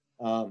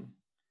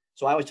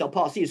 So I always tell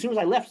Paul, see, as soon as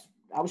I left,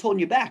 I was holding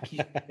you back.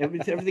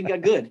 Everything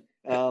got good.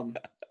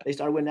 They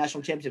started winning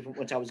national championships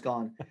once I was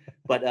gone.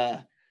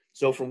 But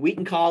so from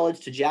Wheaton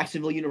College to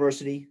Jacksonville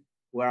University,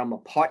 where I'm a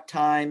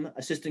part-time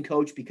assistant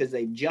coach because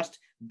they just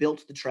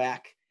built the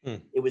track.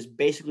 It was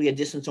basically a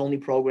distance-only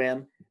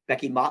program.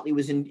 Becky Motley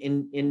was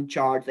in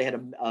charge. They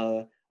had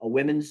a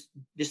women's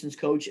distance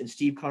coach, and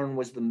Steve Curran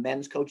was the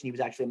men's coach, and he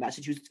was actually a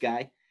Massachusetts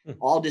guy,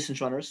 all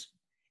distance runners.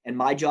 And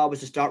my job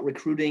was to start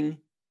recruiting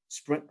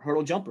sprint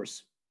hurdle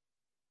jumpers.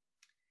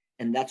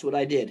 And that's what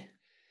I did.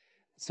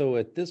 So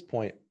at this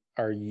point,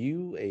 are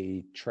you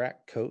a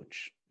track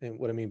coach? And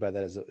what I mean by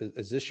that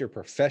is this your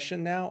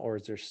profession now, or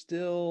is there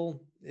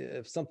still,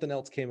 if something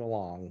else came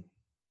along?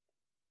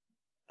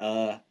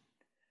 The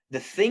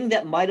thing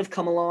that might have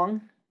come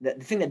along, the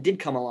thing that did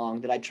come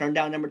along that I turned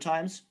down a number of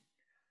times,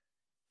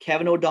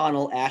 Kevin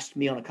O'Donnell asked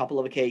me on a couple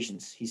of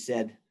occasions. He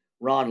said,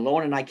 Ron,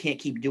 Lauren and I can't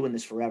keep doing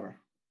this forever.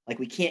 Like,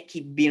 we can't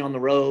keep being on the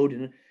road.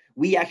 And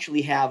we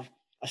actually have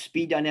a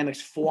Speed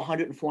Dynamics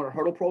 400 and 400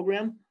 hurdle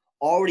program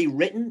already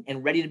written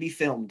and ready to be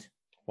filmed.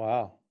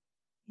 Wow.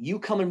 You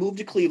come and move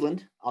to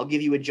Cleveland. I'll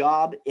give you a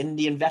job in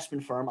the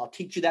investment firm. I'll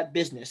teach you that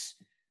business,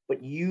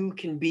 but you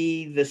can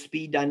be the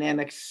Speed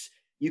Dynamics.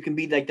 You can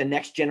be like the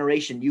next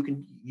generation. You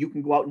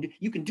can go out and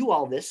you can do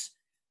all this.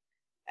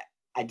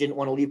 I didn't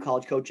want to leave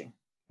college coaching.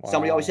 Wow.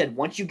 Somebody always said,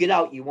 once you get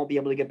out, you won't be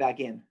able to get back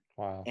in.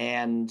 Wow.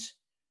 And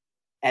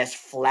as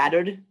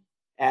flattered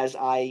as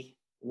I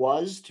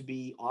was to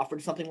be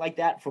offered something like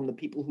that from the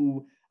people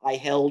who I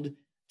held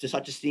to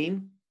such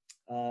esteem.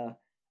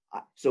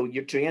 So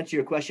to answer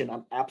your question,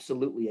 I'm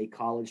absolutely a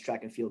college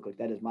track and field coach.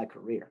 That is my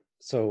career.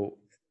 So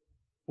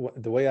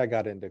the way I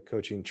got into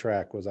coaching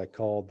track was I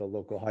called the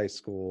local high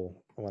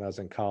school when I was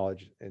in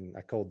college, and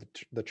I called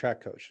the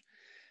track coach.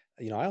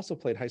 I also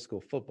played high school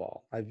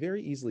football. I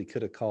very easily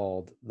could have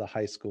called the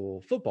high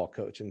school football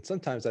coach. And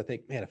sometimes I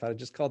think, man, if I had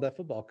just called that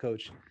football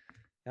coach,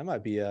 I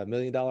might be $1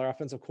 million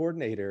offensive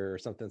coordinator or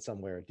something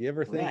somewhere. Do you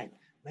ever think,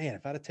 man,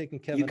 if I'd have taken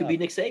Kevin, you could be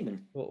Nick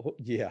Saban? Well,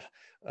 yeah.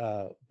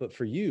 But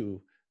for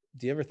you,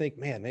 do you ever think,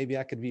 man, maybe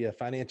I could be a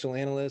financial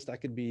analyst? I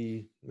could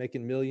be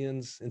making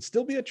millions and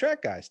still be a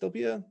track guy, still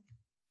be a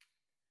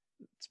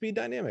Speed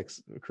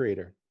Dynamics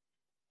creator.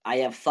 I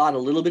have thought a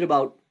little bit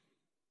about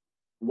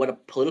what a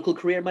political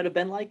career might have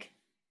been like.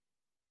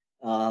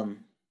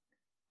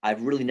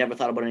 I've really never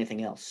thought about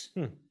anything else.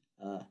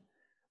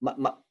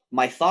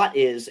 My thought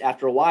is,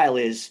 after a while,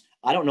 is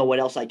I don't know what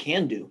else I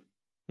can do.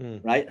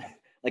 Right?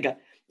 Like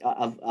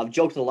I've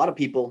joked with a lot of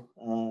people,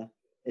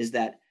 is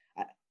that,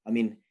 I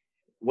mean,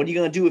 what are you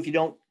going to do if you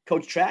don't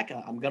coach track?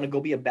 I'm going to go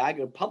be a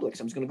bagger of Publix.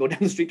 I'm just going to go down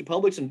the street to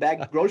Publix and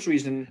bag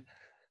groceries. And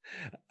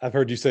I've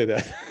heard you say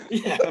that.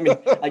 Yeah. I mean,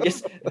 I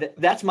guess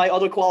that's my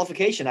other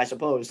qualification, I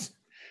suppose.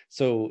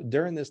 So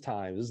during this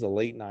time, this is the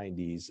late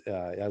 90s.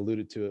 I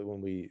alluded to it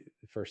when we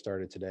first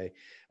started today.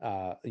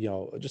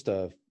 Just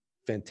a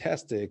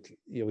fantastic,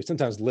 we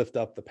sometimes lift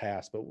up the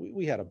past, but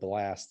we had a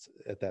blast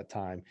at that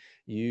time.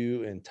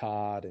 You and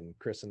Todd and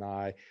Chris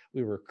and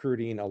we were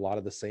recruiting a lot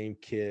of the same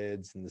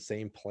kids in the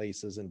same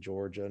places in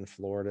Georgia and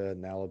Florida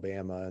and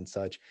Alabama and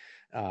such.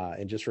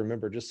 And just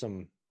remember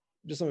some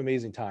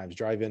amazing times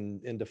driving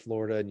into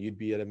Florida, and you'd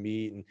be at a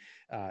meet.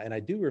 And I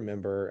do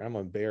remember, I'm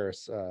going to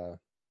embarrass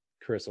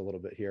Chris a little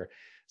bit here.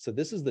 So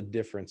this is the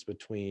difference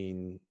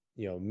between,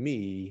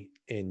 me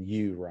and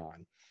you,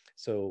 Ron.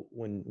 So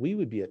when we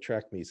would be at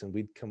track meets and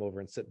we'd come over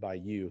and sit by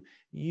you,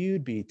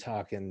 you'd be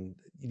talking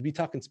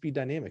Speed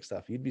Dynamics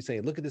stuff. You'd be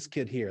saying, look at this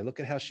kid here. Look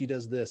at how she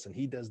does this and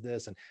he does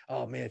this. And,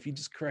 oh man, if you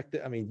just correct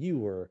it. I mean, you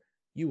were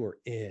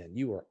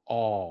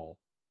all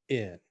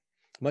in,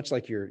 much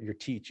like your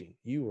teaching,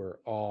 you were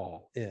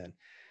all in.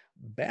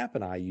 Bap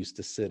and I used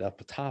to sit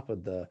up atop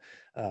of the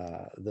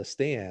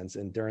stands,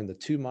 and during the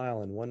 2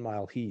 mile and 1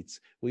 mile heats,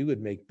 we would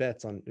make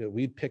bets on,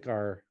 we'd pick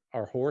our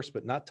horse,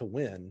 but not to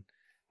win.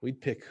 We'd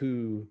pick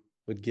who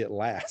would get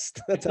last.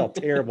 That's how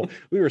terrible.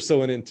 We were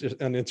so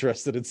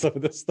uninterested in some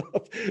of this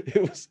stuff.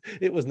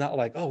 It was not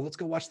like, oh, let's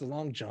go watch the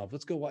long jump.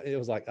 Let's go watch. It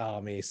was like,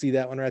 oh man, see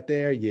that one right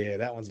there? Yeah,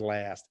 that one's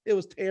last. It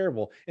was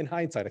terrible. In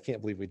hindsight, I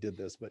can't believe we did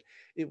this, but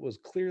it was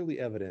clearly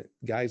evident.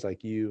 Guys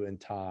like you and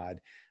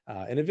Todd,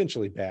 and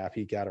eventually Baff,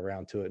 he got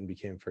around to it and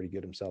became pretty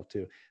good himself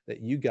too,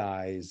 that you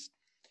guys,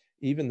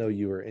 even though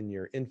you were in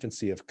your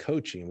infancy of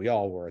coaching, we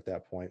all were at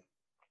that point,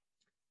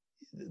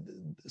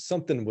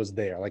 something was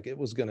there. Like it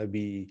was going to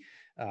be,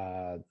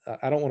 I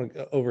don't want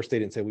to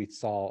overstate it and say we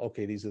saw,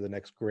 okay, these are the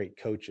next great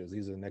coaches.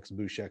 These are the next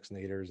Bouchek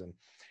Naders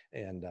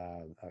and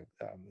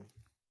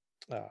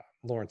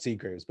Lawrence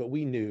Seagraves. But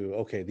we knew,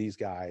 okay, these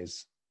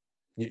guys,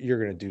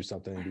 you're going to do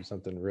something and do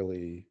something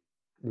really,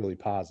 really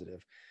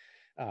positive.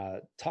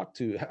 Talk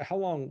to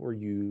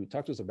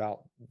us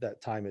about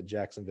that time at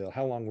Jacksonville.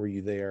 How long were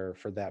you there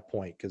for that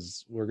point?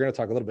 Because we're going to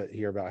talk a little bit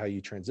here about how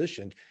you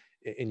transitioned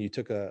and you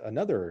took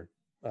another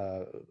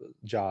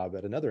job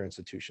at another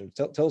institution.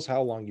 Tell us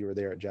how long you were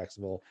there at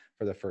Jacksonville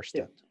for the first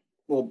stint. Yeah.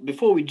 Well,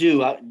 before we do,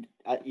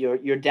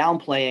 you're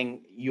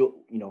downplaying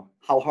you know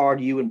how hard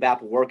you and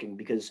Bapp were working,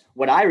 because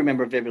what I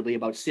remember vividly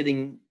about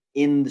sitting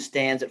in the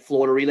stands at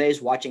Florida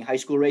Relays, watching high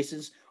school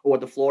races, or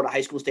at the Florida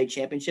High School State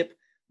Championship,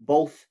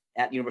 both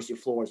at the University of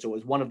Florida, so it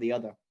was one of the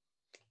other,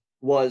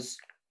 was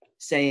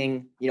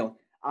saying,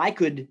 I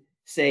could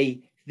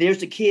say,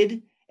 there's a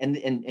kid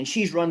and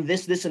she's run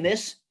this, this, and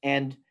this,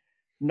 and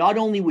not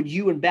only would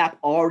you and Bapp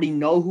already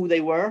know who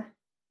they were,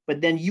 but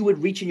then you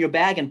would reach in your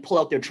bag and pull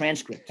out their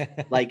transcript.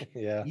 Like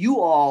yeah. You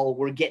all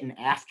were getting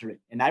after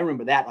it. And I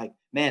remember that, like,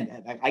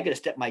 man, I got to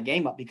step my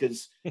game up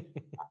because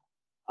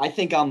I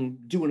think I'm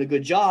doing a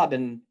good job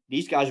and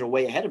these guys are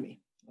way ahead of me.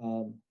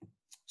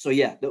 So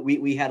yeah,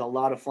 we had a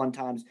lot of fun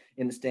times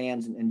in the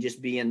stands and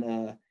just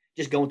being,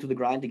 just going through the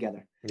grind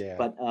together. Yeah.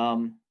 But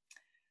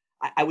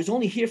I was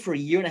only here for a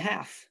year and a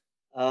half.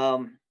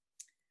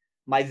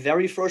 My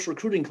very first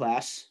recruiting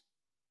class,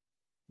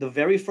 the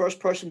very first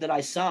person that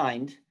I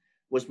signed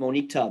was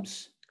Monique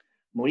Tubbs.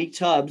 Monique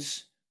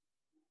Tubbs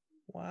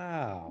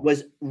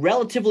was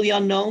relatively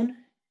unknown.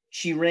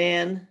 She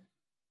ran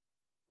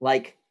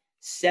like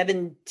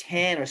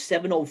 7:10 or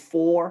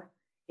 7:04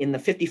 in the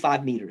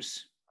 55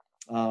 meters,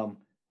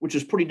 which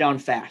was pretty darn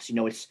fast.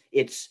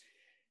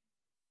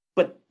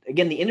 But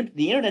again, the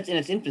internet's in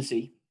its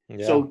infancy.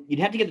 Yeah. So you'd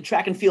have to get the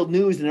track and field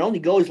news, and it only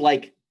goes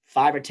like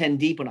 5 or 10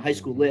 deep on a high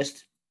school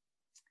list.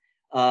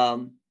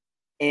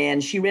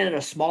 And she ran at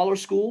a smaller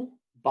school,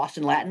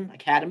 Boston Latin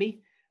Academy,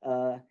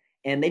 and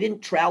they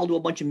didn't travel to a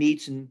bunch of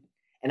meets. And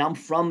I'm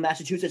from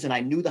Massachusetts, and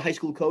I knew the high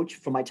school coach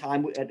from my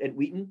time at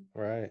Wheaton.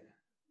 Right.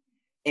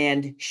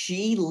 And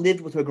she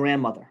lived with her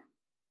grandmother.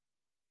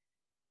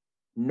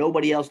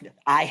 Nobody else.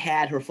 I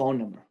had her phone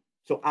number,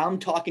 so I'm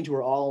talking to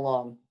her all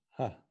along.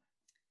 Huh.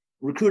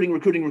 Recruiting.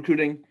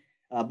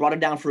 Brought her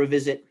down for a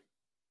visit.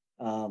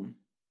 I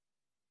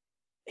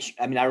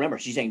remember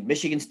she's saying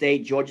Michigan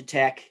State, Georgia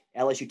Tech,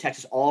 LSU,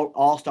 Texas,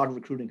 all started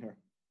recruiting her.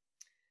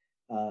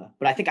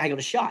 But I think I got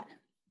a shot.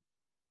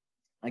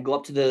 I go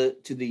up to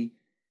the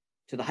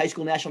high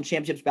school national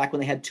championships back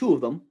when they had 2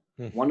 of them.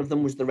 Mm-hmm. One of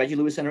them was the Reggie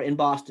Lewis Center in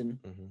Boston.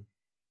 Mm-hmm.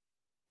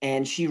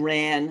 And she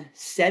ran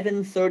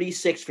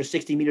 7:36 for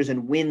 60 meters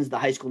and wins the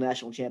high school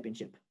national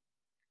championship.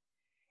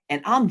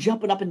 And I'm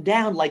jumping up and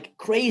down like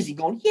crazy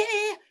going,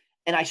 yeah.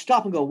 And I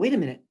stop and go, wait a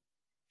minute.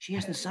 She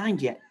hasn't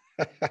signed yet.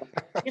 She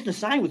hasn't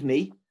signed with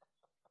me.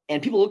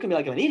 And people look at me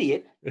like I'm an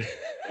idiot.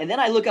 And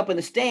then I look up in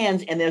the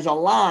stands and there's a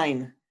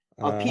line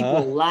of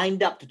people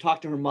lined up to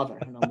talk to her mother.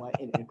 And I'm like,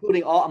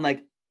 including all, I'm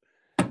like,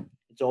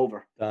 it's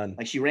over. Done.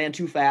 Like she ran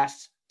too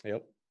fast.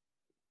 Yep.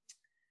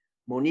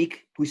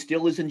 Monique, who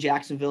still lives in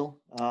Jacksonville,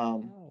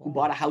 who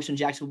bought a house in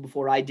Jacksonville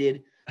before I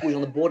did, who was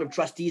on the board of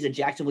trustees at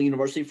Jacksonville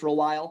University for a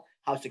while,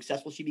 how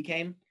successful she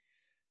became.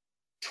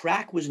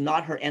 Track was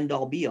not her end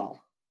all be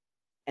all.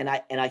 And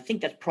I think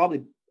that's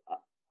probably,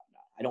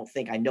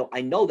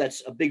 I know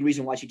that's a big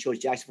reason why she chose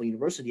Jacksonville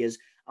University is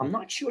I'm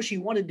not sure she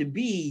wanted to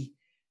be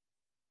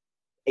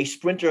a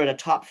sprinter at a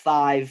top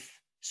 5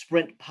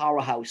 sprint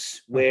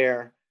powerhouse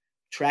where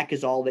track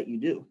is all that you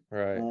do.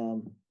 Right.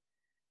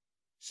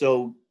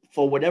 So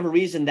for whatever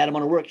reason, that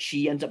amount of work,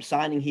 she ends up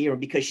signing here. And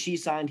because she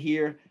signed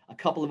here, a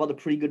couple of other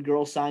pretty good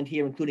girls signed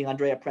here, including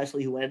Andrea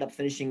Presley, who ended up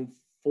finishing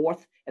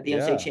 4th at the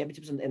NCAA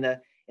championships in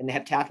the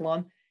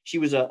heptathlon. She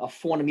was a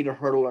 400-meter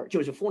hurdler. She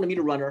was a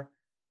 400-meter runner,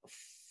 a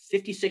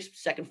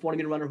 56-second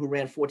 400-meter runner who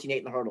ran 14.8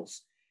 in the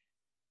hurdles.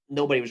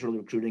 Nobody was really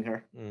recruiting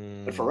her.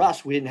 But for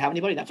us, we didn't have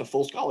anybody. That's a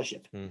full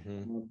scholarship. Mm-hmm.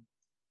 And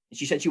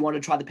she said she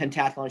wanted to try the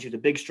pentathlon. She was a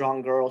big,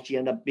 strong girl. She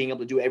ended up being able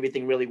to do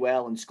everything really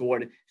well and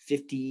scored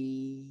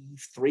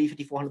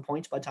 5,400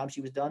 points by the time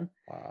she was done.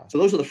 Wow. So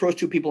those were the first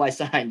 2 people I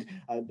signed.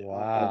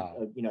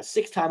 Wow.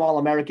 6-time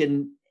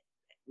All-American.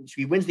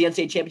 She wins the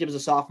NCAA championship as a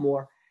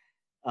sophomore.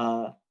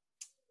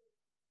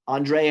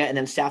 Andrea, and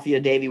then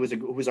Safia Davy was a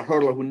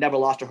hurdler who never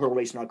lost a hurdle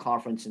race in our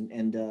conference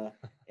and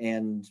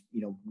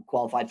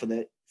qualified for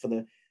the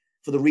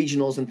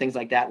regionals and things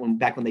like that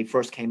back when they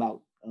first came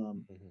out.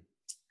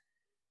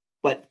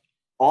 But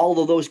all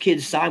of those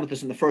kids signed with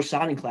us in the first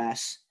signing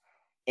class,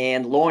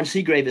 And Lauren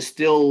Seagrave is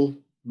still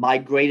my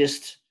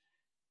greatest.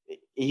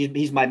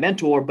 He's my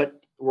mentor,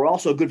 but we're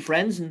also good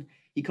friends. And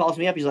he calls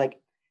me up. He's like,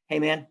 "Hey,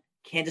 man,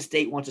 Kansas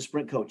State wants a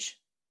sprint coach,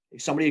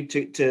 somebody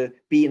to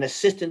be an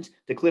assistant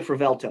to Cliff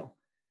Rivelto.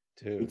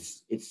 Dude.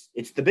 It's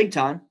the big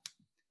time.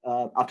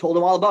 I've told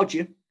him all about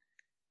you.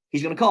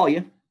 He's going to call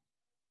you."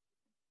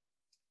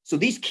 So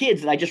these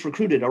kids that I just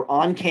recruited are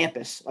on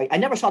campus. Like, I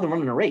never saw them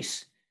running a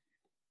race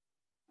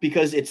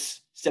because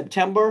it's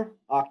September,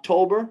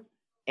 October,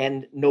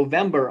 and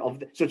November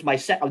so it's my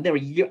I was there a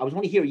year. I was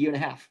only here a year and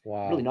a half.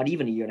 Wow. Really, not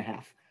even a year and a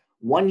half.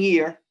 1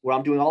 year where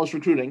I'm doing all this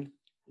recruiting.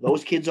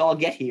 Those kids all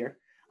get here.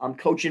 I'm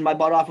coaching my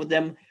butt off with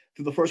them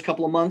through the first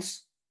couple of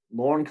months.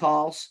 Lauren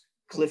calls.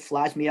 Cliff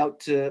flies me out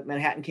to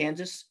Manhattan,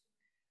 Kansas.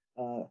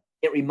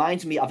 It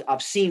reminds me,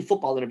 I've seen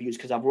football interviews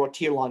because I've worked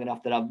here long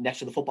enough that I'm next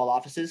to the football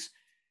offices.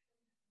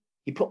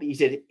 He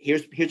said,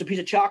 here's a piece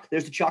of chalk.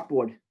 There's the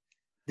chalkboard.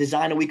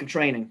 Design a week of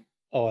training.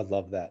 Oh, I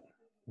love that.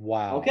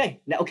 Wow. Okay.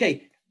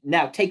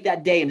 Now take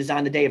that day and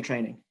design the day of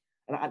training.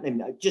 And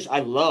I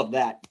love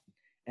that.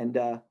 And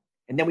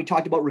then we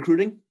talked about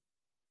recruiting.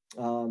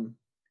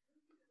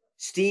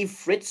 Steve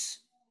Fritz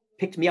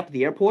picked me up at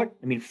the airport.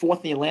 I mean, fourth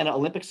in the Atlanta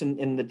Olympics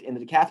in the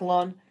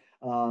decathlon.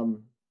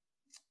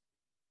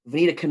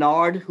 Vanita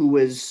Kennard, who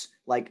was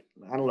like,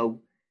 I don't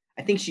know,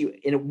 I think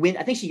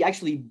she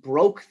actually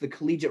broke the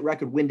collegiate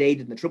record wind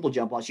aided in the triple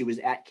jump while she was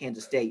at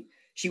Kansas State.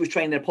 She was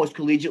training there post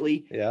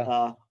collegiately.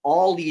 Yeah.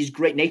 All these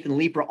great Nathan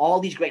Leeper,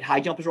 all these great high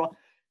jumpers.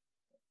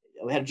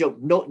 We had a joke.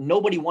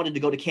 Nobody wanted to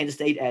go to Kansas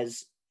State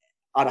as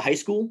out of high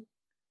school,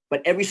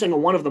 but every single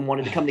one of them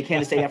wanted to come to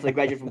Kansas State after they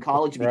graduated from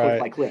college to be coached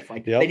by Cliff.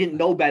 Like, they didn't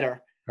know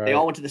better. Right. They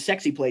all went to the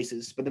sexy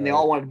places, but then they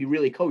all wanted to be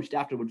really coached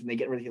afterwards when they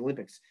get ready for the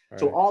Olympics. Right.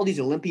 So all these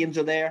Olympians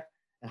are there.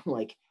 I'm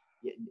like,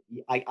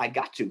 I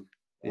got to.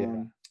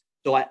 Yeah.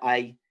 So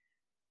I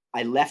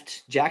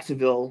left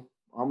Jacksonville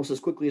almost as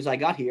quickly as I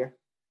got here,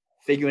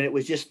 figuring it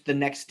was just the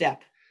next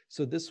step.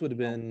 So this would have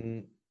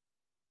been.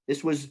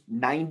 This was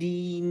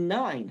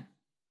 99.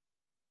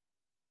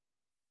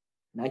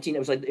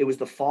 It was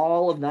the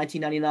fall of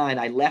 1999.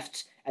 I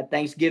left at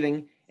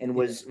Thanksgiving and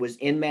was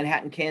in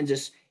Manhattan,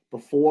 Kansas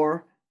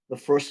before the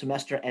first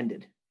semester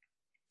ended.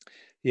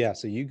 Yeah.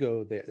 So you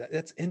go there.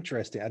 That's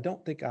interesting. I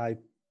don't think I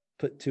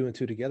put two and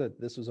two together.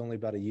 This was only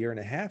about a year and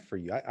a half for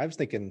you. I was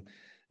thinking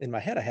in my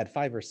head, I had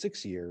 5 or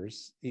 6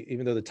 years,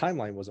 even though the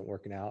timeline wasn't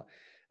working out.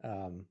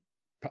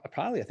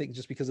 Probably, I think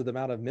just because of the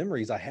amount of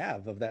memories I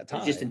have of that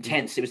time. It was just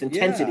intense. It was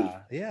intensity.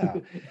 Yeah.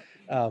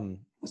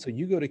 So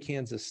you go to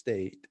Kansas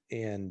State,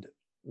 and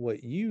what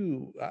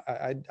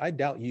I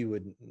doubt you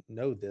would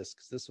know this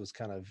because this was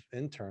kind of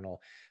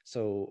internal.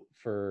 So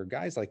for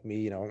guys like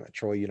me, I'm at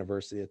Troy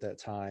University at that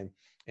time,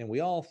 and we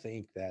all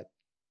think that,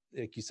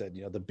 like you said,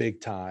 the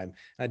big time.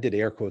 And I did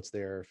air quotes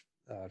there.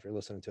 If you're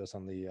listening to us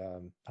on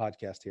the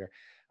podcast here,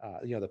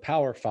 the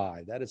Power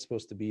Five, that is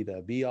supposed to be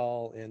the be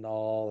all end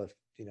all. If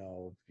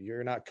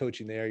you're not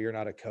coaching there, you're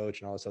not a coach,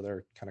 and all this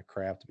other kind of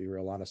crap, to be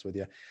real honest with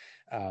you.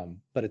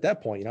 But at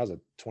that point, I was a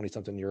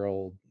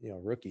 20-something-year-old,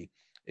 rookie.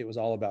 It was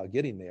all about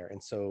getting there.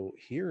 And so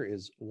here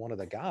is one of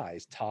the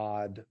guys,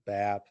 Todd,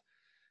 Bap,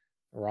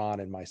 Ron,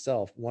 and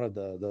myself, one of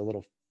the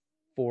little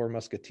 4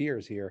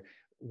 musketeers here.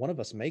 One of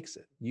us makes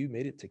it. You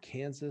made it to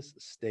Kansas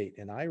State.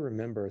 And I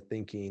remember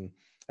thinking,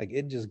 like,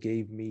 it just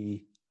gave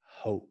me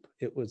hope.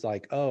 It was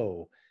like,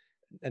 oh,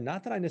 and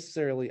not that I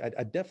necessarily,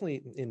 I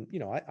definitely,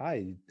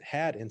 I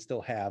had and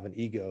still have an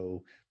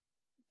ego.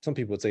 Some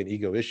people would say an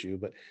ego issue,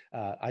 but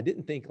I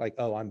didn't think like,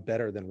 oh, I'm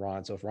better than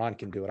Ron. So if Ron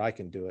can do it, I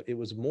can do it. It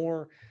was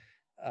more,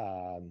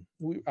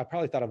 I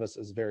probably thought of us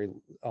as very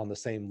on the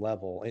same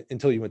level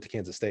until you went to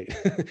Kansas State.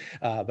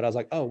 But I was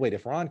like, oh, wait,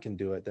 if Ron can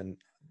do it, then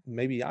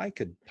maybe I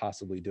could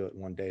possibly do it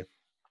one day.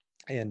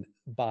 And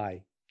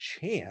by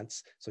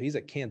chance, so he's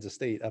at Kansas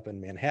State up in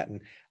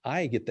Manhattan,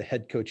 I get the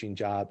head coaching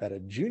job at a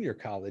junior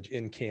college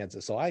in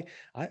Kansas. So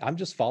I'm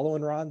just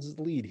following Ron's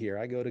lead here.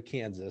 I go to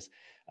Kansas,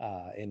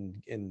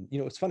 and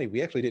it's funny,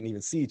 we actually didn't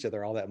even see each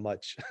other all that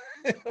much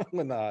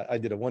when I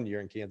did a 1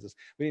 year in Kansas.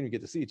 We didn't even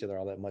get to see each other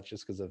all that much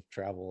just because of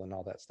travel and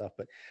all that stuff.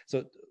 But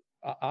so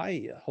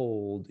I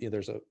hold,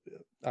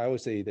 I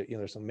always say that,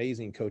 there's some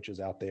amazing coaches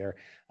out there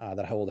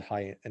that I hold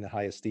in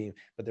high esteem,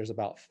 but there's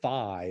about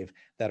 5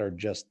 that are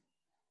just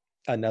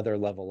another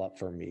level up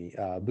for me.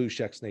 Boo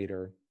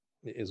Schexnayder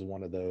is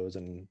one of those,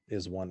 and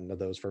is one of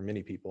those for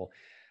many people.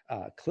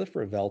 Cliff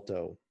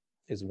Rivelto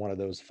is one of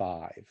those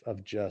 5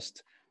 of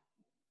just,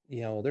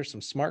 there's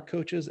some smart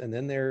coaches, and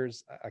then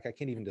there's, like, I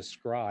can't even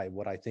describe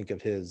what I think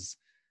of his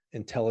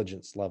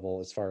intelligence level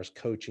as far as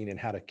coaching and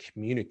how to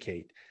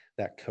communicate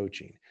that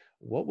coaching.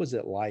 What was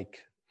it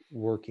like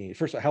working?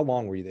 First of all, how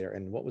long were you there,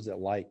 and what was it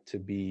like to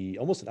be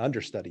almost an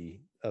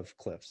understudy of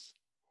Cliff's?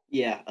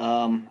 Yeah,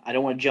 I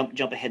don't want to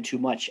jump ahead too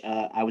much.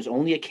 I was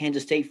only at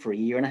Kansas State for a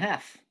year and a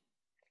half,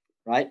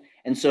 right?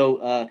 And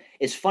so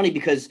it's funny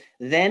because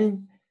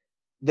then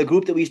the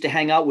group that we used to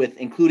hang out with,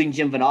 including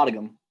Jim Van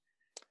Oudegem,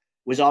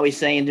 was always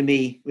saying to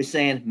me,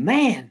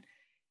 man,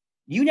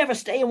 you never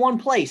stay in one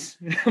place.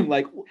 I'm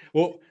like,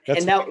 well,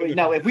 and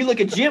now if we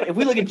look at Jim's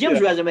Yeah.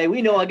 resume,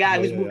 we know a guy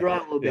who's moved around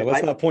a little bit. Let's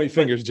right? not point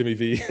fingers, Jimmy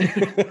V.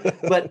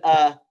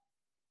 But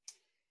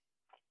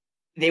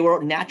they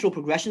were natural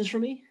progressions for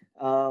me.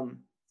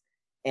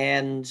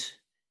 And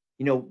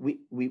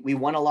we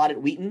won a lot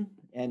at Wheaton,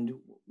 and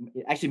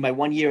actually my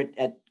 1 year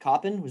at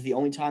Coppin was the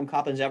only time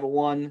Coppin's ever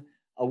won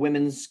a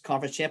women's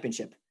conference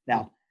championship.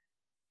 Now,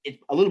 it's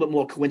a little bit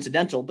more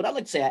coincidental, but I'd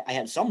like to say I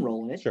had some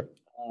role in it. Sure.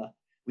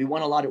 We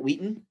won a lot at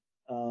Wheaton.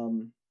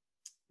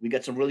 We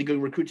got some really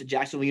good recruits at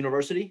Jacksonville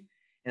University,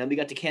 and then we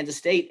got to Kansas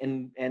State,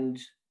 and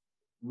it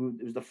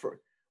was the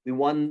first. We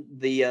won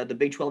the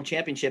Big 12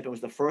 championship. It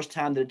was the first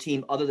time that a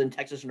team other than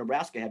Texas and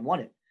Nebraska had won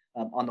it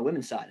on the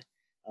women's side.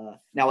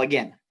 Now,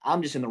 again,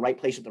 I'm just in the right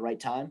place at the right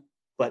time,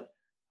 but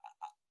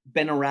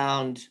been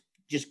around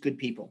just good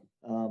people.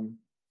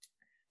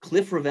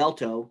 Cliff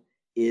Rivelto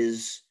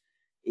is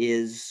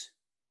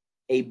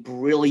a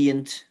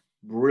brilliant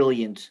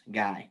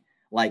guy.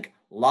 Like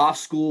law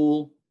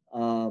school,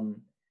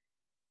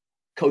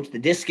 coached the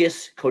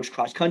discus, coached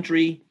cross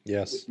country.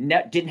 Yes.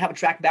 Didn't have a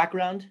track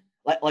background.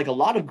 Like a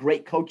lot of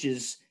great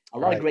coaches, a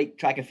lot of great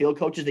track and field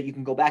coaches that you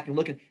can go back and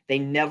look at, they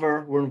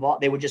never were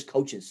involved. They were just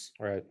coaches.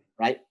 Right.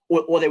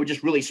 Or they were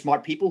just really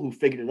smart people who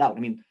figured it out. I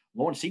mean,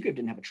 Lawrence Seagrave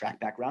didn't have a track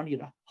background. He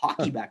had a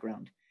hockey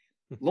background.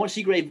 Lawrence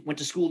Seagrave went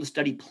to school to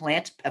study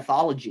plant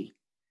pathology.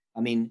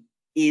 I mean,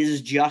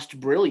 is just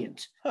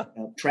brilliant.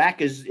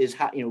 Track is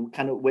how,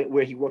 kind of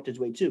where he worked his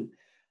way to.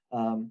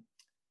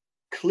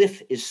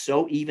 Cliff is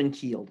so even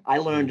keeled. I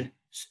learned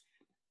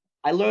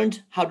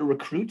how to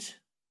recruit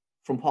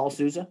from Paul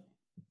Souza.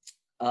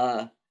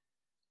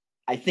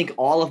 I think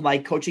all of my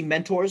coaching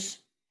mentors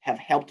have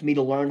helped me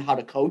to learn how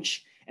to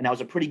coach, and I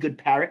was a pretty good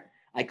parrot.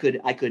 I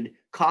could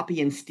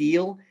copy and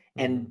steal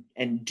and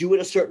do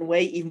it a certain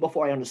way even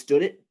before I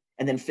understood it,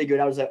 and then figure it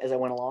out as I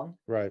went along.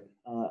 Right.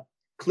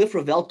 Cliff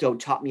Rivelto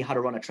taught me how to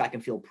run a track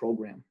and field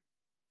program.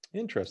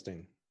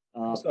 Interesting.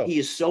 He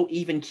is so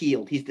even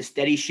keeled. He's the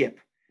steady ship.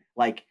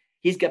 Like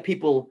he's got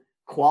people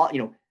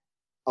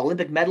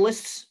Olympic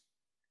medalists,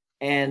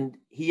 and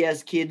he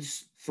has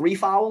kids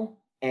 3-foul,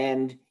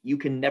 and you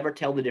can never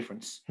tell the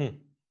difference.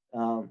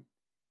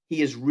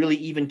 He is really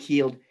even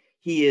keeled.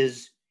 He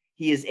is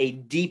a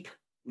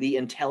deeply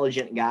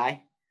intelligent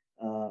guy.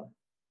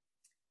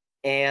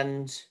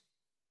 And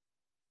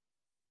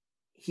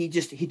he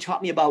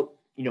taught me about,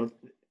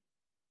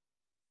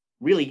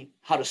 really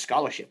how to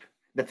scholarship.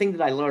 The thing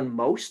that I learned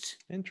most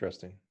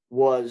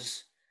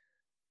was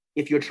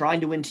if you're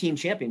trying to win team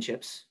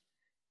championships,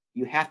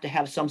 you have to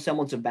have some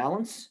semblance of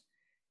balance,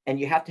 and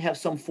you have to have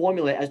some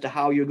formula as to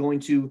how you're going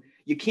to.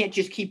 You can't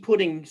just keep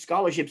putting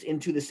scholarships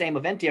into the same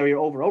event area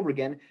over and over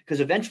again, because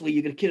eventually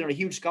you get a kid on a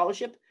huge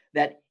scholarship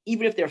that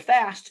even if they're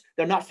fast,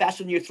 they're not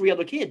faster than your 3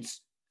 other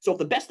kids. So if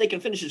the best they can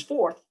finish is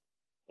 4th,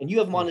 and you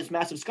have them on this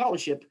massive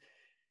scholarship,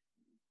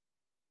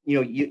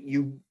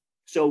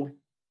 so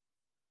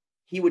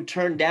he would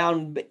turn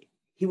down.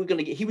 He was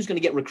going to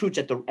get recruits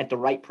at the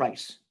right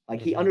price.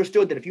 Like he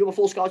understood that if you have a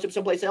full scholarship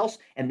someplace else,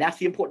 and that's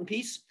the important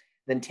piece,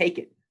 then take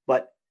it.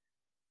 But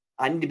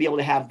I need to be able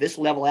to have this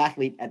level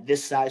athlete at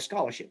this size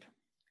scholarship.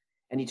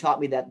 And he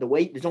taught me that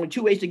there's only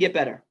 2 ways to get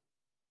better.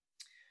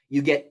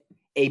 You get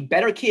a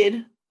better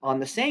kid on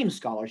the same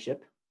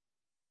scholarship,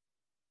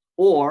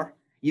 or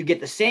you get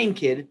the same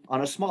kid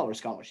on a smaller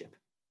scholarship.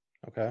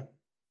 Okay.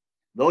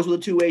 Those are the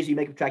 2 ways you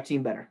make a track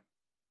team better.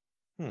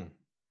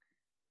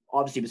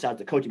 Obviously, besides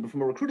the coaching, but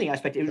from a recruiting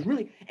aspect, it was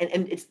really,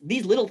 and it's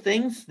these little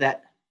things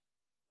that,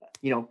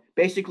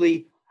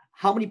 basically,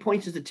 how many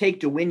points does it take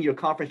to win your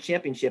conference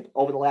championship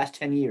over the last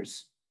 10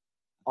 years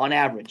on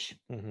average?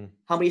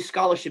 How many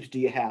scholarships do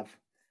you have?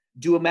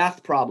 Do a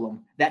math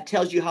problem. That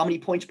tells you how many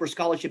points per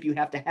scholarship you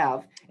have to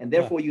have, and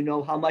therefore you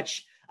know how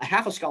much a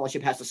half a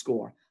scholarship has to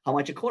score, how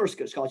much a quarter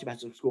scholarship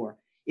has to score.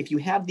 If you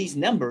have these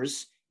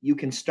numbers, you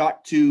can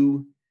start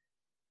to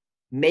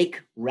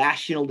make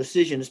rational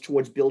decisions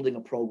towards building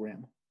a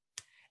program,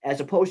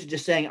 as opposed to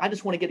just saying, I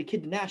just want to get a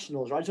kid to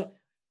nationals, or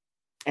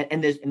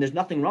and there's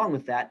nothing wrong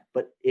with that,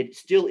 but it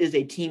still is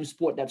a team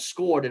sport that's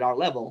scored at our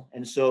level.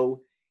 And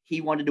so he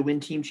wanted to win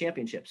team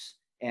championships.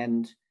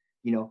 And,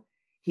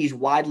 he's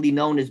widely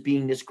known as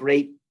being this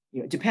great,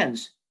 it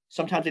depends.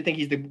 Sometimes they think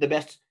he's the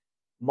best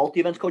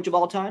multi-events coach of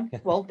all time.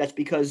 Well, that's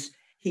because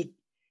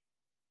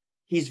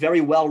he's very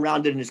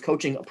well-rounded in his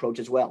coaching approach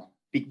as well,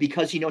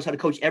 because he knows how to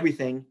coach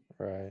everything.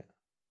 Right.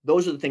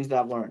 Those are the things that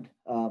I've learned.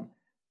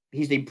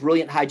 He's a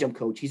brilliant high jump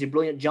coach. He's a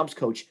brilliant jumps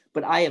coach,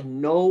 but I have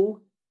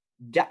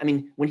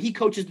when he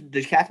coaches the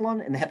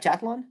decathlon and the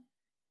heptathlon,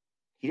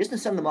 he doesn't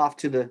send them off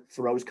to the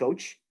throws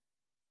coach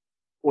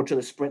or to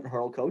the sprint and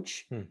hurl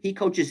coach. He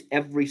coaches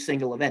every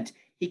single event.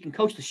 He can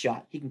coach the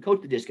shot. He can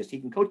coach the discus. He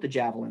can coach the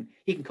javelin.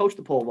 He can coach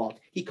the pole vault.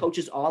 He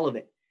coaches all of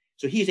it.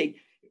 So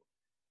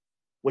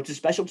what's his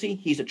specialty?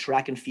 He's a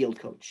track and field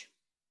coach.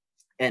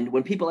 And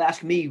when people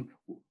ask me,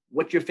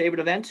 what's your favorite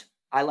event?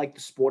 I like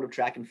the sport of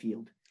track and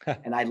field.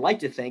 And I'd like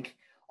to think,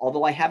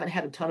 although I haven't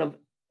had a ton of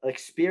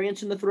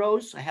experience in the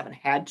throws, I haven't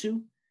had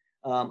to.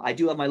 I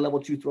do have my level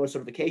 2 throw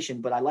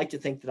certification, but I like to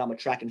think that I'm a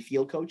track and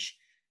field coach,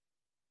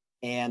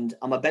 and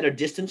I'm a better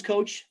distance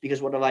coach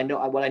because what I know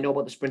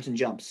about the sprints and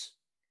jumps,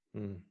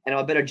 and I'm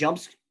a better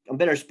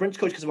sprints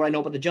coach because of what I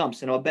know about the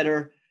jumps, and I'm a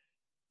better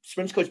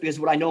sprints coach because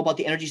of what I know about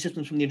the energy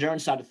systems from the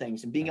endurance side of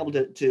things, and being able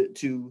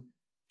to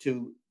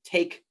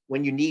take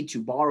when you need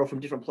to, borrow from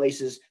different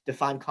places to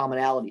find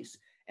commonalities.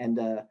 And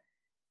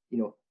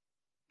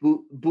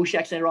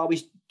Bouchek and I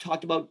always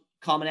talked about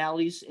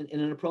commonalities in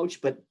an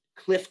approach, but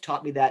Cliff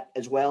taught me that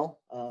as well,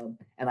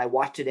 and I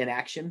watched it in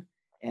action,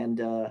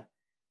 and I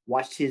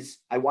watched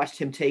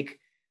him take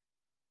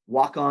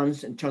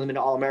walk-ons and turn them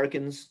into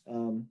All-Americans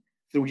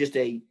through just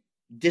a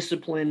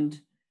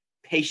disciplined,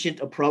 patient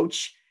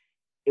approach.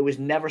 It was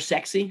never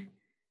sexy.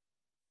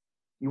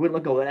 You wouldn't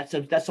look, oh,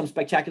 that's some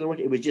spectacular work.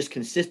 It was just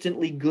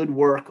consistently good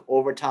work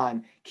over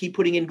time. Keep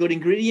putting in good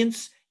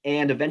ingredients,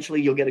 and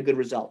eventually you'll get a good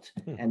result.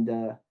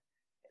 And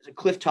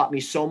Cliff taught me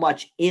so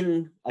much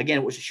again,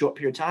 it was a short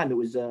period of time. It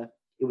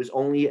was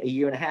only a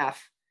year and a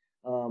half.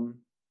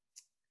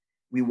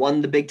 We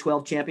won the Big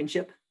 12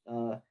 championship.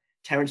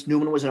 Terrence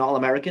Newman was an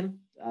All-American.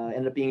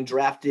 Ended up being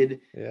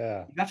drafted.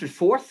 Yeah. Drafted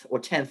 4th or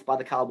 10th by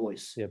the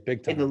Cowboys. Yeah,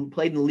 big time.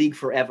 Played in the league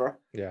forever.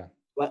 Yeah.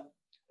 But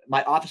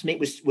my office mate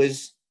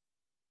was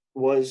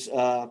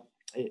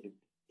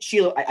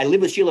Sheila. I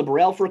lived with Sheila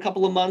Burrell for a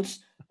couple of months.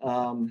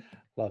 Love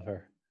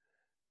her.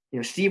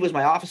 Steve was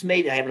my office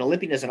mate. I have an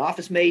Olympian as an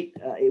office mate.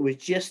 It was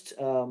just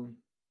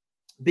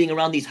being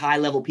around these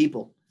high-level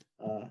people.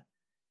 So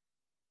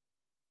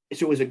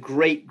it was a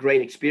great,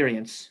 great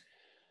experience.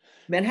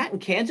 Manhattan,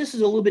 Kansas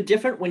is a little bit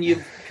different when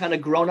you've kind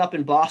of grown up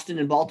in Boston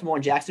and Baltimore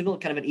and Jacksonville,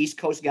 kind of an East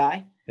Coast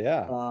guy.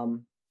 Yeah.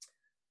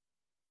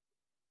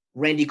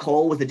 Randy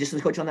Cole was the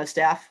distance coach on that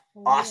staff.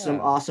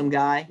 Awesome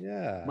guy.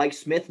 Yeah. Mike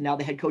Smith, now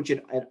the head coach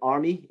at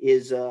Army,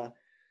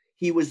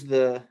 he was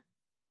the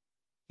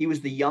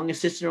young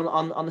assistant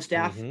on the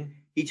staff. Mm-hmm.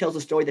 He tells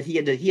a story that he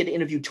had to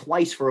interview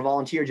twice for a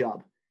volunteer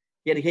job.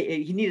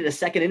 He needed a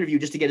second interview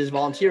just to get his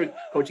volunteer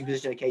coaching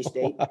position at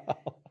K-State. Wow.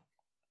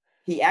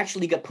 He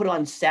actually got put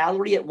on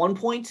salary at one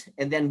point,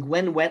 and then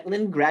Gwen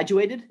Wentland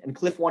graduated, and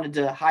Cliff wanted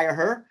to hire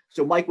her.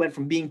 So Mike went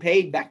from being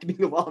paid back to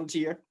being a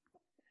volunteer.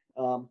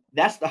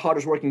 That's the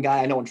hardest working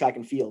guy I know in track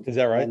and field. Is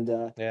that right?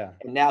 And yeah.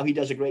 And now he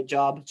does a great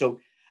job. So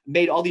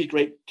made all these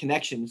great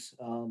connections.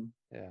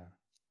 Yeah.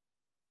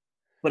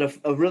 But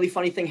a really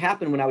funny thing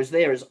happened when I was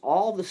there is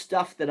all the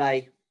stuff that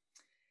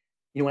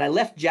when I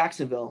left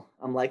Jacksonville,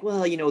 I'm like,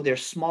 well, they're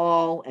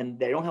small and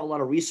they don't have a lot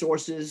of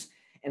resources.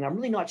 And I'm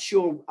really not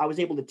sure I was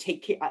able to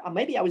take care.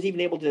 Maybe I was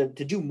even able to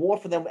do more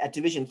for them at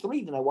Division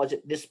III than I was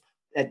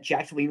at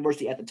Jacksonville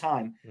University at the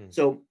time.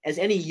 So as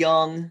any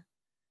young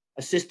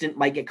assistant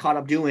might get caught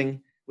up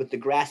doing with the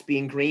grass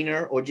being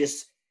greener or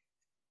just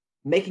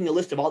making a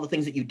list of all the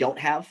things that you don't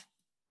have,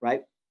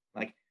 right?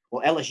 Like,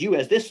 well, LSU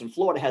has this and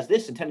Florida has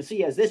this and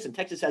Tennessee has this and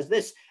Texas has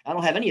this. I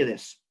don't have any of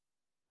this.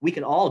 We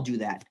can all do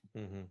that.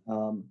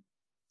 Mm-hmm.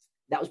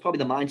 That was probably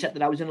the mindset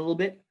that I was in a little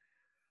bit.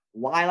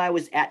 While I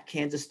was at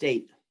Kansas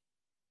State,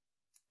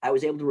 I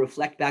was able to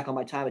reflect back on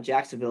my time at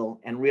Jacksonville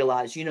and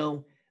realize,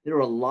 there are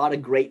a lot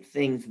of great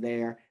things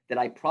there that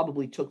I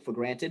probably took for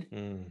granted,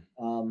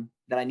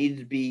 that I needed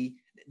to be,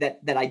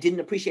 that I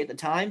didn't appreciate at the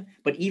time.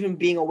 But even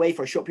being away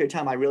for a short period of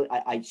time,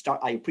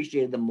 I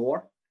appreciated them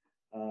more.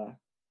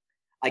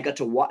 I got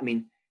to watch.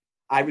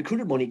 I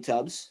recruited Monique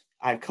Tubbs.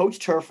 I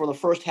coached her for the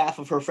first half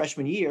of her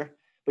freshman year,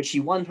 but she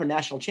won her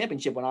national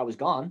championship when I was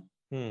gone.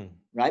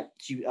 Right?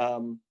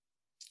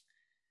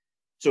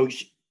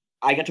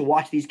 I got to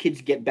watch these kids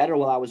get better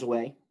while I was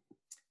away.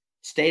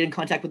 Stayed in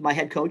contact with my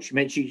head coach.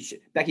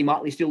 Becky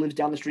Motley still lives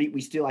down the street.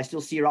 I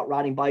still see her out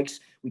riding bikes.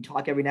 We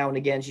talk every now and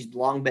again. She's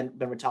long been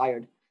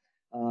retired.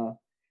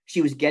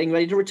 She was getting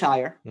ready to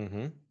retire.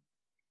 Mm-hmm.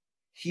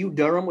 Hugh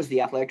Durham was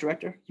the athletic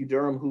director. Hugh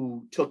Durham,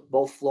 who took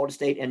both Florida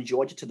State and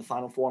Georgia to the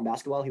Final Four in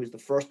basketball. He was the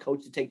first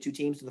coach to take two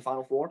teams to the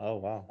Final Four. Oh,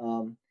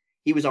 wow.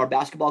 He was our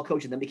basketball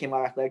coach and then became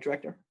our athletic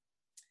director.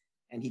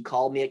 And he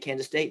called me at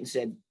Kansas State and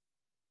said,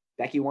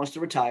 Becky wants to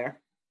retire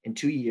in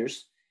 2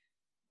 years.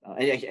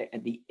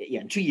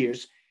 In 2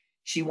 years,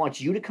 she wants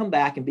you to come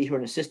back and be her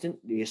assistant,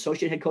 the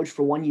associate head coach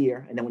for 1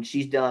 year. And then when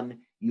she's done,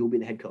 you'll be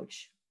the head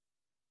coach.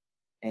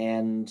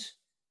 And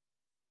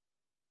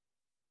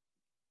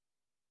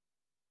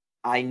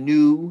I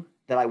knew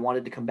that I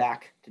wanted to come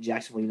back to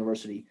Jacksonville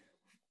University.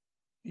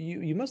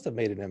 You must have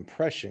made an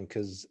impression,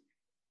 because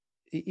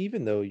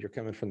even though you're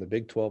coming from the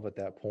Big 12 at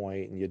that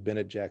point and you'd been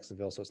at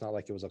Jacksonville, so it's not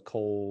like it was a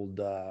cold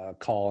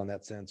call in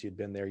that sense. You'd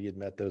been there, you'd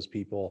met those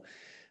people.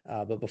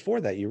 But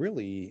before that, you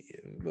really,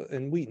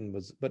 and Wheaton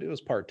but it was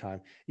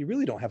part-time. You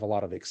really don't have a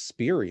lot of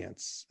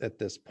experience at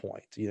this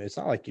point. It's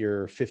not like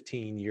you're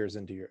 15 years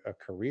into a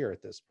career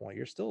at this point.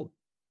 You're still,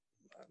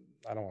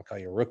 I don't want to call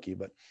you a rookie,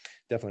 but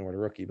definitely weren't a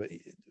rookie. But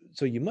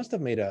so you must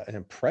have made an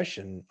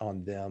impression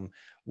on them.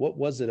 What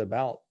was it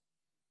about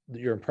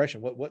your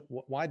impression?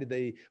 Why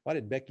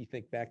did Becky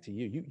think back to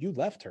you? You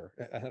left her.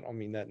 I don't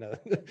mean that. No,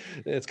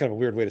 it's kind of a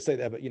weird way to say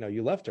that, but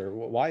you left her.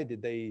 Why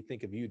did they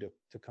think of you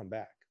to come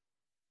back?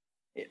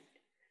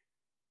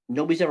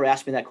 Nobody's ever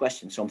asked me that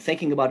question, so I'm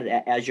thinking about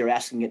it as you're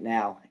asking it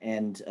now.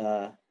 And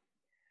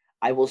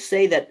I will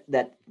say that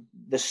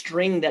the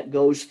string that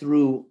goes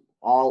through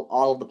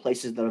all of the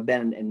places that I've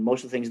been and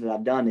most of the things that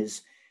I've done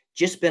is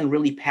just been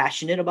really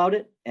passionate about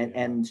it.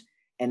 And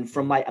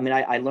from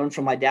I learned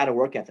from my dad a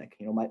work ethic.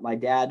 My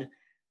dad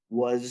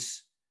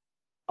was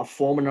a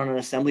foreman on an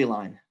assembly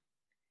line.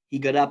 He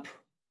got up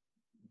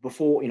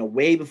before,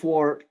 way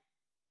before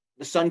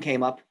the sun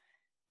came up,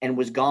 and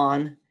was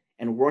gone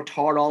and worked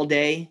hard all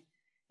day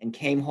and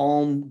came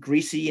home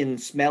greasy and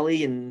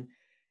smelly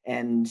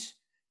and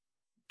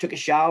took a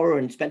shower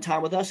and spent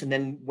time with us and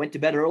then went to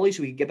bed early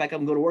so we could get back up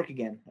and go to work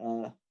again.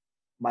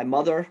 My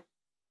mother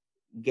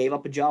gave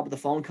up a job at the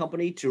phone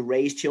company to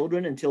raise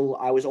children until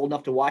I was old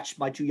enough to watch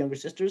my two younger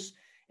sisters.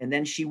 And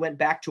then she went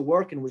back to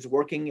work and was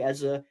working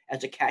as a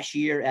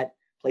cashier at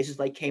places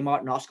like Kmart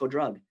and Osco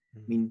Drug. I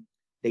mean,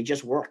 they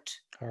just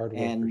worked. Hard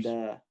workers.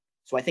 And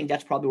so I think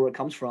that's probably where it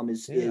comes from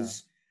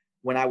is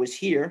when I was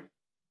here,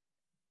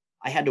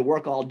 I had to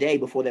work all day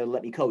before they would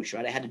let me coach,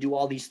 right? I had to do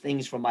all these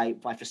things for my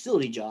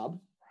facility job,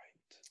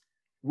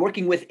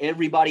 working with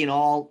everybody in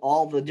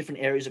all the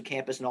different areas of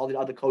campus and all the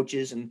other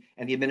coaches and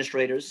the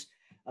administrators.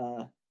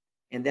 And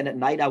then at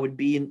night I would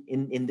be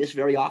in this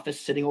very office,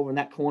 sitting over in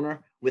that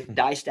corner with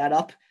DieStat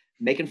up,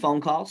 making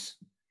phone calls.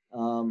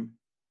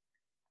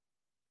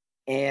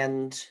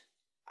 And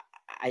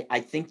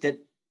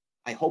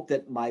I hope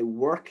that my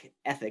work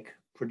ethic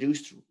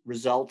produced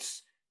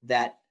results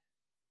that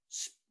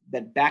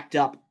backed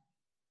up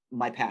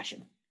my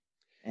passion.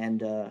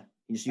 And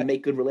you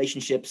make good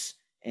relationships,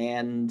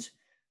 and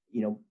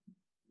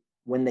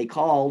when they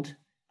called,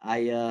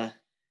 I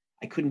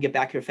couldn't get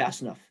back here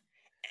fast enough.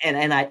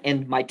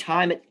 And my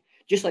time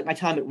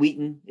at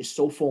Wheaton is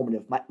so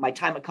formative. My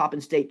time at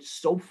Coppin State,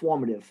 so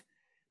formative.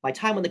 My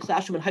time in the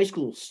classroom in high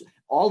schools,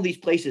 all these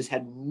places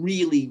had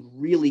really,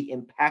 really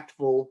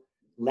impactful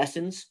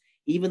lessons,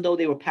 even though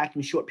they were packed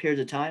in short periods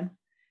of time.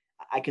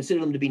 I consider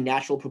them to be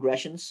natural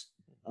progressions.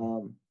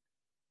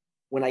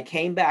 When I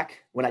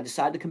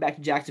decided to come back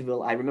to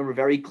Jacksonville, I remember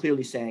very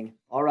clearly saying,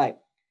 all right,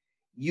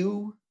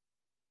 2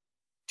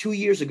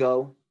 years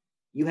ago,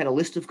 you had a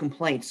list of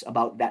complaints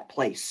about that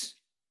place,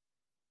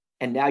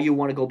 and now you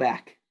want to go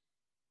back.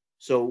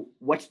 So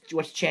what's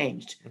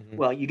changed? Mm-hmm.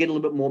 Well, you get a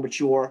little bit more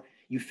mature.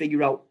 You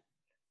figure out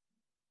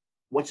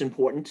what's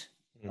important.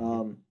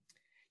 Mm-hmm.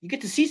 You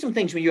get to see some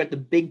things when you're at the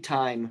big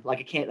time,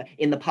 like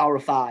in the Power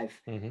of Five.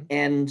 Mm-hmm.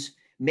 And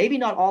maybe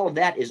not all of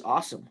that is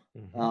awesome.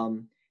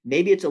 Mm-hmm.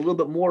 Maybe it's a little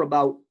bit more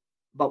about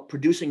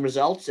producing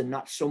results and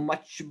not so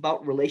much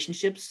about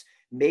relationships.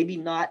 Maybe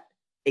not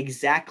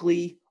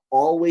exactly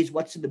always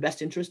what's in the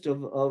best interest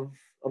of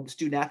the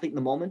student athlete in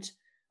the moment.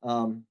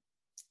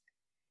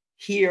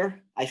 Here,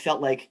 I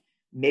felt like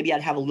maybe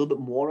I'd have a little bit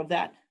more of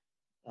that.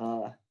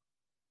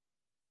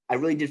 I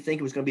really did think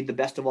it was going to be the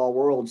best of all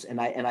worlds,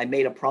 and I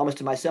made a promise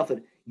to myself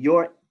that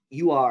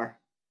you are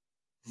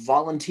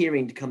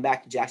volunteering to come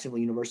back to Jacksonville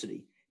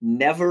University.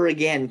 Never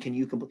again can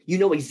you complete. You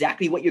know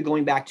exactly what you're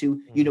going back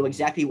to. You know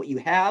exactly what you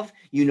have.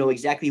 You know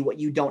exactly what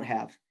you don't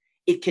have.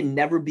 It can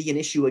never be an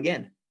issue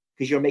again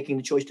because you're making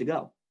the choice to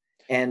go.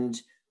 And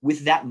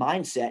with that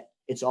mindset,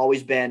 it's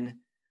always been,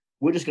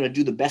 we're just going to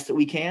do the best that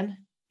we can,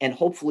 and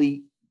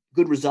hopefully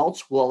good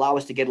results will allow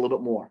us to get a little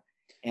bit more.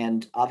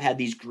 And I've had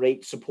these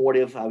great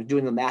supportive, I was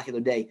doing the math the other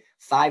day,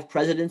 5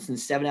 presidents and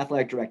 7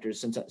 athletic directors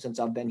since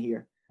I've been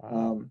here.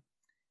 Wow.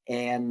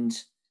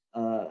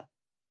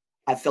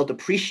 I felt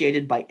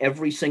appreciated by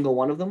every single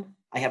one of them.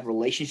 I have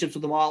relationships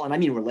with them all. And I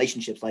mean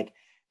relationships, like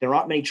there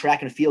aren't many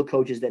track and field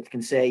coaches that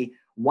can say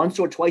once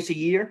or twice a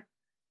year,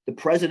 the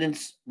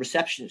president's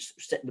receptionist,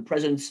 the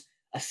president's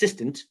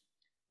assistant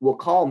will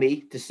call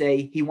me to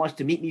say he wants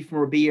to meet me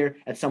for a beer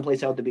at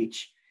someplace out at the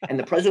beach. And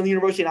the president of the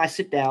university and I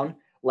sit down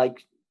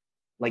like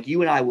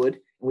you and I would,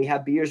 and we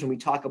have beers and we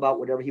talk about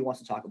whatever he wants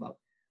to talk about.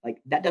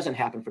 Like that doesn't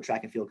happen for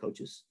track and field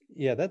coaches.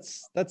 Yeah,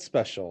 that's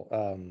special.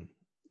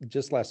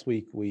 Just last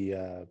week, we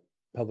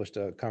published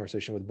a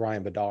conversation with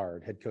Brian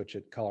Bedard, head coach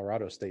at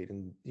Colorado State.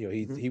 And,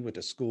 he went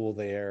to school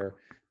there,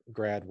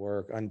 grad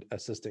work,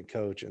 assistant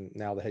coach, and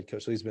now the head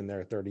coach. So he's been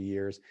there 30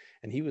 years.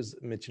 And he was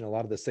mentioning a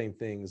lot of the same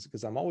things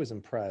because I'm always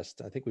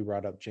impressed. I think we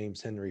brought up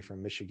James Henry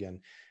from Michigan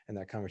in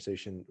that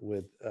conversation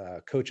with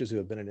coaches who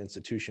have been in an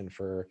institution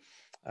for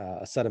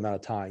a set amount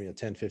of time,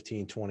 10,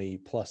 15, 20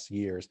 plus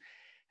years,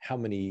 how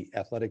many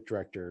athletic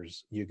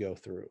directors you go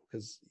through.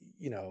 Because,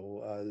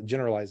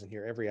 generalizing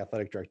here, every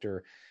athletic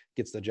director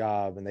gets the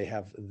job and they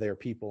have their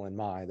people in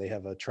mind. They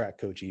have a track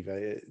coach,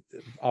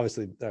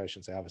 obviously, I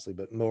shouldn't say obviously,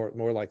 but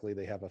more likely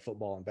they have a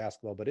football and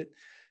basketball, but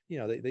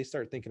they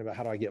start thinking about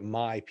how do I get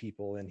my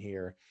people in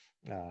here?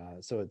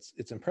 So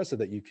it's impressive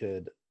that you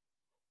could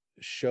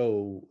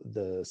show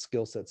the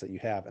skill sets that you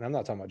have. And I'm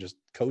not talking about just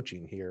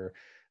coaching here,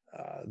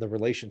 the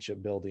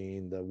relationship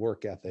building, the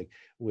work ethic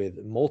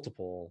with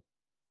multiple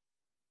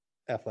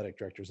athletic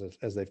directors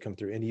as they've come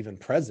through, and even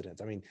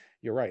presidents. I mean,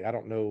 you're right. I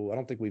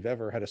don't think we've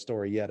ever had a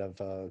story yet of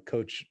a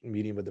coach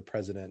meeting with the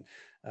president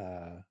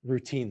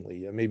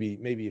routinely.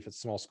 Maybe if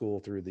it's small school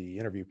through the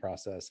interview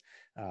process,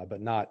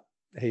 but not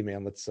hey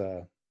man, let's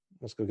go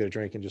get a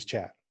drink and just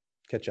chat,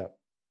 catch up.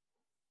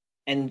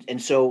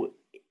 And so,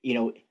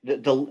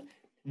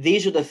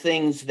 these are the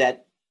things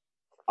that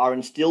are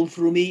instilled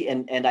through me,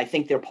 and I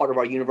think they're part of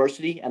our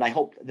university, and I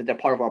hope that they're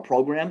part of our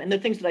program. And the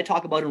things that I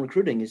talk about in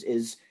recruiting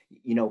is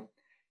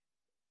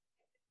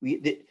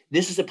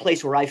this is a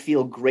place where I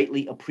feel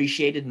greatly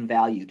appreciated and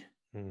valued.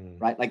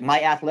 Right? Like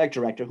my athletic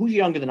director, who's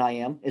younger than I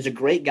am, is a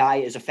great guy,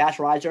 is a fast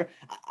riser.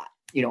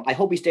 I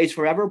hope he stays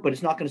forever, but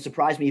it's not going to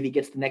surprise me if he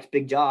gets the next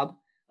big job.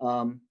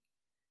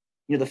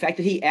 The fact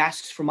that he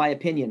asks for my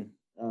opinion,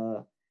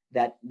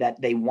 that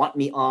they want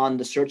me on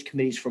the search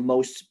committees for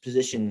most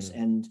positions,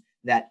 and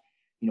that,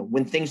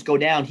 when things go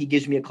down, he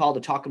gives me a call to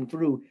talk them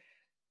through.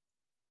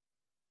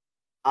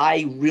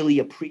 I really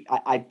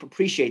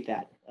appreciate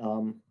that.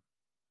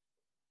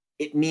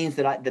 It means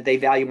that they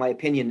value my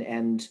opinion,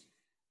 and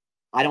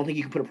I don't think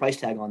you can put a price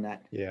tag on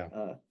that. Yeah.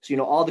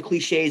 So, all the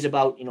cliches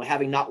about,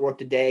 having not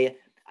worked a day,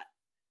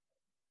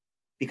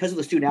 because of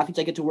the student athletes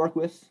I get to work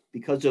with,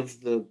 because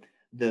of the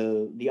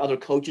other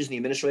coaches and the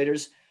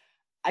administrators,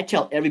 I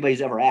tell everybody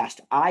who's ever asked,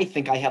 I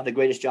think I have the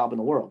greatest job in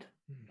the world.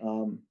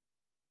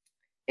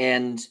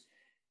 And,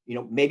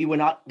 maybe we're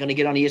not going to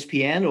get on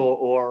ESPN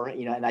or,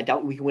 and I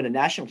doubt we can win a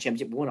national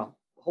championship. We won a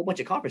whole bunch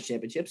of conference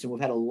championships, and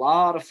we've had a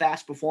lot of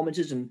fast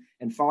performances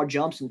and far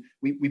jumps, and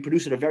we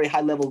produce at a very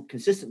high level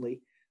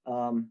consistently.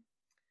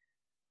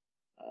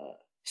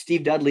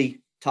 Steve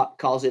Dudley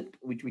calls it,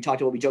 we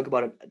talked about, we joke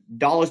about it,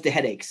 dollars to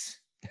headaches,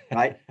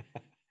 right?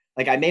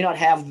 Like I may not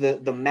have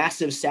the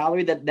massive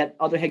salary that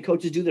other head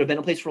coaches do that have been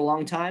in place for a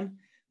long time,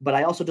 but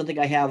I also don't think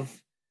I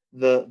have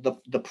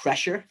the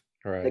pressure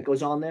that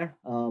goes on there.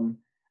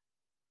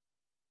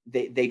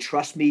 They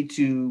trust me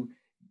to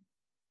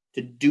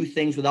do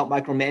things without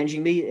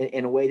micromanaging me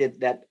in a way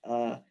that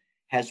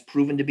has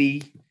proven to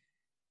be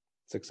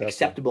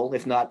acceptable,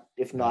 if not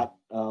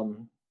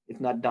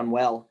done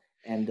well.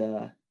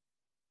 And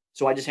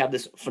so I just have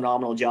this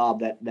phenomenal job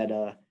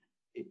that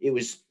it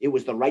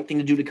was the right thing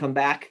to do to come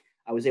back.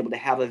 I was able to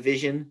have a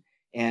vision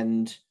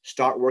and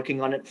start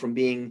working on it from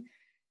being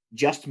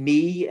just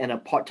me and a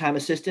part-time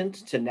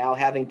assistant to now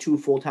having 2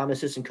 full-time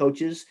assistant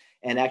coaches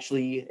and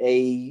actually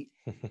a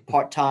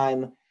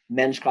part-time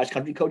men's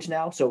cross-country coach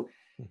now. So,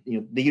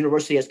 the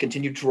university has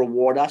continued to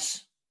reward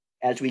us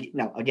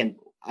now, again,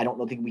 I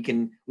don't think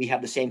we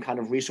have the same kind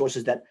of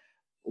resources that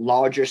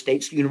larger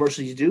states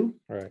universities do.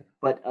 Right.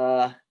 But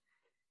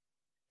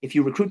if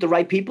you recruit the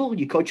right people,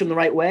 you coach them the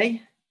right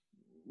way,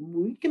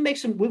 we can make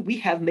we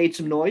have made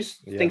some noise,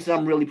 yes. Things that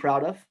I'm really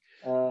proud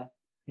of.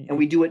 And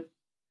we do it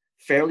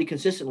fairly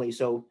consistently.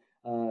 So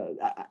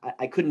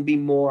I couldn't be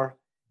more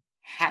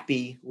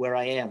happy where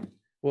I am.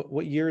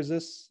 What year is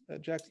this,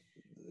 Jackson?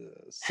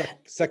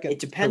 Second. It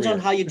depends on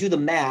how you do the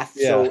math.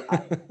 Yeah.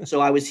 So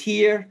I was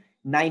here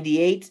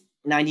 98,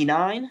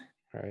 99.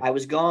 Right. I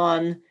was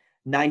gone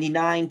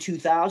 99,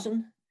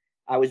 2000.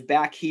 I was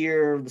back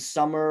here the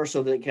summer,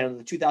 so the kind of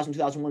the 2000,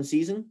 2001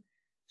 season.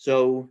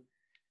 So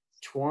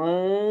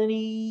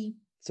 20,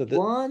 so this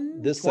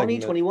 20,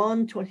 segment,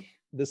 21, 20.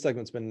 This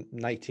segment's been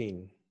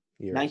 19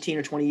 years. 19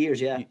 or 20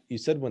 years, yeah. You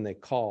said when they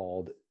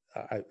called,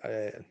 I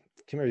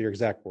can't remember your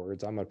exact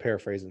words. I'm going to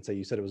paraphrase and say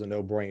you said it was a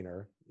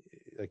no-brainer.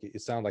 Like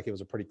it sounded like it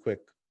was a pretty quick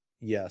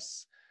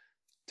yes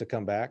to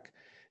come back.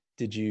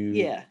 Did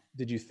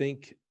you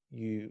think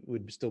you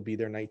would still be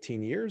there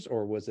 19 years,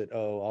 or was it,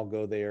 I'll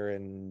go there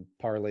and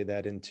parlay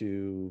that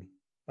into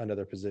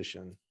another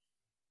position?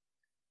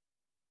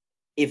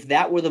 If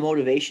that were the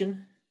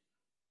motivation.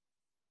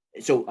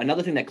 So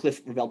another thing that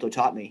Cliff Revelto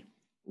taught me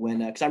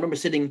because I remember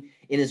sitting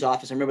in his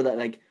office, I remember that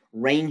like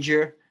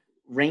Ranger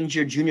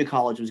Junior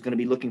College was going to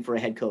be looking for a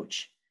head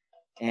coach.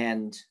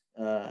 And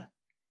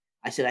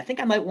I said, I think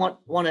I might want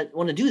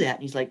to do that.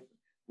 And he's like,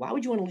 why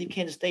would you want to leave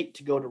Kansas State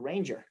to go to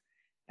Ranger?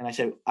 And I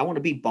said, I want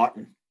to beat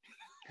Barton.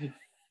 Yeah,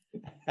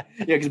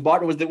 because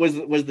Barton was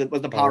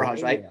the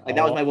powerhouse, right? Like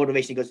that was my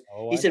motivation.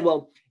 He said,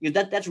 well,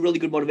 that's really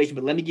good motivation,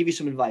 but let me give you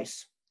some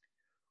advice.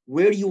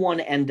 Where do you want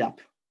to end up?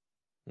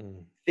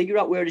 Figure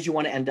out where it is you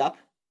want to end up,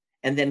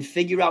 and then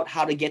figure out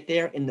how to get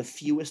there in the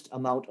fewest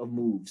amount of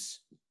moves.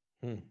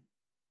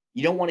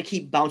 You don't want to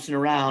keep bouncing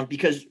around,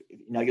 because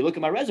now you look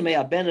at my resume,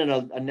 I've been in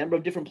a number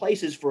of different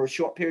places for a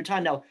short period of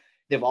time. Now,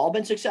 they've all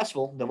been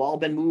successful. They've all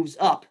been moves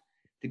up.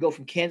 To go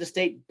from Kansas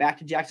State back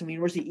to Jacksonville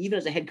University, even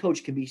as a head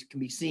coach, can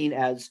be seen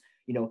as,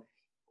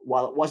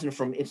 while it wasn't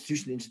from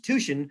institution to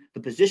institution, the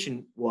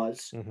position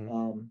was.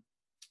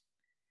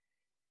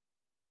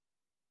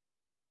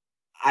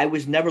 I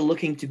was never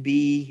looking to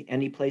be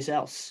anyplace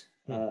else.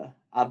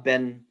 I've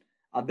been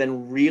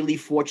really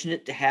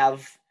fortunate to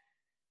have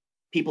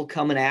people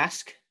come and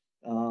ask.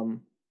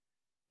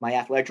 My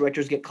athletic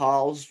directors get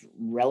calls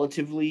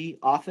relatively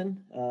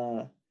often,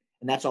 and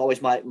that's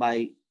always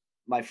my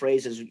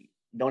phrase is,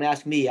 don't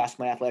ask me, ask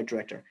my athletic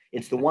director.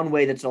 It's the one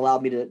way that's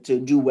allowed me to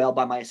do well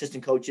by my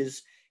assistant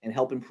coaches and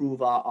help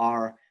improve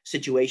our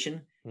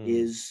situation.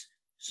 Is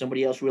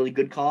somebody else really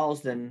good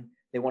calls, then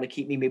they want to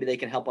keep me. Maybe they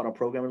can help out our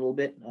program a little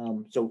bit.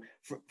 So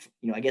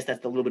I guess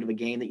that's the little bit of a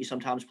game that you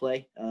sometimes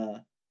play.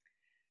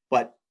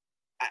 But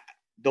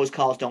those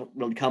calls don't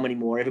really come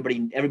anymore.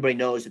 Everybody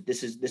knows that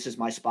this is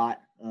my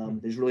spot.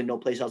 There's really no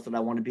place else that I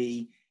want to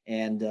be.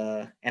 And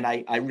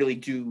I really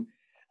do.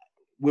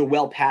 We're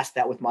well past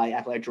that with my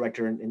athletic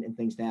director and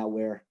things now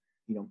where,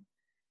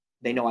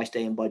 they know I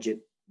stay in budget.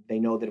 They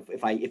know that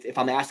if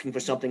I'm asking for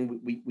something,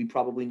 we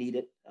probably need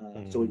it.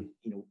 So,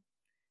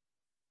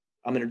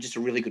 I'm in just a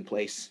really good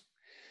place.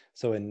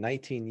 So in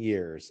 19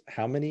 years,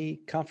 how many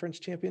conference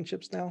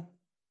championships now?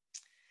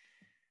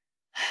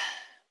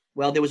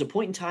 Well, there was a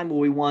point in time where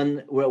we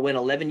went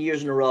 11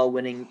 years in a row,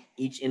 winning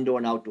each indoor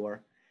and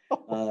outdoor.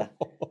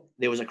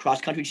 There was a cross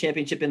country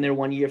championship in there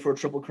one year for a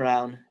Triple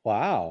Crown.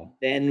 Wow.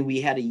 Then we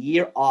had a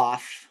year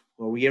off,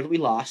 or a year that we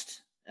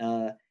lost,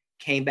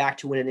 came back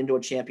to win an indoor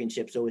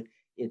championship. So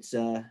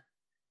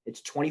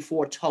it's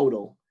 24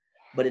 total,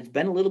 but it's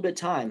been a little bit of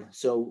time.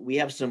 So we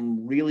have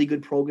some really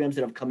good programs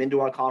that have come into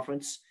our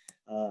conference.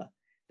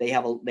 They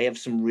have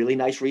some really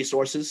nice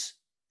resources.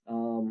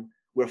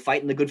 We're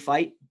fighting the good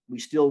fight. We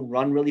still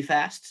run really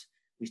fast.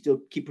 We still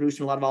keep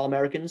producing a lot of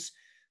All-Americans.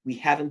 We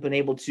haven't been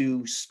able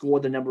to score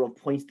the number of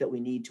points that we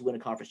need to win a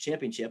conference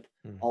championship,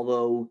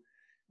 although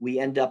we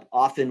end up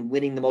often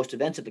winning the most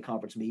events at the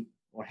conference meet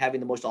or having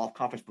the most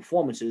off-conference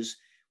performances.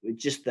 With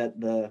just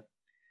that the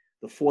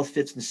fourth,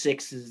 fifth, and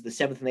sixths, the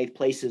seventh and eighth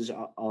places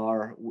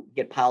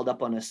get piled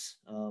up on us.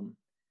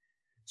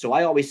 So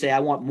I always say I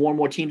want more and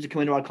more teams to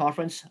come into our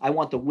conference. I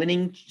want the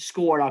winning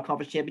score in our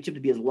conference championship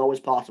to be as low as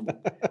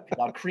possible.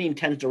 Our cream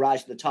tends to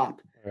rise to the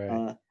top.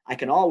 Right. I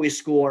can always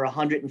score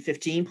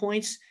 115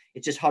 points.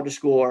 It's just hard to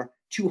score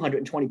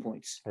 220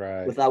 points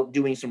without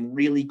doing some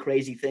really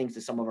crazy things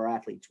to some of our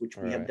athletes, which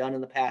we have done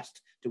in the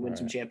past to win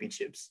some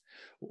championships.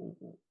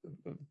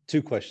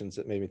 Two questions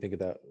that made me think of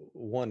that.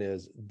 One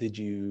is, did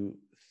you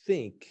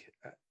think,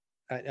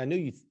 I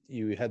knew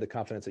you had the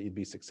confidence that you'd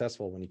be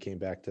successful when you came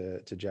back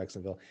to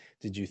Jacksonville.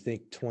 Did you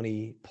think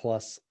 20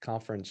 plus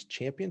conference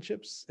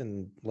championships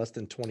in less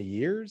than 20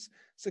 years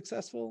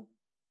successful?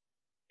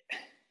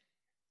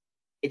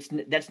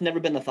 That's never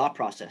been the thought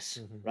process,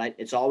 right?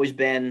 It's always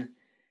been,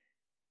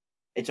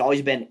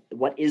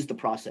 what is the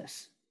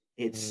process?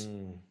 It's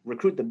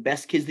recruit the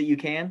best kids that you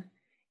can,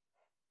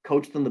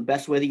 coach them the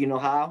best way that you know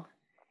how,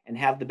 and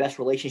have the best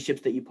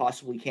relationships that you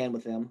possibly can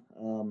with them.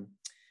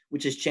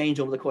 Which has changed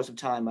over the course of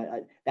time.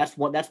 That's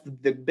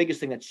the biggest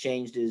thing that's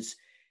changed is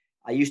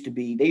they used to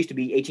be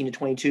 18 to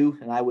 22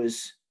 and I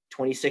was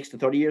 26 to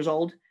 30 years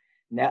old.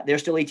 Now they're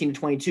still 18 to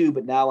 22,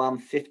 but now I'm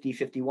 50,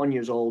 51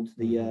 years old.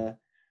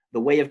 The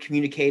way of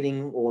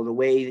communicating or the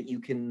way that you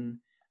can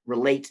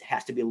relate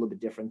has to be a little bit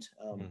different.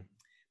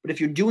 But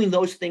if you're doing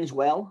those things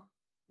well,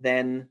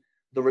 then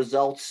the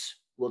results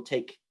will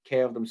take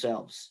care of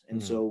themselves.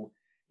 And so,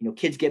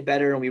 kids get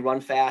better and we run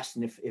fast.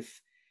 And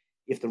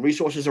if the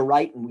resources are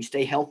right and we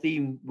stay healthy,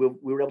 we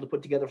were able to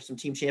put together some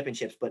team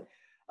championships. But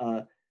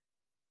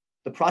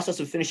the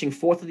process of finishing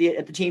fourth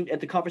at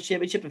the conference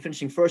championship and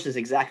finishing first is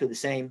exactly the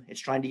same.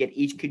 It's trying to get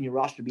each kid in your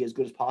roster to be as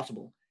good as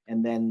possible,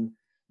 and then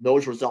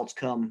those results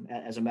come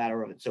as a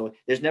matter of it. So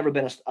there's never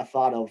been a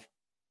thought of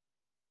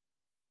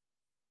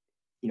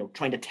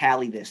trying to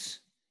tally this.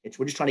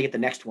 We're just trying to get the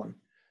next one.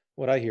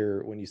 What I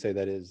hear when you say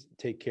that is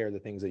take care of the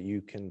things that you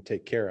can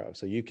take care of.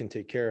 So you can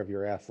take care of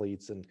your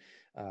athletes and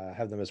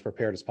have them as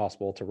prepared as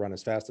possible to run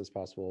as fast as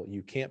possible.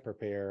 You can't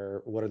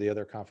prepare. What are the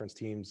other conference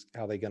teams?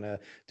 How are they going to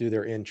do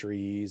their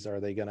entries? Are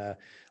they going to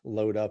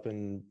load up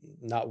and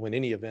not win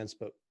any events,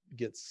 but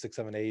get 6,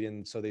 7, 8,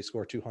 and so they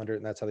score 200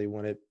 and that's how they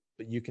win it?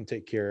 But you can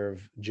take care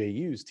of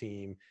JU's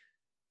team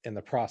in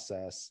the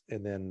process,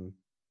 and then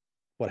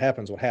what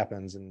happens,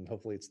 and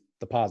hopefully it's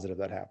the positive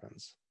that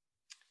happens.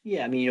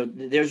 Yeah, I mean,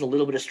 there's a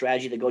little bit of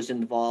strategy that goes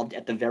involved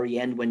at the very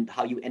end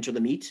how you enter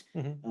the meet.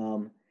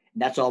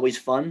 That's always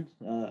fun.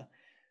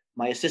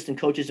 My assistant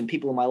coaches and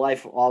people in my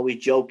life always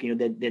joke,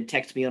 they'd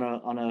text me on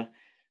a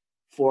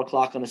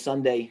 4:00 on a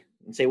Sunday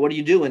and say, "What are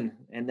you doing?"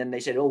 And then they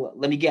said, "Oh,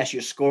 let me guess,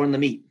 you're scoring the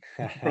meet."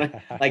 Right?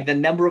 Like the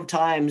number of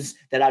times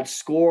that I'd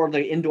score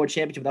the indoor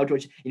championship, outdoor,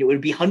 it would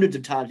be hundreds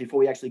of times before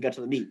we actually got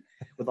to the meet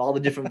with all the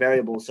different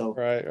variables. So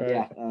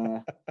yeah,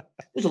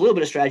 there's a little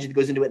bit of strategy that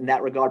goes into it in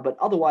that regard, but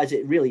otherwise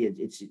it really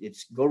is,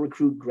 it's go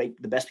recruit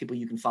the best people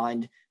you can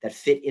find that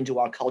fit into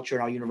our culture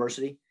and our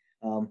university,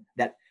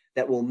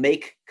 that will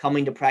make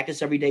coming to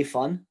practice every day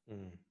fun.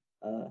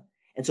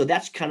 And so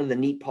that's kind of the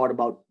neat part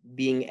about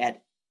being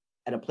at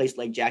a place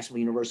like Jacksonville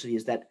University,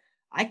 is that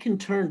I can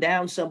turn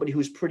down somebody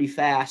who's pretty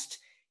fast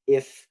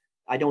if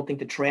I don't think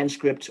the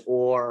transcript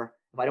or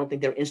if I don't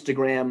think their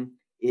Instagram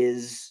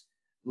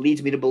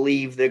leads me to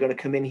believe they're going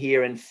to come in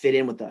here and fit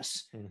in with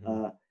us.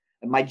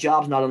 And my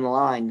job's not on the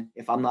line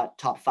if I'm not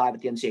top 5 at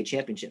the NCAA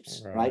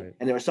championships, right?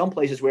 And there are some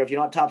places where if you're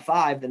not top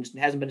 5, then it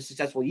hasn't been a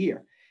successful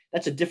year.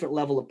 That's a different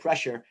level of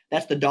pressure.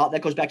 That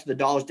goes back to the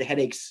dollars to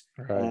headaches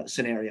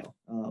scenario.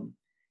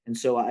 And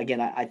so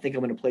again, I think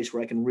I'm in a place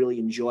where I can really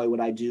enjoy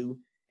what I do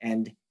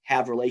and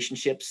have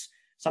relationships.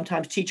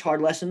 Sometimes teach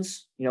hard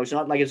lessons. It's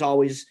not like it's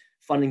always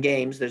fun and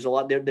games. There's a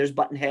lot there. There's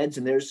button heads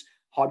and there's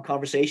hard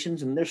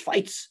conversations and there's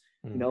fights.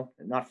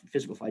 Not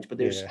physical fights, but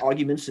there's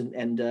arguments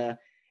and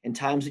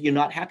times that you're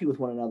not happy with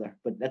one another.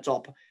 But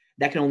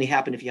that can only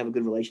happen if you have a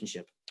good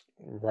relationship.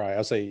 Right.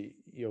 I'll say,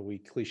 we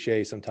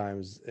cliche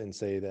sometimes and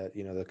say that,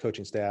 the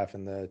coaching staff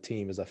and the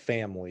team is a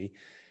family.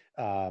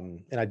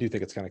 And I do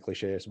think it's kind of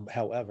cliche.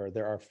 However,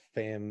 there are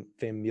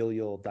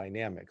familial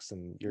dynamics,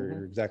 and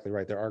you're exactly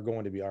right. There are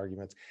going to be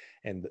arguments,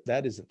 and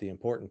that isn't the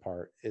important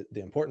part.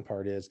 The important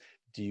part is,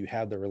 do you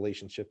have the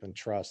relationship and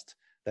trust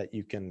that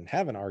you can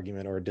have an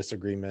argument or a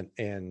disagreement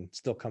and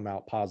still come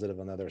out positive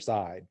on the other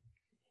side?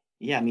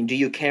 Yeah. I mean, do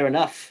you care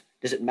enough?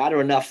 Does it matter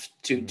enough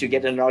to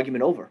get an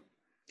argument over?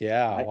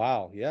 Yeah. Right?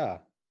 Wow. Yeah.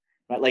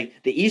 Right.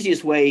 Like the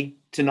easiest way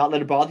to not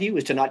let it bother you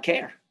is to not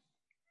care.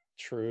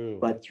 True.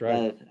 But That's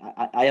right.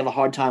 I have a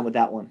hard time with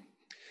that one.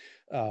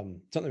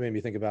 Something made me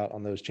think about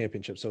on those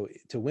championships. So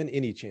to win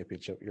any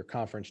championship, your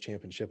conference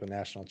championship, a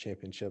national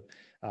championship,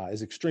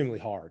 is extremely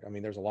hard. I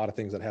mean, there's a lot of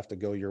things that have to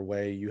go your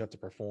way. You have to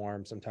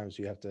perform. Sometimes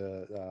you have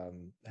to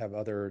have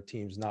other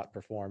teams not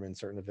perform in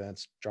certain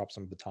events, drop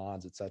some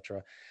batons,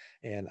 etc.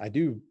 And I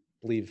do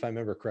believe, if I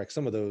remember correct,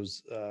 some of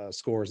those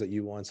scores that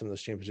you won, some of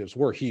those championships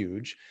were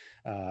huge.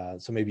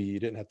 So maybe you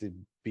didn't have to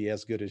be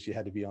as good as you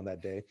had to be on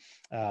that day.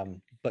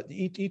 But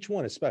each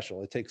one is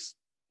special. It takes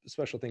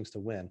special things to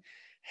win.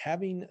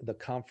 Having the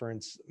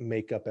conference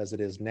makeup as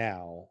it is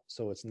now,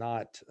 so it's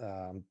not,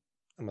 I'm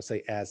going to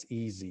say, as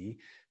easy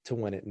to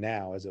win it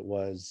now as it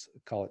was,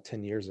 call it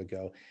 10 years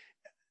ago.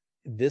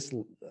 This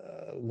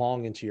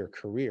long into your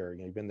career,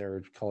 you've been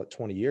there, call it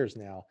 20 years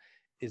now.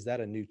 Is that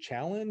a new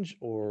challenge,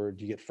 or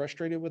do you get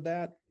frustrated with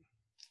that?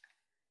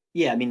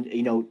 Yeah, I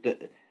mean,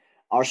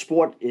 our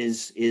sport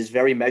is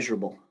very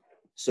measurable,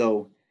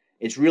 so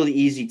it's really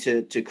easy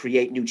to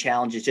create new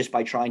challenges just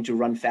by trying to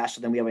run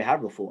faster than we ever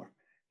have before.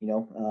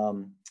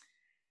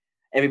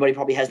 Everybody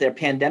probably has their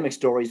pandemic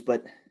stories,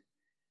 but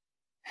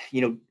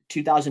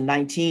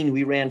 2019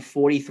 we ran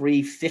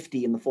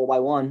 43:50 in the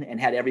 4x1 and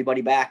had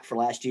everybody back for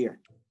last year.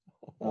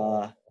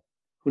 Who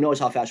knows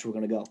how fast we're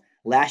going to go?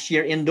 Last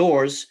year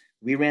indoors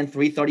we ran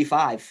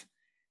 3:35,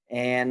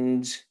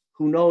 and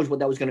who knows what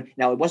that was going to.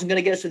 Now, it wasn't going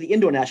to get us to the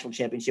indoor national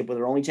championship where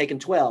they're only taking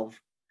 12,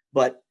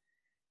 but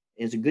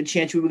there's a good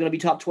chance we were going to be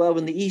top 12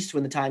 in the East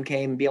when the time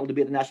came and be able to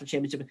be at the national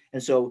championship.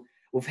 And so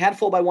we've had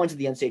 4x1s at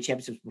the NCAA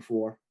championships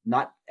before,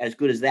 not as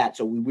good as that.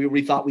 So we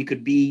really thought we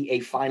could be a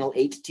Final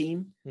 8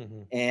 team,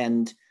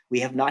 and we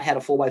have not had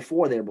a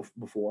 4x4 there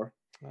before.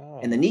 Oh.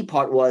 And the neat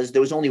part was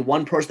there was only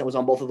one person that was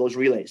on both of those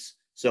relays.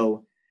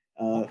 So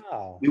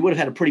we would have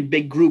had a pretty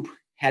big group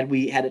had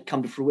it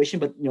come to fruition.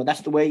 But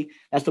that's the way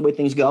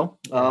things go.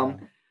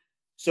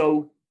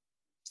 So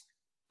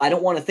I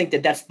don't want to think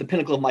that that's the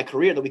pinnacle of my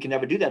career, that we can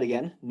never do that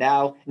again.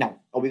 Now,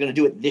 are we going to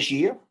do it this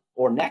year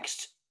or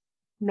next?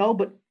 No,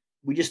 but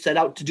we just set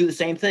out to do the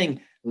same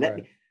thing.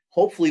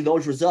 Hopefully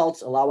those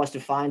results allow us to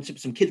find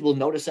some kids will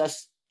notice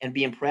us and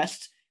be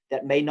impressed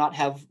that may not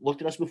have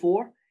looked at us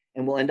before,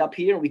 and we'll end up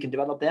here and we can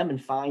develop them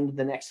and find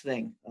the next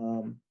thing.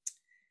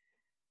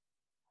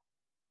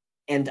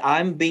 And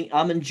I'm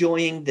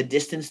enjoying the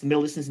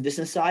middle distance and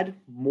distance side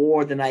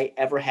more than I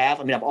ever have.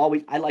 I mean,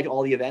 I like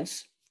all the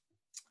events.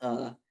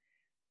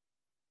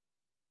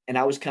 And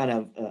I was kind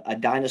of a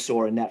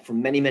dinosaur in that for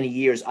many, many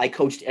years. I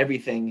coached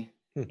everything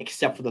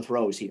except for the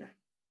throws here.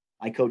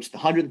 I coached the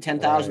 100, the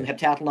 10,000, the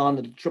heptathlon,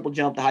 the triple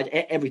jump, the high,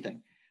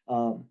 everything.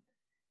 And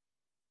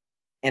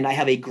I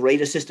have a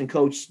great assistant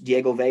coach,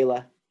 Diego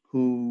Vela,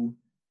 who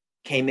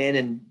came in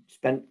and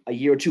spent a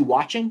year or two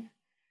watching.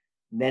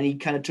 Then he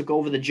kind of took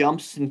over the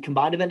jumps and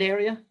combined event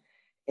area.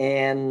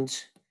 And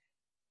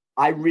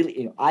I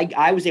really,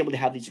 I was able to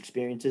have these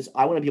experiences.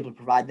 I want to be able to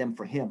provide them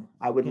for him.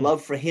 I would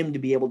love for him to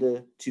be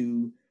able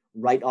to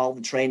write all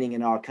the training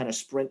in our kind of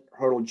sprint,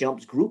 hurdle,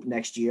 jumps group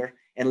next year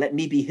and let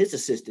me be his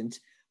assistant,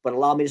 but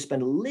allow me to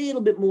spend a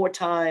little bit more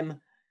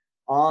time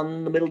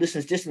on the middle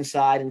distance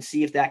side and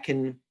see if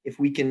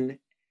we can,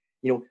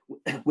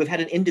 we've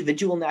had an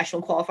individual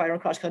national qualifier in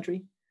cross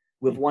country.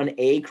 We've won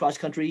a cross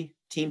country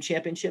team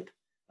championship.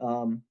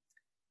 But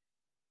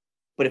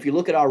if you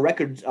look at our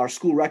records, our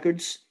school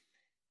records,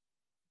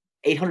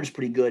 800 is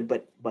pretty good,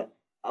 but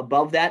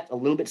above that, a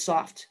little bit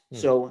soft.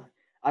 So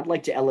I'd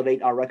like to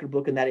elevate our record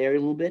book in that area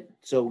a little bit.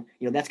 So,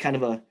 that's kind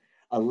of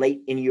a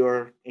late in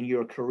your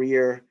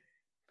career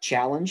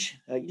challenge.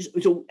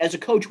 So as a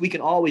coach, we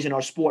can always in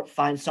our sport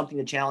find something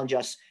to challenge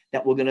us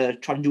that we're going to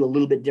try to do a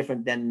little bit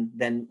different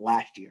than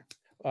last year.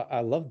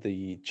 I love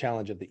the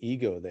challenge of the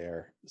ego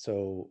there.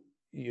 So,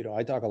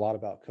 I talk a lot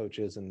about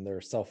coaches and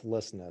their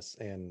selflessness,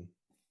 and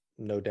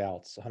no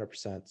doubts,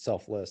 100%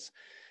 selfless.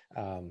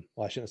 Well,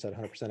 I shouldn't have said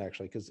 100%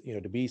 actually, because,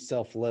 to be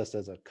selfless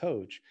as a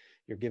coach,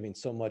 you're giving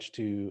so much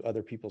to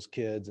other people's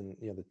kids and,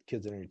 the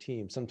kids in your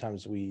team.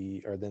 Sometimes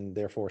we are then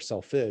therefore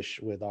selfish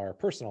with our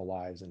personal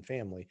lives and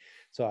family.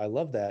 So I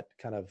love that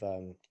kind of,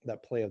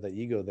 that play of the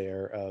ego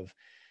there of,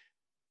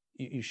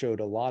 you showed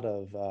a lot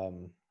of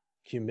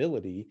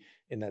humility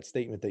in that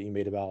statement that you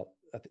made about,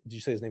 did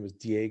you say his name was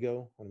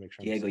Diego? I want to make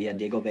sure.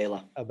 Diego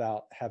Vela.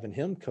 About having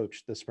him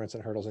coach the sprints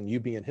and hurdles and you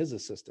being his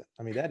assistant.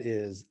 I mean,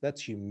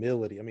 that's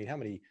humility. I mean, how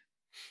many,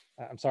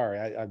 I'm sorry,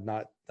 I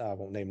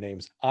won't name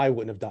names. I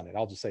wouldn't have done it.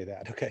 I'll just say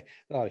that. Okay.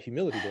 A lot of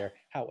humility there.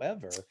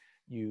 However,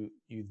 you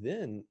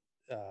then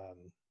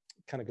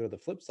kind of go to the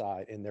flip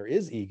side, and there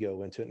is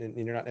ego into it,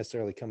 and you're not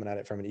necessarily coming at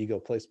it from an ego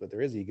place, but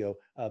there is ego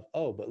of,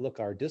 oh, but look,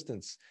 our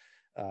distance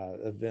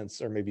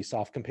events are maybe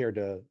soft compared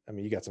to, I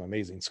mean, you got some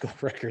amazing school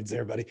records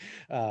there, buddy.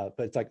 But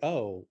it's like,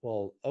 oh,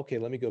 well, okay,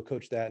 let me go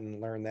coach that and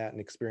learn that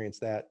and experience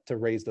that to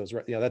raise those,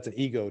 that's an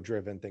ego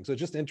driven thing. So it's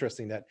just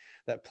interesting that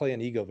play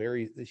on ego,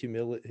 very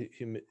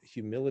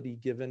humility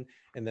given,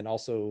 and then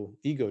also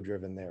ego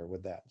driven there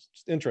with that. It's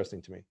just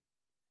interesting to me.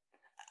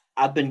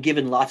 I've been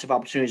given lots of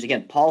opportunities.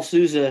 Again, Paul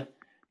Souza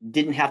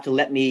didn't have to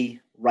let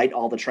me write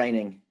all the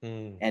training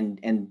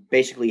and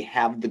basically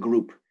have the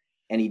group,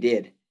 and he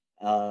did.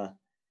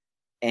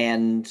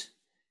 And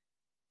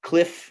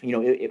Cliff,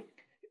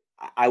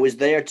 I was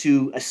there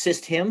to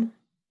assist him,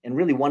 and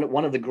really one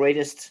of the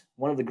greatest.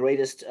 So I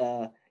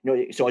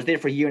was there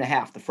for a year and a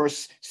half. The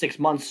first 6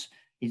 months,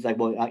 he's like,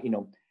 well, I'm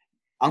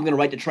going to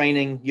write the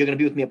training. You're going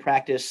to be with me at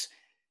practice.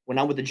 When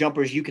I'm with the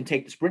jumpers, you can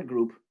take the sprint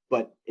group,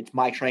 but it's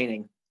my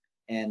training.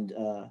 And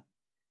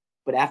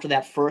but after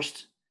that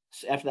first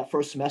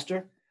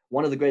semester,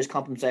 one of the greatest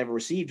compliments I ever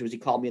received was he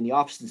called me in the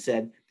office and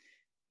said,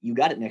 "You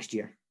got it next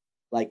year."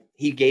 Like,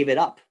 he gave it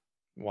up.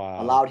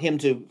 Wow. Allowed him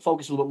to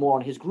focus a little bit more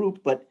on his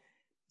group, but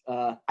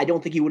I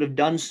don't think he would have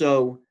done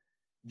so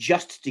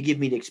just to give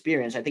me the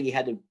experience. I think he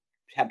had to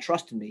have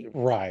trust in me.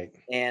 Right.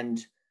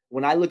 And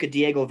when I look at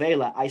Diego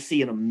Vela, I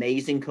see an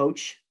amazing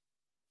coach.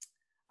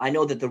 I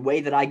know that the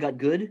way that I got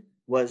good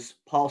was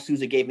Paul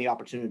Souza gave me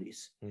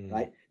opportunities.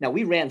 Right now,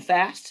 we ran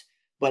fast,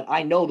 but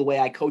I know the way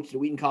I coached at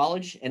Wheaton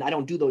College, and I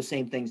don't do those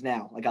same things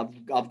now. Like,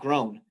 I've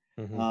grown.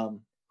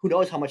 Who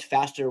knows how much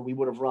faster we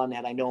would have run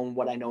had I known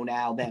what I know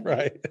now then.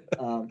 Right.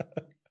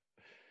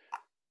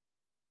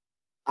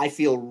 I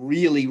feel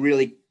really,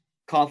 really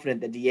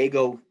confident that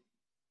Diego,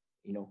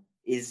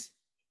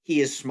 he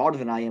is smarter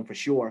than I am for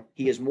sure.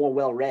 He is more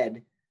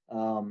well-read.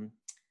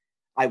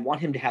 I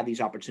want him to have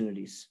these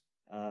opportunities.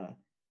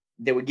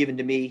 They were given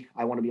to me.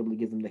 I want to be able to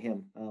give them to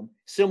him.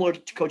 Similar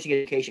to coaching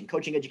education.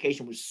 Coaching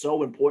education was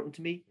so important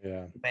to me.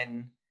 Yeah.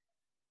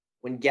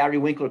 When Gary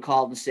Winkler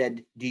called and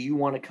said, "Do you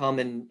want to come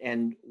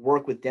and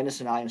work with Dennis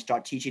and I and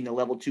start teaching the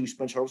level 2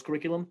 sprint hurdles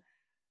curriculum?"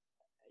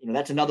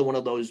 That's another one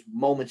of those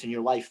moments in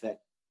your life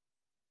that,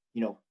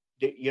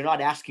 you're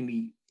not asking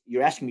me,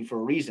 you're asking me for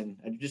a reason,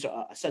 just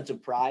a sense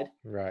of pride.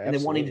 Right. And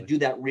then wanting to do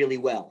that really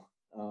well.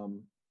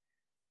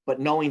 But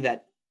knowing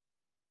that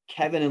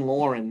Kevin and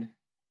Lauren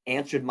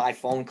answered my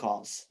phone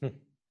calls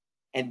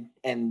and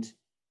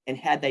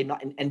had they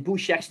not, and Boo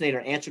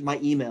Schexnayder answered my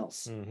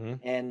emails,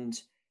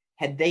 and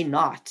had they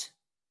not,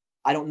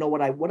 I don't know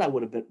what I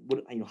would have been,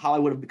 how I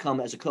would have become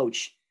as a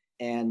coach.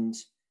 And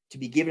to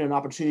be given an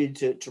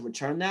opportunity to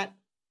return that,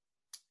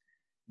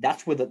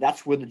 that's where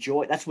the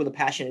joy, that's where the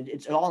passion,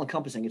 it's all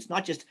encompassing. It's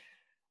not just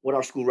what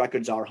our school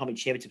records are, how many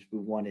championships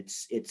we've won.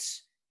 It's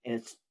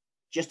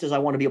just as I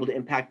want to be able to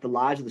impact the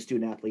lives of the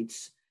student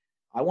athletes,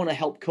 I want to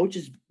help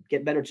coaches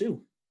get better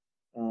too,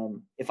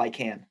 if I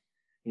can.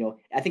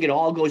 I think it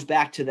all goes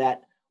back to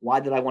that. Why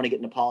did I want to get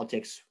into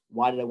politics?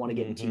 Why did I want to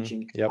get into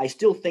teaching? Yep. I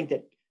still think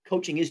that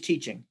coaching is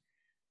teaching.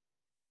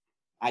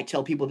 I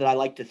tell people that I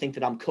like to think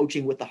that I'm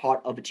coaching with the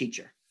heart of a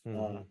teacher.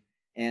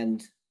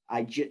 And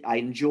I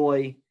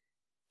enjoy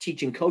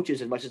teaching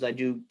coaches as much as I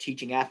do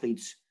teaching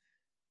athletes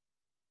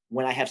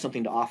when I have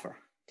something to offer.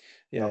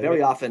 Yeah,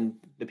 very often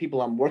the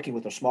people I'm working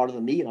with are smarter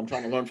than me, and I'm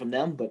trying to learn from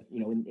them. But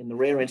in the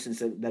rare instance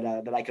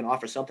that I can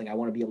offer something, I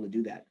want to be able to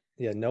do that.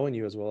 Yeah, knowing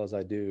you as well as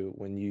I do,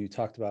 when you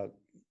talked about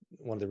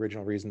one of the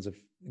original reasons of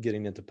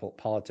getting into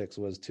politics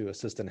was to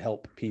assist and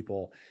help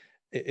people,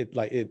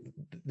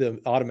 the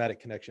automatic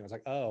connection was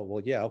like, oh,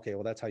 well, yeah, okay,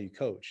 well, that's how you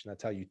coach and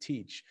that's how you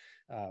teach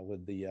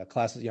with the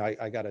classes.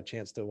 I got a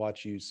chance to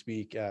watch you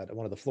speak at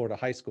one of the Florida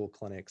high school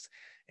clinics,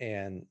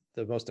 and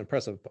the most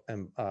impressive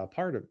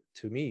part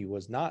to me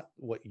was not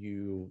what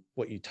you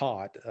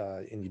taught,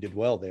 and you did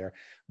well there,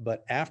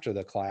 but after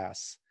the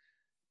class,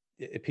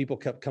 people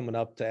kept coming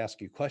up to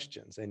ask you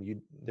questions,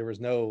 and there was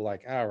no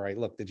like, all right,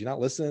 look, did you not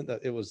listen?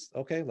 It was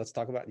okay, let's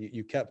talk about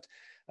you kept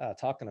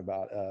talking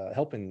about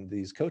helping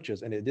these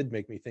coaches. And it did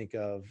make me think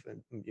of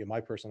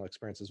my personal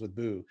experiences with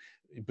Boo.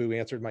 Boo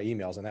answered my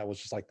emails, and that was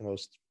just like the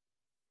most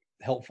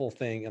helpful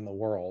thing in the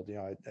world,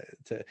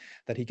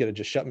 that he could have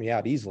just shut me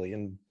out easily,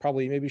 and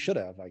probably maybe should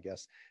have, I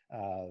guess.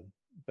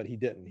 But he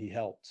didn't. He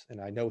helped.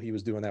 And I know he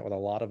was doing that with a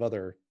lot of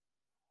other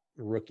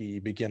rookie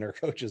beginner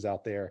coaches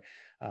out there.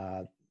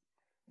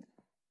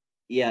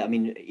 Yeah, I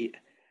mean,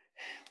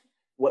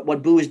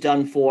 what Boo has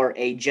done for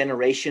a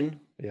generation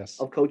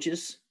of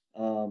coaches,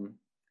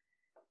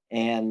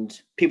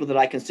 and people that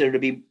I consider to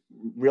be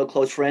real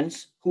close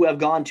friends who have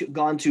gone to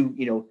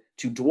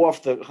to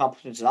dwarf the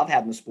accomplishments that I've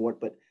had in the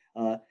sport, but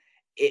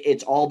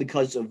it's all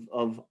because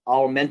of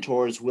our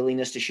mentors'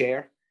 willingness to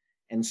share.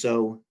 And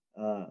so,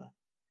 I'd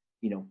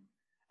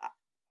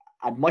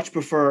much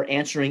prefer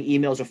answering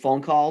emails or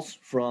phone calls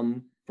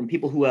from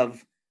people who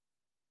have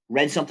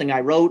read something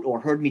I wrote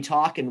or heard me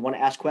talk and want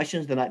to ask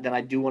questions than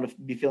I do want to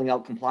be filling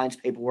out compliance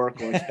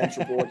paperwork or expense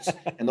reports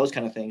and those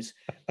kind of things.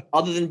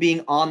 Other than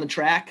being on the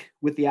track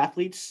with the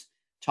athletes,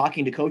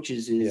 talking to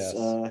coaches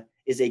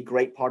is a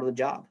great part of the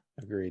job.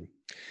 Agreed.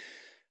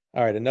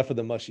 All right, enough of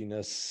the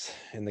mushiness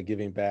and the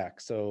giving back.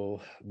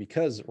 So,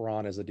 because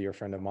Ron is a dear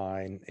friend of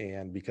mine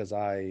and because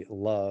I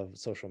love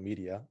social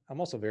media, I'm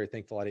also very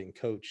thankful I didn't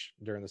coach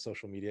during the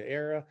social media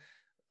era.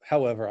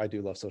 However, I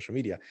do love social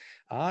media.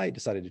 I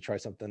decided to try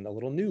something a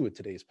little new with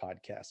today's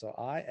podcast. So,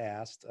 I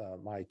asked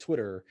my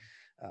Twitter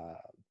uh,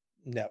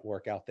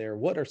 network out there,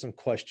 what are some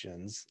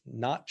questions,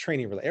 not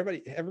training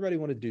related? Everybody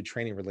wanted to do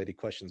training related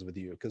questions with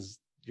you because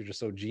you're just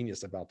so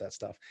genius about that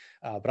stuff.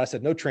 But I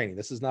said, no training.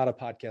 This is not a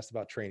podcast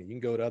about training. You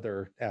can go to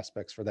other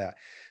aspects for that.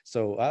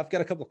 So I've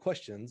got a couple of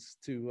questions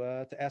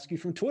to ask you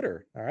from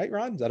Twitter. All right,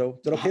 Ron, is that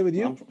okay with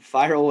you?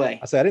 Fire away.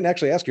 I said, I didn't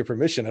actually ask your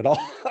permission at all.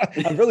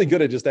 I'm really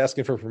good at just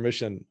asking for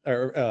permission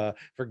or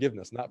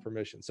forgiveness, not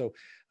permission. So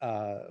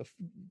a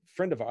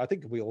friend of ours, I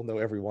think we all know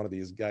every one of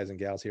these guys and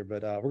gals here,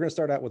 but we're going to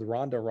start out with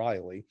Rhonda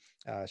Riley.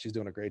 She's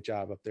doing a great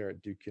job up there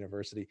at Duke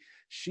University.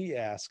 She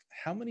asked,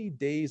 how many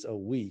days a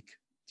week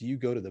do you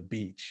go to the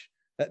beach?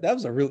 That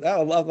was a real,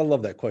 I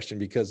love that question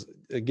because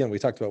again, we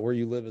talked about where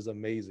you live is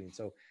amazing.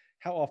 So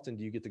how often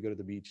do you get to go to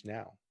the beach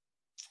now?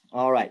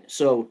 All right.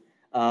 So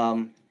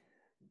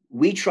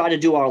we try to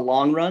do our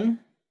long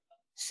run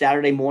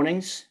Saturday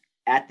mornings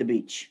at the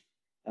beach.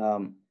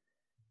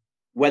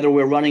 Whether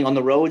we're running on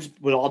the roads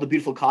with all the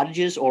beautiful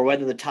cottages or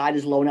whether the tide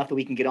is low enough that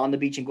we can get on the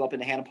beach and go up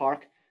into Hannah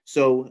Park.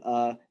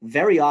 So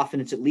very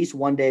often it's at least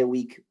one day a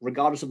week,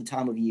 regardless of the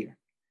time of year.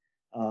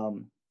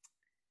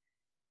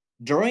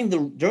 During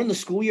the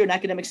school year and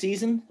academic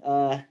season,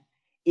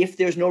 if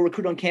there's no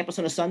recruit on campus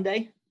on a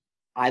Sunday,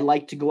 I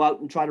like to go out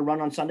and try to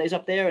run on Sundays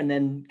up there and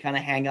then kind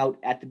of hang out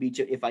at the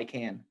beach if I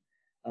can.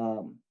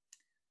 One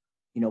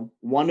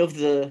of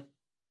the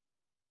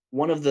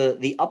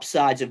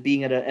upsides of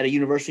being at a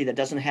university that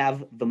doesn't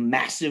have the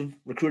massive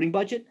recruiting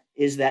budget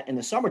is that in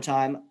the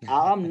summertime,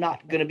 I'm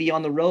not going to be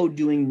on the road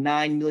doing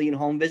 9 million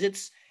home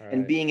visits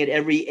and being at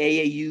every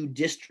AAU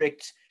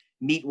district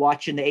meet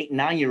watching the 8 and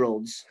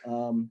 9-year-olds.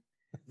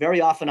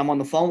 Very often I'm on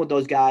the phone with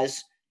those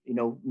guys,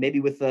 maybe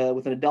with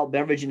an adult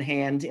beverage in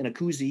hand in a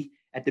koozie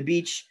at the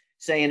beach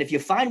saying, if you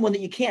find one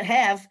that you can't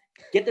have,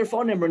 get their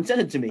phone number and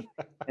send it to me.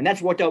 And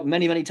that's worked out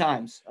many, many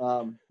times.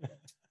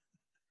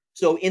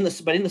 So in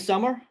the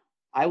summer,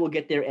 I will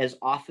get there as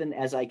often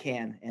as I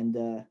can.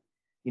 And,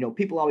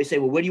 people always say,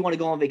 well, where do you want to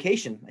go on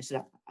vacation? I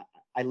said,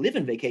 I live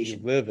in vacation.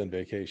 You live in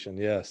vacation.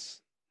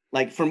 Yes.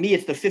 Like for me,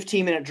 it's the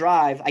 15-minute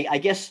drive. I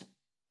guess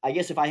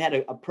if I had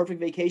a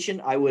perfect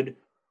vacation, I would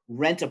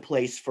rent a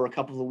place for a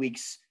couple of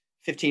weeks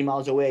 15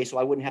 miles away so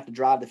I wouldn't have to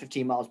drive the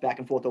 15 miles back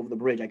and forth over the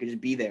bridge. I could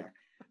just be there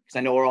because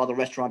I know where all the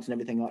restaurants and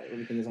everything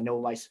is. I know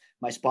where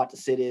my spot to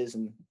sit is.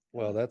 And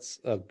well,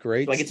 that's a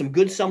great. So I get some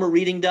good summer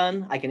reading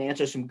done. I can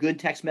answer some good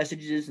text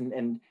messages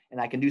and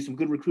I can do some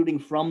good recruiting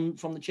from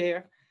the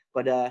chair.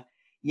 But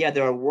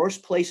there are worse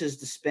places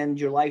to spend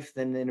your life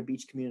than in a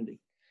beach community.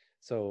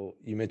 So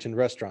you mentioned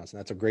restaurants, and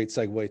that's a great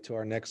segue to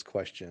our next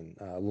question.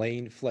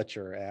 Lane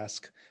Fletcher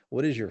asks,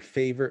 what is your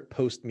favorite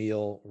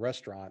post-meal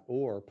restaurant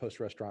or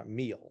post-restaurant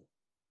meal?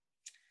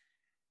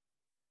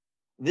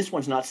 This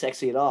one's not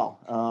sexy at all.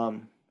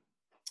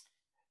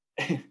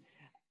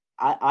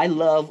 I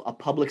love a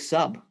Publix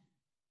sub,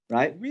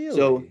 right?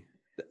 Really?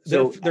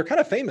 So they're kind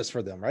of famous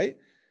for them, right?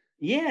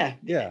 Yeah.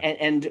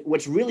 And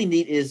what's really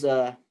neat is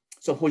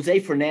so Jose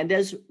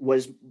Fernandez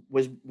was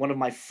one of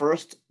my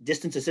first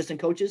distance assistant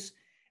coaches.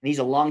 And he's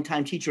a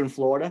longtime teacher in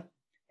Florida.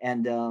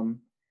 And,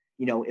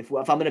 if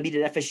I'm going to meet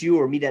at FSU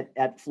or meet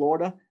at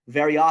Florida,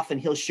 very often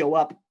he'll show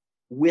up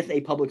with a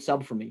Publix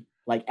sub for me,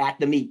 like at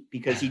the meet,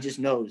 because he just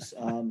knows.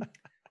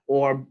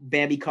 Or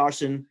Bambi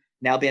Carson,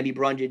 now Bambi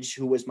Brundage,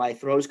 who was my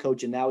throws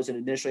coach and now is an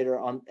administrator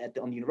on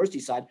the university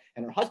side.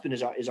 And her husband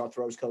is our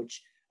throws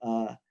coach.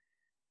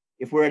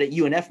 If we're at a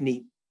UNF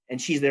meet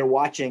and she's there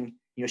watching,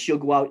 she'll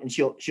go out and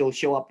she'll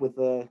show up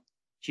with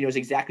she knows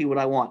exactly what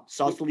I want.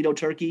 Sausalito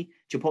turkey,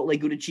 Chipotle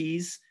Gouda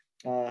cheese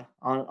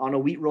on a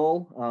wheat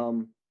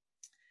roll.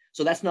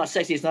 So that's not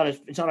sexy. It's not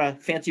a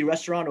fancy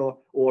restaurant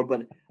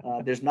but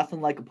there's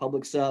nothing like a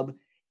Publix sub,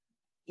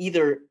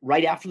 either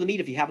right after the meet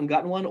if you haven't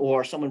gotten one,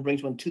 or someone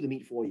brings one to the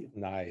meet for you.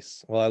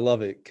 Nice. Well, I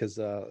love it because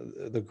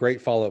the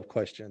great follow-up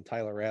question,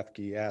 Tyler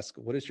Rathke asked,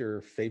 what is your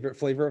favorite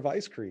flavor of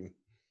ice cream?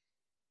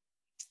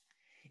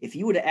 If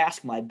you were to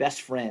ask my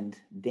best friend,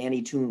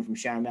 Danny Toon from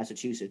Sharon,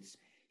 Massachusetts,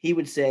 he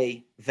would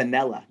say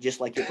vanilla, just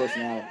like your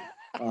personality.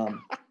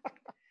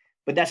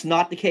 But that's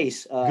not the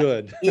case.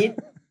 Good.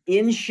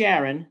 In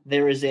Sharon,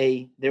 there is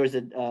a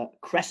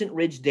Crescent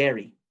Ridge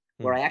Dairy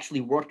where I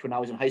actually worked when I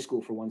was in high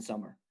school for one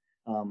summer.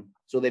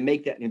 So they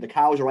make that. The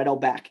cows are right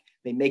out back.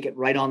 They make it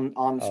right on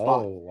the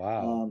spot. Oh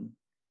wow!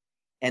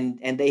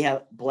 And they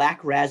have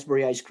black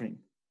raspberry ice cream,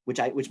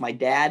 which my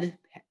dad,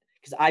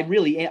 because I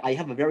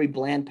have a very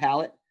bland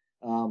palate.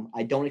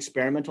 I don't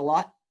experiment a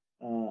lot.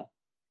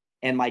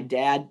 And my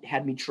dad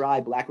had me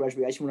try black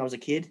raspberry ice cream when I was a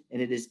kid, and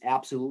it is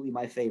absolutely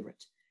my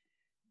favorite.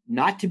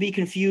 Not to be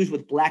confused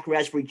with black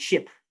raspberry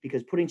chip,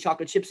 because putting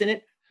chocolate chips in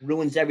it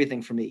ruins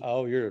everything for me.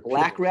 Oh, you're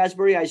black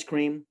raspberry ice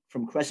cream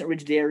from Crescent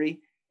Ridge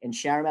Dairy, in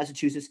Sharon,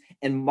 Massachusetts,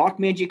 and Mark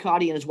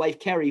Mangiacotti and his wife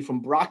Carrie from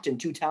Brockton,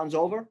 2 towns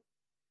over.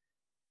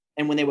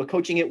 And when they were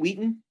coaching at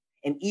Wheaton,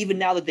 and even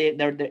now that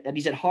that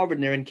he's at Harvard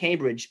and they're in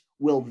Cambridge,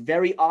 will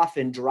very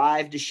often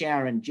drive to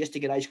Sharon just to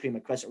get ice cream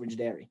at Crescent Ridge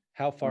Dairy.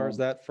 How far is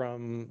that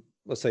from,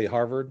 let's say,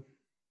 Harvard?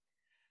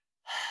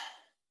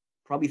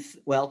 Probably,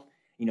 well,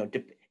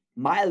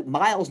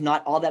 miles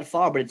not all that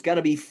far, but it's got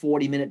to be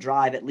 40-minute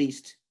drive at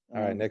least.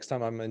 All right, next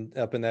time I'm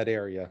up in that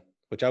area,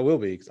 which I will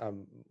be, because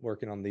I'm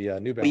working on the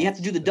New Balance. But you have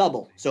to do the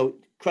double. So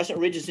Crescent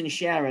Ridge is in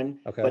Sharon,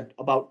 okay, but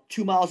about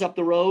 2 miles up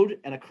the road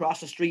and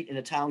across the street in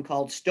a town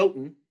called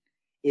Stoughton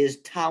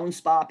is Town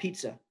Spa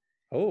Pizza.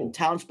 Oh, and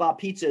Town Spa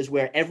Pizza is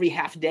where every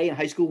half day in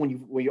high school,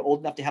 when you're old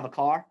enough to have a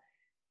car,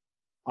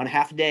 on a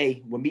half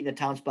day, we're meeting at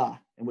Town Spa,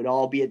 and we'd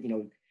all be at,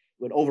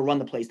 would overrun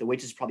the place. The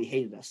waitresses probably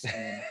hated us,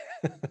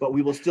 but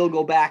we will still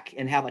go back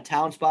and have a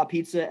Town Spa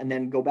Pizza, and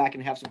then go back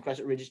and have some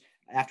Crescent Ridge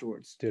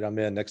afterwards. Dude, I'm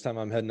in. Next time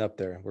I'm heading up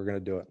there, we're going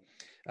to do it.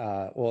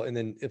 Well, and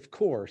then of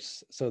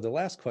course, so the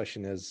last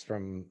question is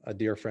from a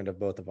dear friend of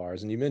both of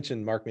ours. And you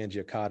mentioned Mark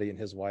Mangiacotti and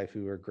his wife,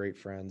 who are great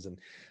friends. And,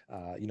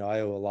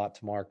 I owe a lot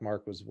to Mark.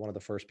 Mark was one of the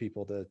first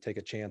people to take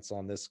a chance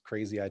on this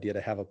crazy idea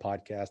to have a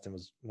podcast, and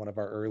was one of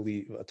our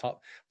early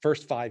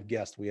first 5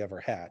 guests we ever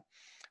had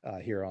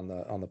here on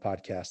the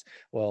podcast.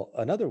 Well,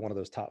 another one of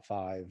those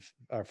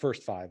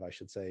first five, I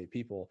should say,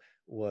 people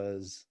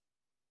was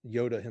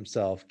Yoda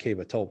himself,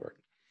 Keba Tolbert.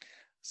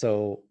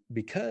 So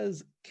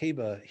because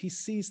Keba, he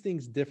sees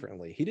things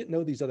differently. He didn't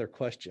know these other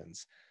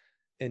questions.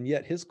 And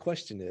yet his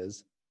question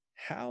is,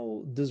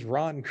 how does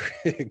Ron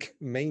Grigg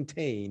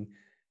maintain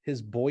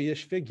his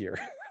boyish figure?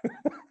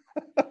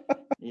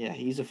 Yeah,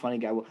 he's a funny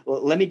guy. Well,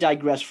 let me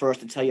digress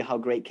first to tell you how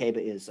great Keba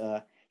is.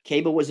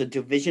 Keba was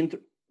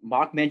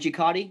Mark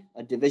Mangiacotti,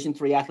 a Division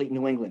III athlete in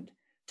New England.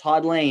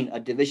 Todd Lane, a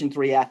Division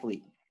III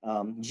athlete.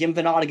 Jim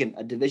Van Ottingen,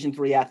 a Division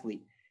III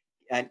athlete.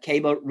 And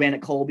Keba ran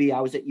at Colby.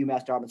 I was at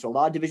UMass Dartmouth. So a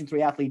lot of Division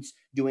III athletes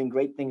doing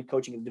great things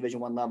coaching at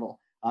Division I level.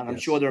 I'm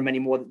sure there are many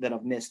more that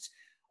I've missed.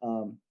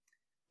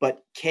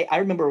 But I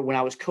remember when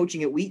I was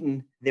coaching at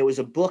Wheaton, there was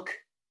a book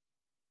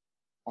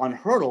on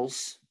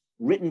hurdles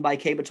written by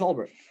Keba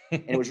Tolbert.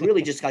 And it was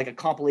really just like a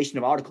compilation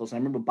of articles. And I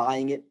remember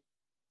buying it.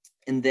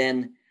 And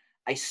then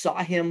I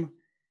saw him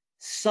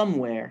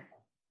somewhere,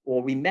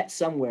 or we met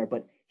somewhere,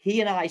 but he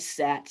and I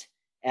sat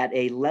at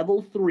a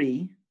level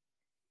 3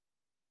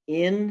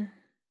 in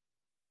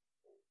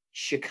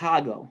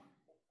Chicago,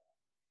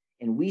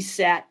 and we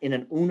sat in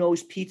an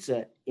Uno's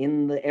Pizza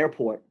in the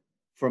airport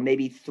for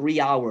maybe 3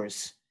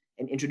 hours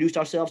and introduced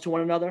ourselves to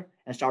one another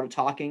and started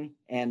talking.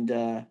 And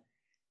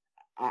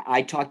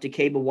I talked to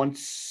Keba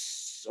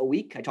once a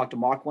week. I talked to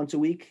Mark once a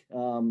week.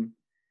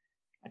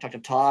 I talked to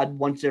Todd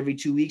once every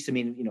 2 weeks. I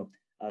mean,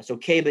 so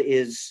Keba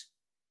is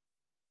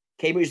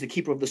the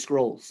keeper of the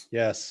scrolls.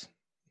 Yes.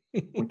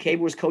 When Keba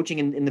was coaching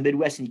in the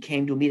Midwest and he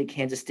came to meet at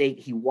Kansas State,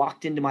 he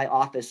walked into my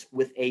office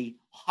with a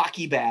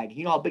hockey bag.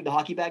 You know how big the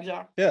hockey bags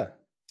are? Yeah.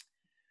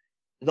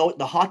 Though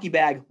the hockey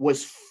bag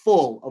was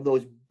full of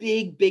those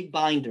big, big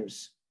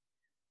binders.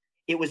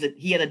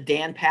 He had a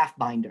Dan Paff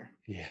binder.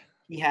 Yeah.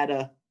 He had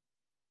a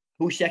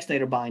Bush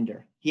Exnator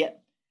binder.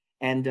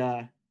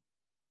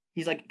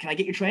 He's like, "Can I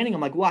get your training?"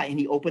 I'm like, "Why?" And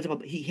he opens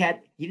up. He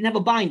didn't have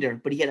a binder,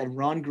 but he had a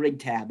Ron Grigg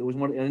tab. It was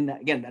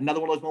another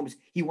one of those moments.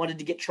 He wanted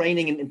to get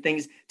training and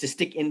things to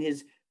stick in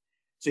his.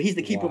 So he's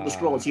the keeper of the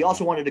scrolls. He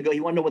also wanted to go. He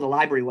wanted to know where the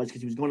library was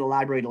because he was going to the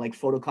library to like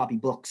photocopy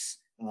books.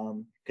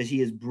 Because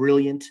he is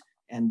brilliant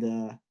and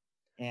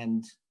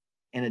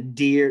a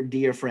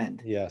dear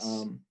friend.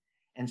 Yes.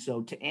 And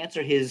so to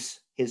answer his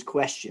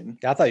question,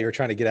 I thought you were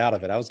trying to get out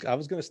of it. I was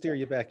going to steer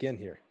you back in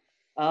here.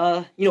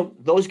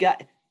 Those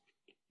guys.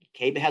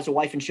 Keba has a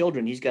wife and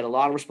children. He's got a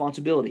lot of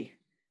responsibility.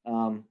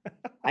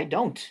 I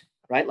don't,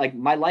 right? Like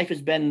my life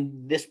has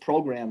been this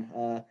program.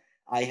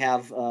 I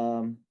have,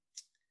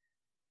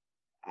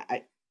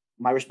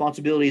 my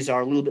responsibilities are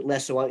a little bit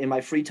less. So in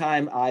my free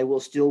time, I will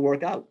still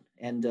work out.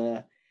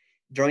 And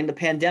during the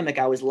pandemic,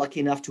 I was lucky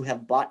enough to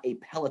have bought a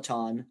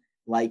Peloton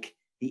like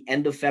the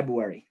end of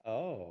February.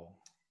 Oh.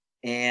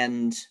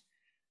 And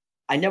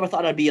I never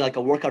thought I'd be like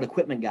a workout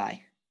equipment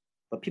guy.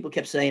 But people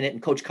kept saying it,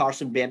 and Coach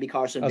Bambi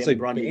Carson,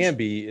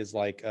 Bambi is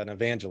like an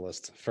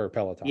evangelist for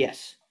Peloton.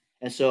 Yes,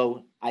 and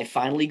so I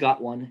finally got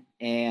one,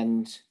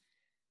 and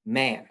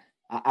man,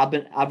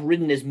 I've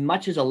ridden as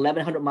much as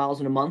 1,100 miles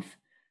in a month.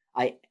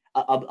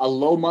 A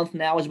low month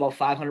now is about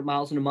 500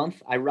 miles in a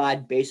month. I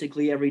ride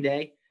basically every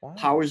day. Wow.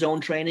 Power Zone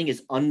training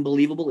is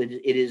unbelievable. It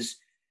is.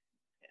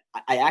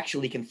 I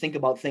actually can think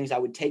about things I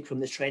would take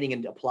from this training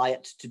and apply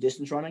it to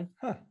distance running.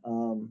 Huh.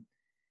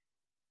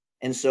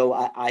 And so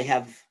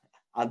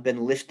I've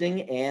been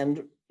lifting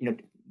and,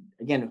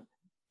 again,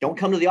 don't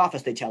come to the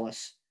office, they tell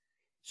us.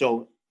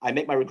 So I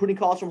make my recruiting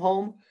calls from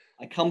home.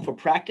 I come for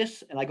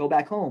practice and I go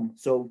back home.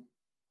 So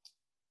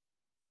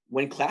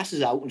when class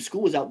is out, when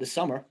school is out this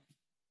summer,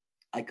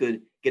 I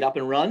could get up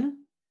and run,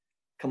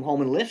 come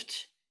home and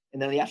lift, and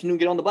then in the afternoon,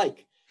 get on the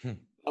bike.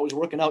 I was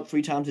working out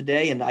 3 times a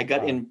day, and I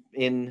got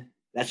in,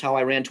 that's how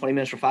I ran 20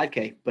 minutes for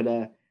 5K. But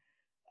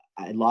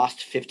I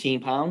lost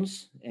 15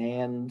 pounds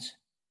and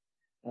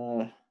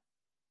And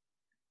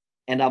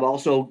I'm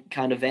also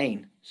kind of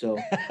vain. So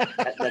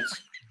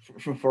that's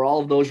for all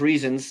of those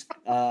reasons.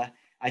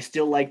 I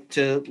still like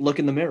to look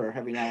in the mirror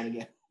every now and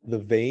again. The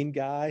vain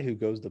guy who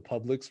goes to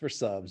Publix for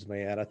subs,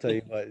 man. I tell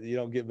you what, you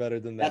don't get better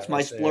than That's that my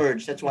right there.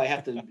 splurge. That's why I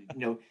have to,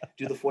 do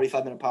the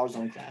 45-minute power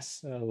zone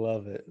class. I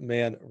love it,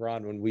 man.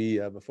 Ron, when we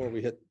before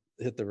we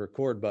hit the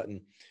record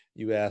button,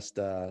 you asked,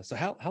 so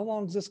how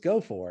long does this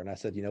go for? And I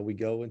said, we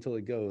go until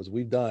it goes.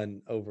 We've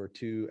done over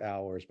 2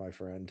 hours, my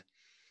friend.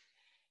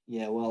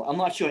 Yeah, well, I'm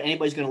not sure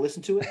anybody's going to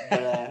listen to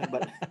it,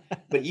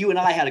 but you and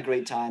I had a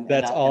great time, and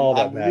That's all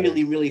that I'm really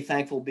matters. really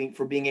thankful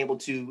for being able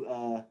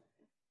to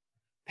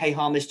pay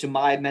homage to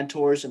my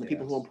mentors and the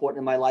people who are Yes. important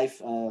in my life,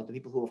 the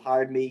people who have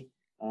hired me,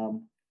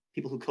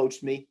 people who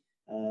coached me,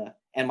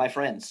 and my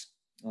friends.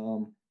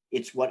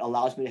 It's what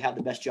allows me to have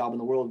the best job in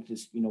the world,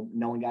 just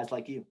knowing guys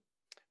like you.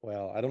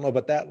 Well, I don't know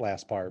about that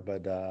last part,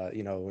 but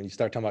when you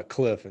start talking about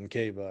Cliff and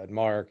Kava and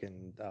Mark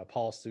and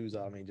Paul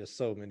Souza, I mean, just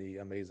so many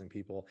amazing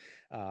people.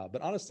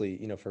 But honestly,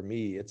 for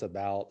me, it's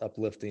about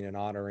uplifting and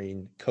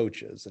honoring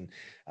coaches, and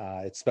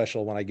it's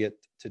special when I get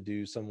to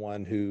do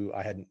someone who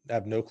I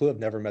have no clue, I've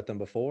never met them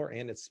before,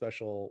 and it's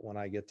special when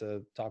I get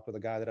to talk with a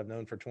guy that I've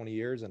known for 20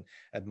 years and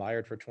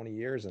admired for 20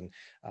 years, and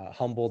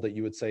humbled that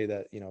you would say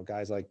that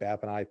guys like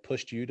Bap and I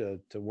pushed you to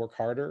work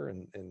harder,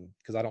 and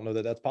because I don't know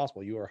that that's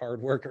possible. You are a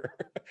hard worker.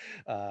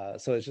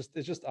 So it's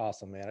just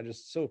awesome, man. I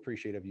just so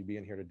appreciate of you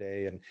being here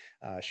today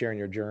and sharing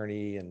your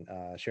journey and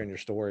sharing your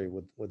story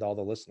with all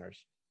the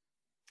listeners.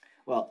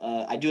 Well,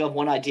 I do have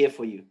one idea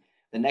for you.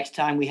 The next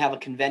time we have a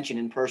convention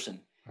in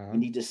person, Uh-huh. you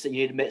need to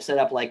set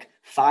up like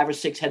 5 or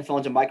 6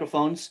 headphones and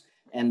microphones,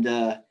 and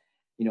a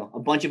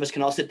bunch of us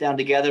can all sit down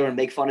together and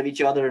make fun of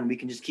each other, and we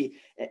can just keep.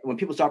 When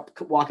people start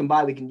walking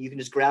by, you can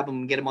just grab them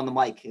and get them on the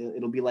mic.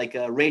 It'll be like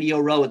a Radio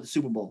Row at the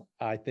Super Bowl.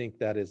 I think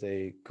that is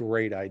a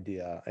great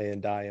idea,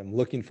 and I am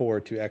looking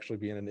forward to actually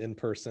being an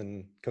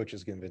in-person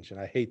coaches convention.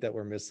 I hate that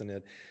we're missing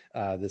it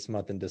this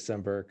month in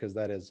December, because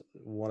that is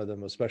one of the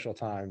most special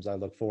times I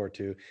look forward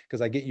to, because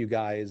I get you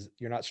guys,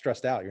 you're not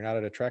stressed out. You're not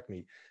at a track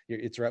meet.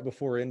 It's right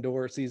before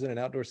indoor season and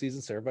outdoor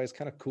season. So everybody's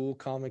kind of cool,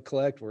 calm, and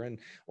collect. We're in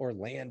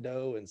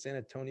Orlando and San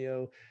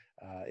Antonio.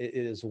 It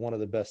is one of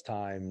the best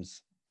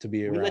times to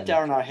be We let around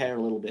down our track hair meets.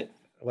 a little bit.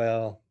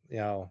 Well,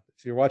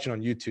 if you're watching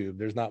on YouTube,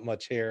 there's not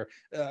much hair.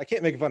 I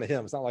can't make fun of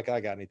him. It's not like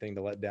I got anything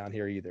to let down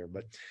here either,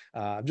 but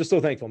I'm just so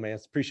thankful, man.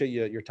 Appreciate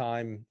your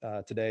time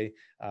today.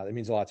 It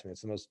means a lot to me.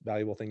 It's the most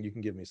valuable thing you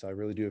can give me. So I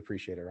really do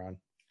appreciate it, Ron.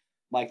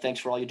 Mike, thanks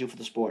for all you do for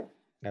the sport.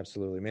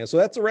 Absolutely, man. So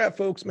that's a wrap,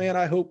 folks, man.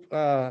 I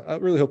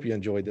really hope you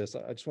enjoyed this.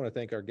 I just want to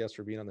thank our guests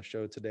for being on the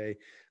show today.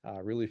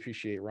 Really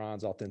appreciate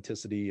Ron's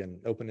authenticity and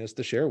openness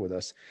to share with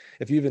us.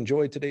 If you've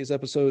enjoyed today's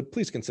episode,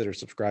 please consider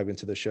subscribing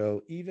to the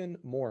show. Even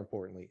more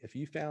importantly, if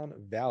you found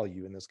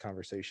value in this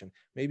conversation,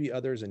 maybe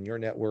others in your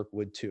network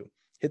would too.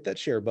 Hit that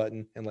share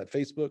button and let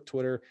Facebook,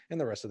 Twitter,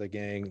 and the rest of the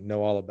gang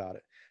know all about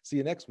it. See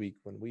you next week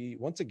when we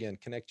once again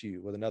connect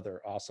you with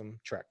another awesome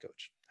track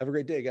coach. Have a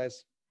great day,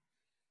 guys.